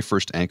was the very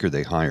first anchor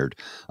they hired.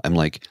 I'm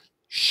like,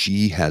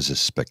 she has a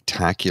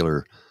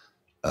spectacular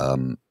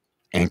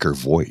anchor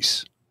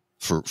voice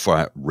for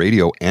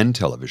radio and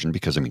television,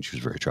 because I mean, she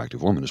was a very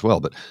attractive woman as well,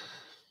 but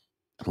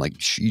I'm like,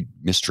 she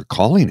missed her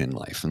calling in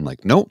life. I'm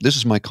like, no, this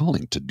is my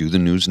calling, to do the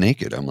news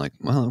naked. I'm like,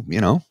 well,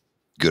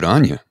 good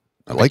on you.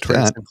 I like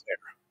that.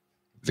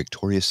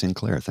 Victoria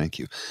Sinclair. Thank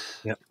you.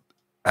 Yep.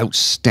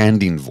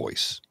 Outstanding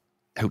voice,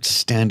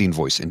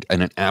 and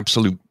an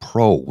absolute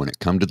pro when it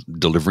comes to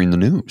delivering the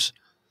news.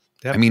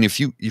 Yep. I mean, if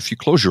you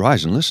close your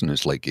eyes and listen,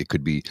 it's like it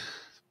could be.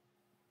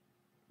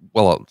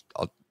 Well,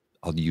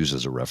 I'll use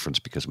as a reference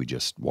because we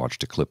just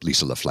watched a clip,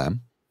 Lisa LaFlamme.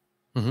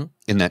 Mm-hmm.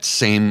 In that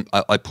same,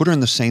 I put her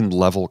in the same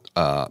level,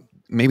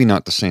 maybe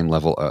not the same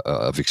level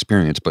of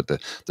experience, but the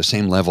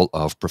same level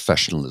of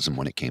professionalism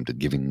when it came to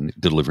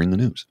delivering the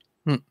news.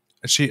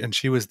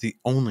 She was the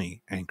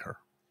only anchor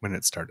when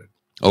it started.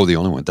 Oh, the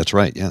only one. That's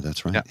right. Yeah,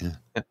 that's right.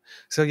 Yeah.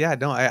 So yeah,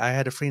 no, I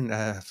had a friend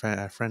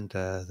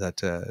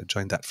that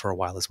joined that for a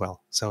while as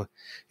well. So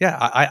yeah,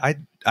 I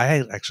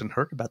had actually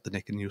heard about the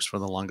Naked News for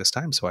the longest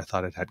time, so I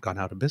thought it had gone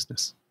out of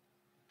business.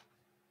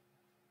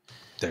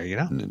 There you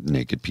go.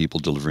 Naked people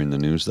delivering the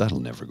news,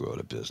 that'll never go out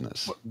of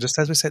business. Well, just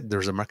as we said,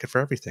 there's a market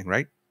for everything,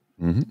 right?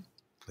 Mm-hmm.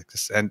 Like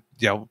this, and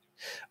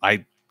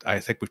I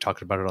think we've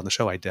talked about it on the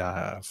show.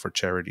 For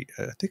charity.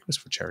 I think it was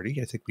for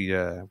charity. I think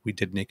we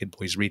did Naked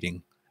Boys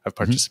reading. I've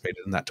participated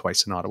in that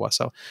twice in Ottawa.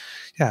 So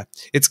yeah,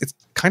 it's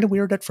kind of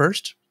weird at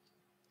first,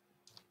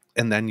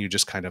 and then you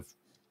just kind of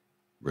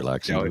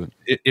relax into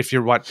it. If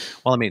you're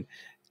I mean,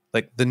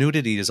 like the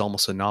nudity is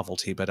almost a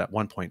novelty, but at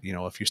one point,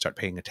 if you start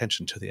paying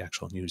attention to the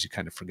actual news, you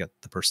kind of forget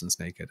the person's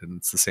naked, and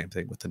it's the same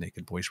thing with the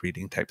Naked Boys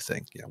reading type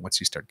thing.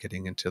 Once you start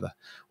getting into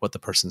what the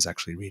person's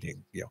actually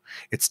reading,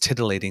 it's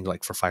titillating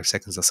like for 5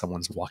 seconds as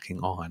someone's walking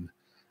on,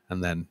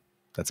 and then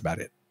that's about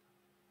it.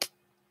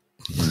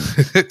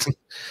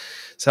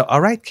 So,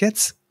 all right,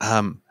 kids,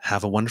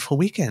 have a wonderful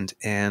weekend,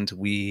 and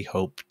we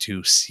hope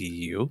to see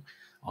you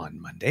on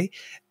Monday.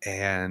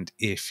 And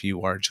if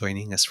you are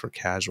joining us for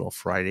Casual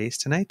Fridays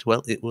tonight,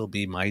 well, it will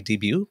be my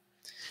debut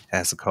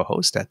as a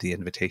co-host at the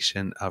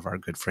invitation of our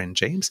good friend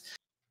James.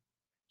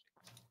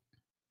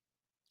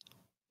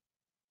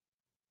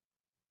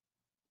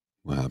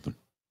 What happened?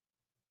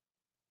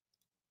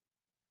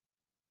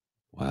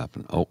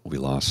 Oh, we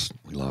lost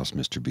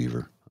Mr.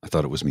 Beaver. I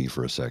thought it was me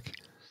for a sec.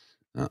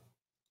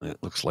 It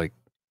looks like,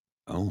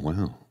 oh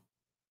wow,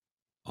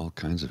 all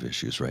kinds of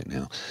issues right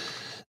now.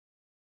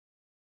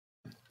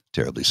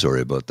 Terribly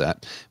sorry about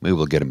that. Maybe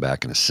we'll get him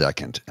back in a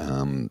second.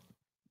 Oh,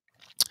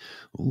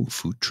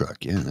 food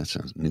truck. Yeah, that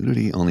sounds.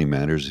 Nudity only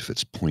matters if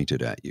it's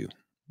pointed at you.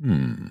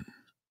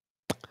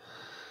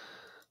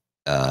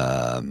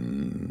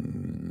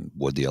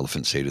 What'd the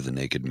elephant say to the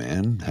naked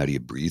man? How do you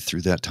breathe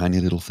through that tiny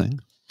little thing?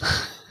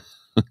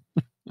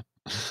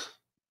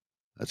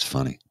 That's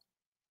funny.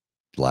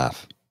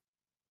 Laugh.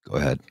 Go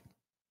ahead.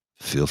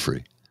 Feel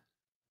free.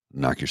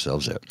 Knock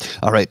yourselves out.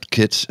 All right,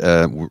 kids,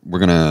 we're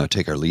going to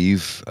take our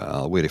leave.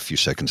 I'll wait a few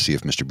seconds, see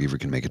if Mr. Beaver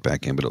can make it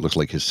back in, but it looks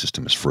like his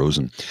system is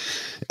frozen.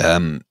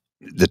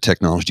 The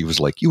technology was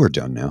like, you are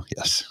done now.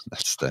 Yes,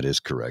 that is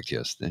correct.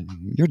 Yes,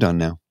 you're done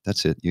now.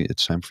 That's it.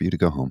 It's time for you to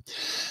go home.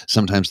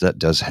 Sometimes that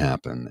does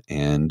happen,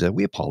 and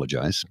we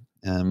apologize.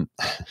 You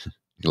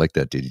like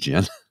that, did you,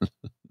 Jen?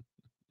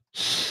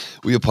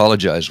 We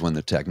apologize when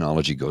the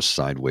technology goes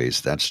sideways.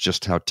 That's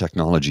just how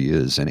technology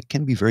is, and it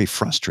can be very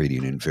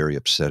frustrating and very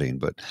upsetting,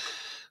 but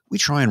we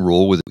try and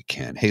roll with it we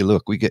can. Hey,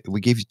 look, we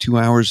gave you 2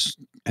 hours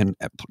and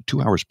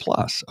 2 hours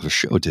plus of a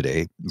show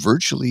today,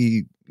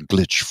 virtually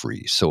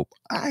glitch-free. So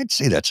I'd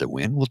say that's a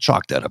win. We'll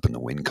chalk that up in the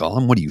win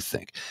column. What do you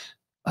think?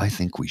 I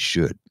think we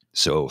should.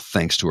 So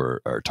thanks to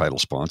our title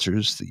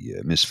sponsors, the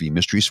Miss V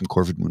Mysteries from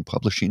Corvid Moon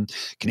Publishing,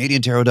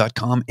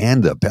 CanadianTarot.com,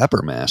 and the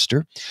Pepper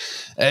Master.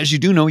 As you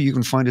do know, you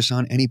can find us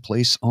on any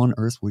place on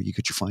earth where you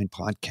get your fine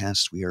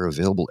podcasts. We are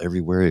available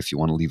everywhere. If you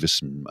want to leave us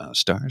some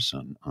stars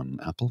on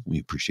Apple, we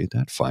appreciate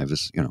that. 5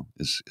 is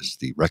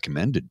the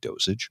recommended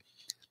dosage.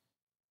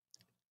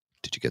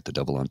 Did you get the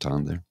double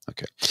entendre there?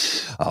 Okay.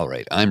 All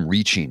right. I'm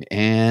reaching,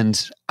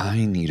 and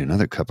I need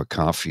another cup of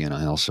coffee, and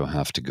I also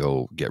have to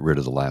go get rid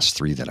of the last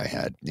 3 that I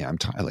had. Yeah, I'm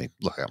tired.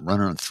 Look, I'm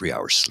running on 3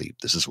 hours sleep.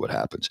 This is what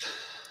happens.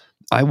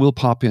 I will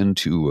pop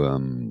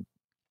into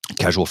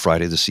Casual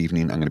Friday this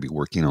evening. I'm going to be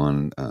working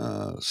on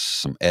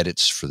some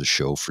edits for the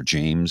show for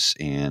James,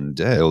 and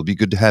it'll be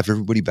good to have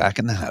everybody back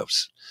in the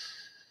house.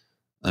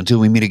 Until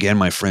we meet again,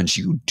 my friends,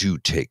 you do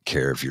take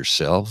care of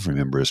yourself.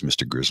 Remember, as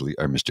Mr. Grizzly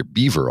or Mr.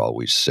 Beaver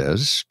always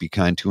says, be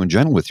kind to and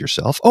gentle with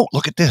yourself. Oh,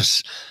 look at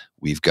this.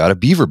 We've got a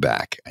beaver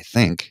back, I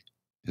think.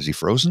 Is he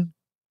frozen?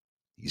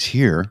 He's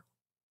here.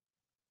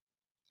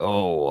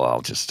 Oh,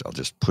 I'll just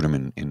put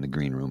him in the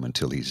green room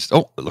until he's...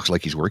 Oh, it looks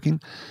like he's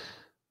working.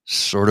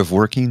 Sort of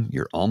working.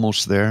 You're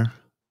almost there.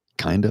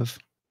 Kind of.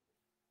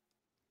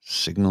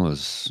 Signal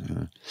is...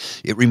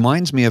 it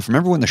reminds me of...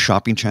 Remember when the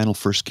Shopping Channel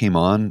first came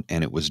on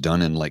and it was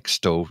done in like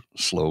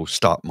slow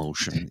stop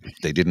motion?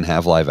 They didn't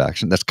have live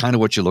action. That's kind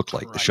of what you look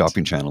like, the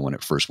Shopping Channel when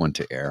it first went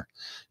to air.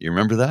 You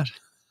remember that?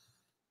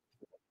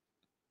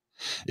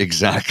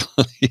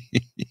 Exactly.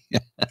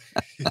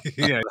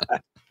 Yeah.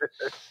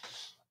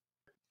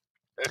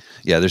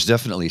 Yeah, there's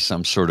definitely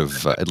some sort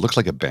of... it looks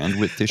like a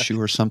bandwidth issue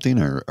or something,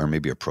 or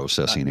maybe a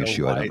processing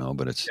issue. I don't know,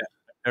 but it's...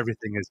 Yeah,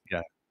 everything is...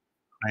 Yeah.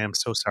 I am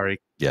so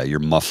sorry. Yeah, you're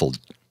muffled.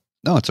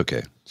 No, it's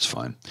okay. It's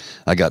fine.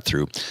 I got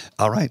through.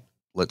 All right,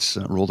 let's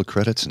roll the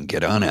credits and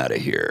get on out of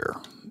here.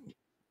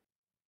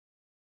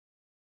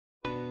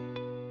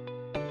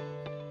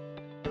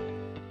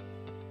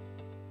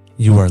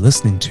 You are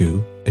listening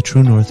to a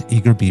True North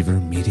Eager Beaver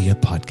Media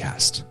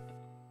Podcast.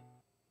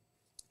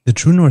 The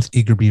True North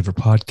Eager Beaver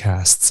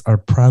podcasts are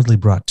proudly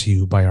brought to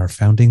you by our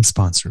founding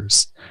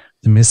sponsors,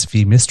 the Miss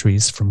V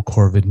Mysteries from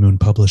Corvid Moon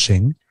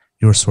Publishing,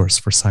 your source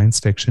for science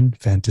fiction,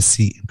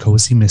 fantasy, and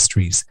cozy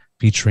mysteries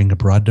featuring a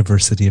broad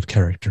diversity of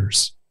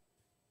characters.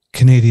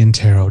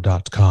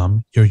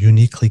 CanadianTarot.com, your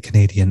uniquely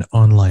Canadian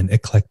online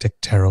eclectic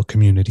tarot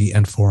community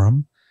and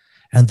forum.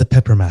 And The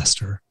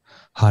Peppermaster,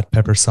 hot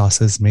pepper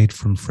sauces made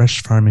from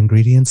fresh farm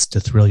ingredients to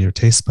thrill your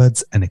taste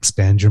buds and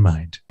expand your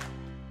mind.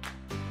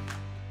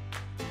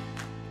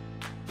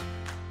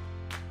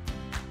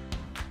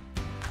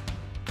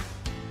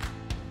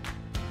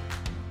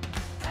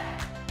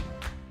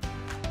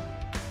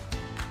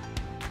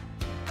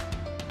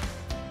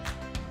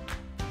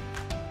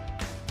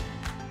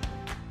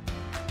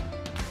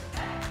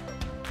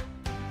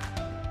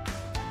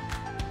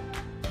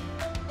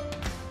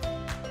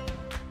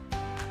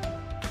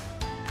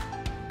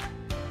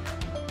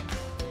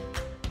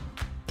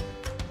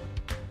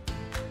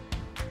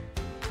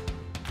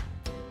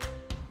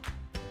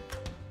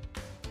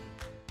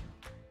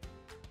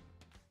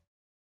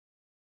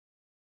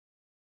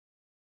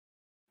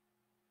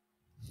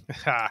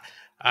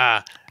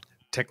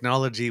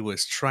 Technology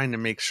was trying to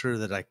make sure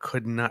that I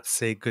could not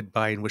say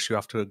goodbye and wish you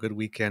off to a good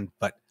weekend,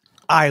 but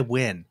I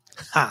win.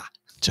 Ha!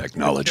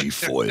 Technology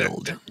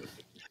foiled.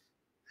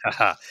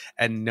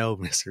 And no,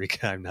 Miss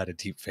Rika, I'm not a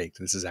deep fake.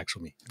 This is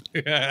actual me.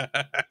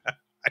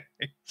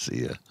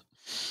 See ya.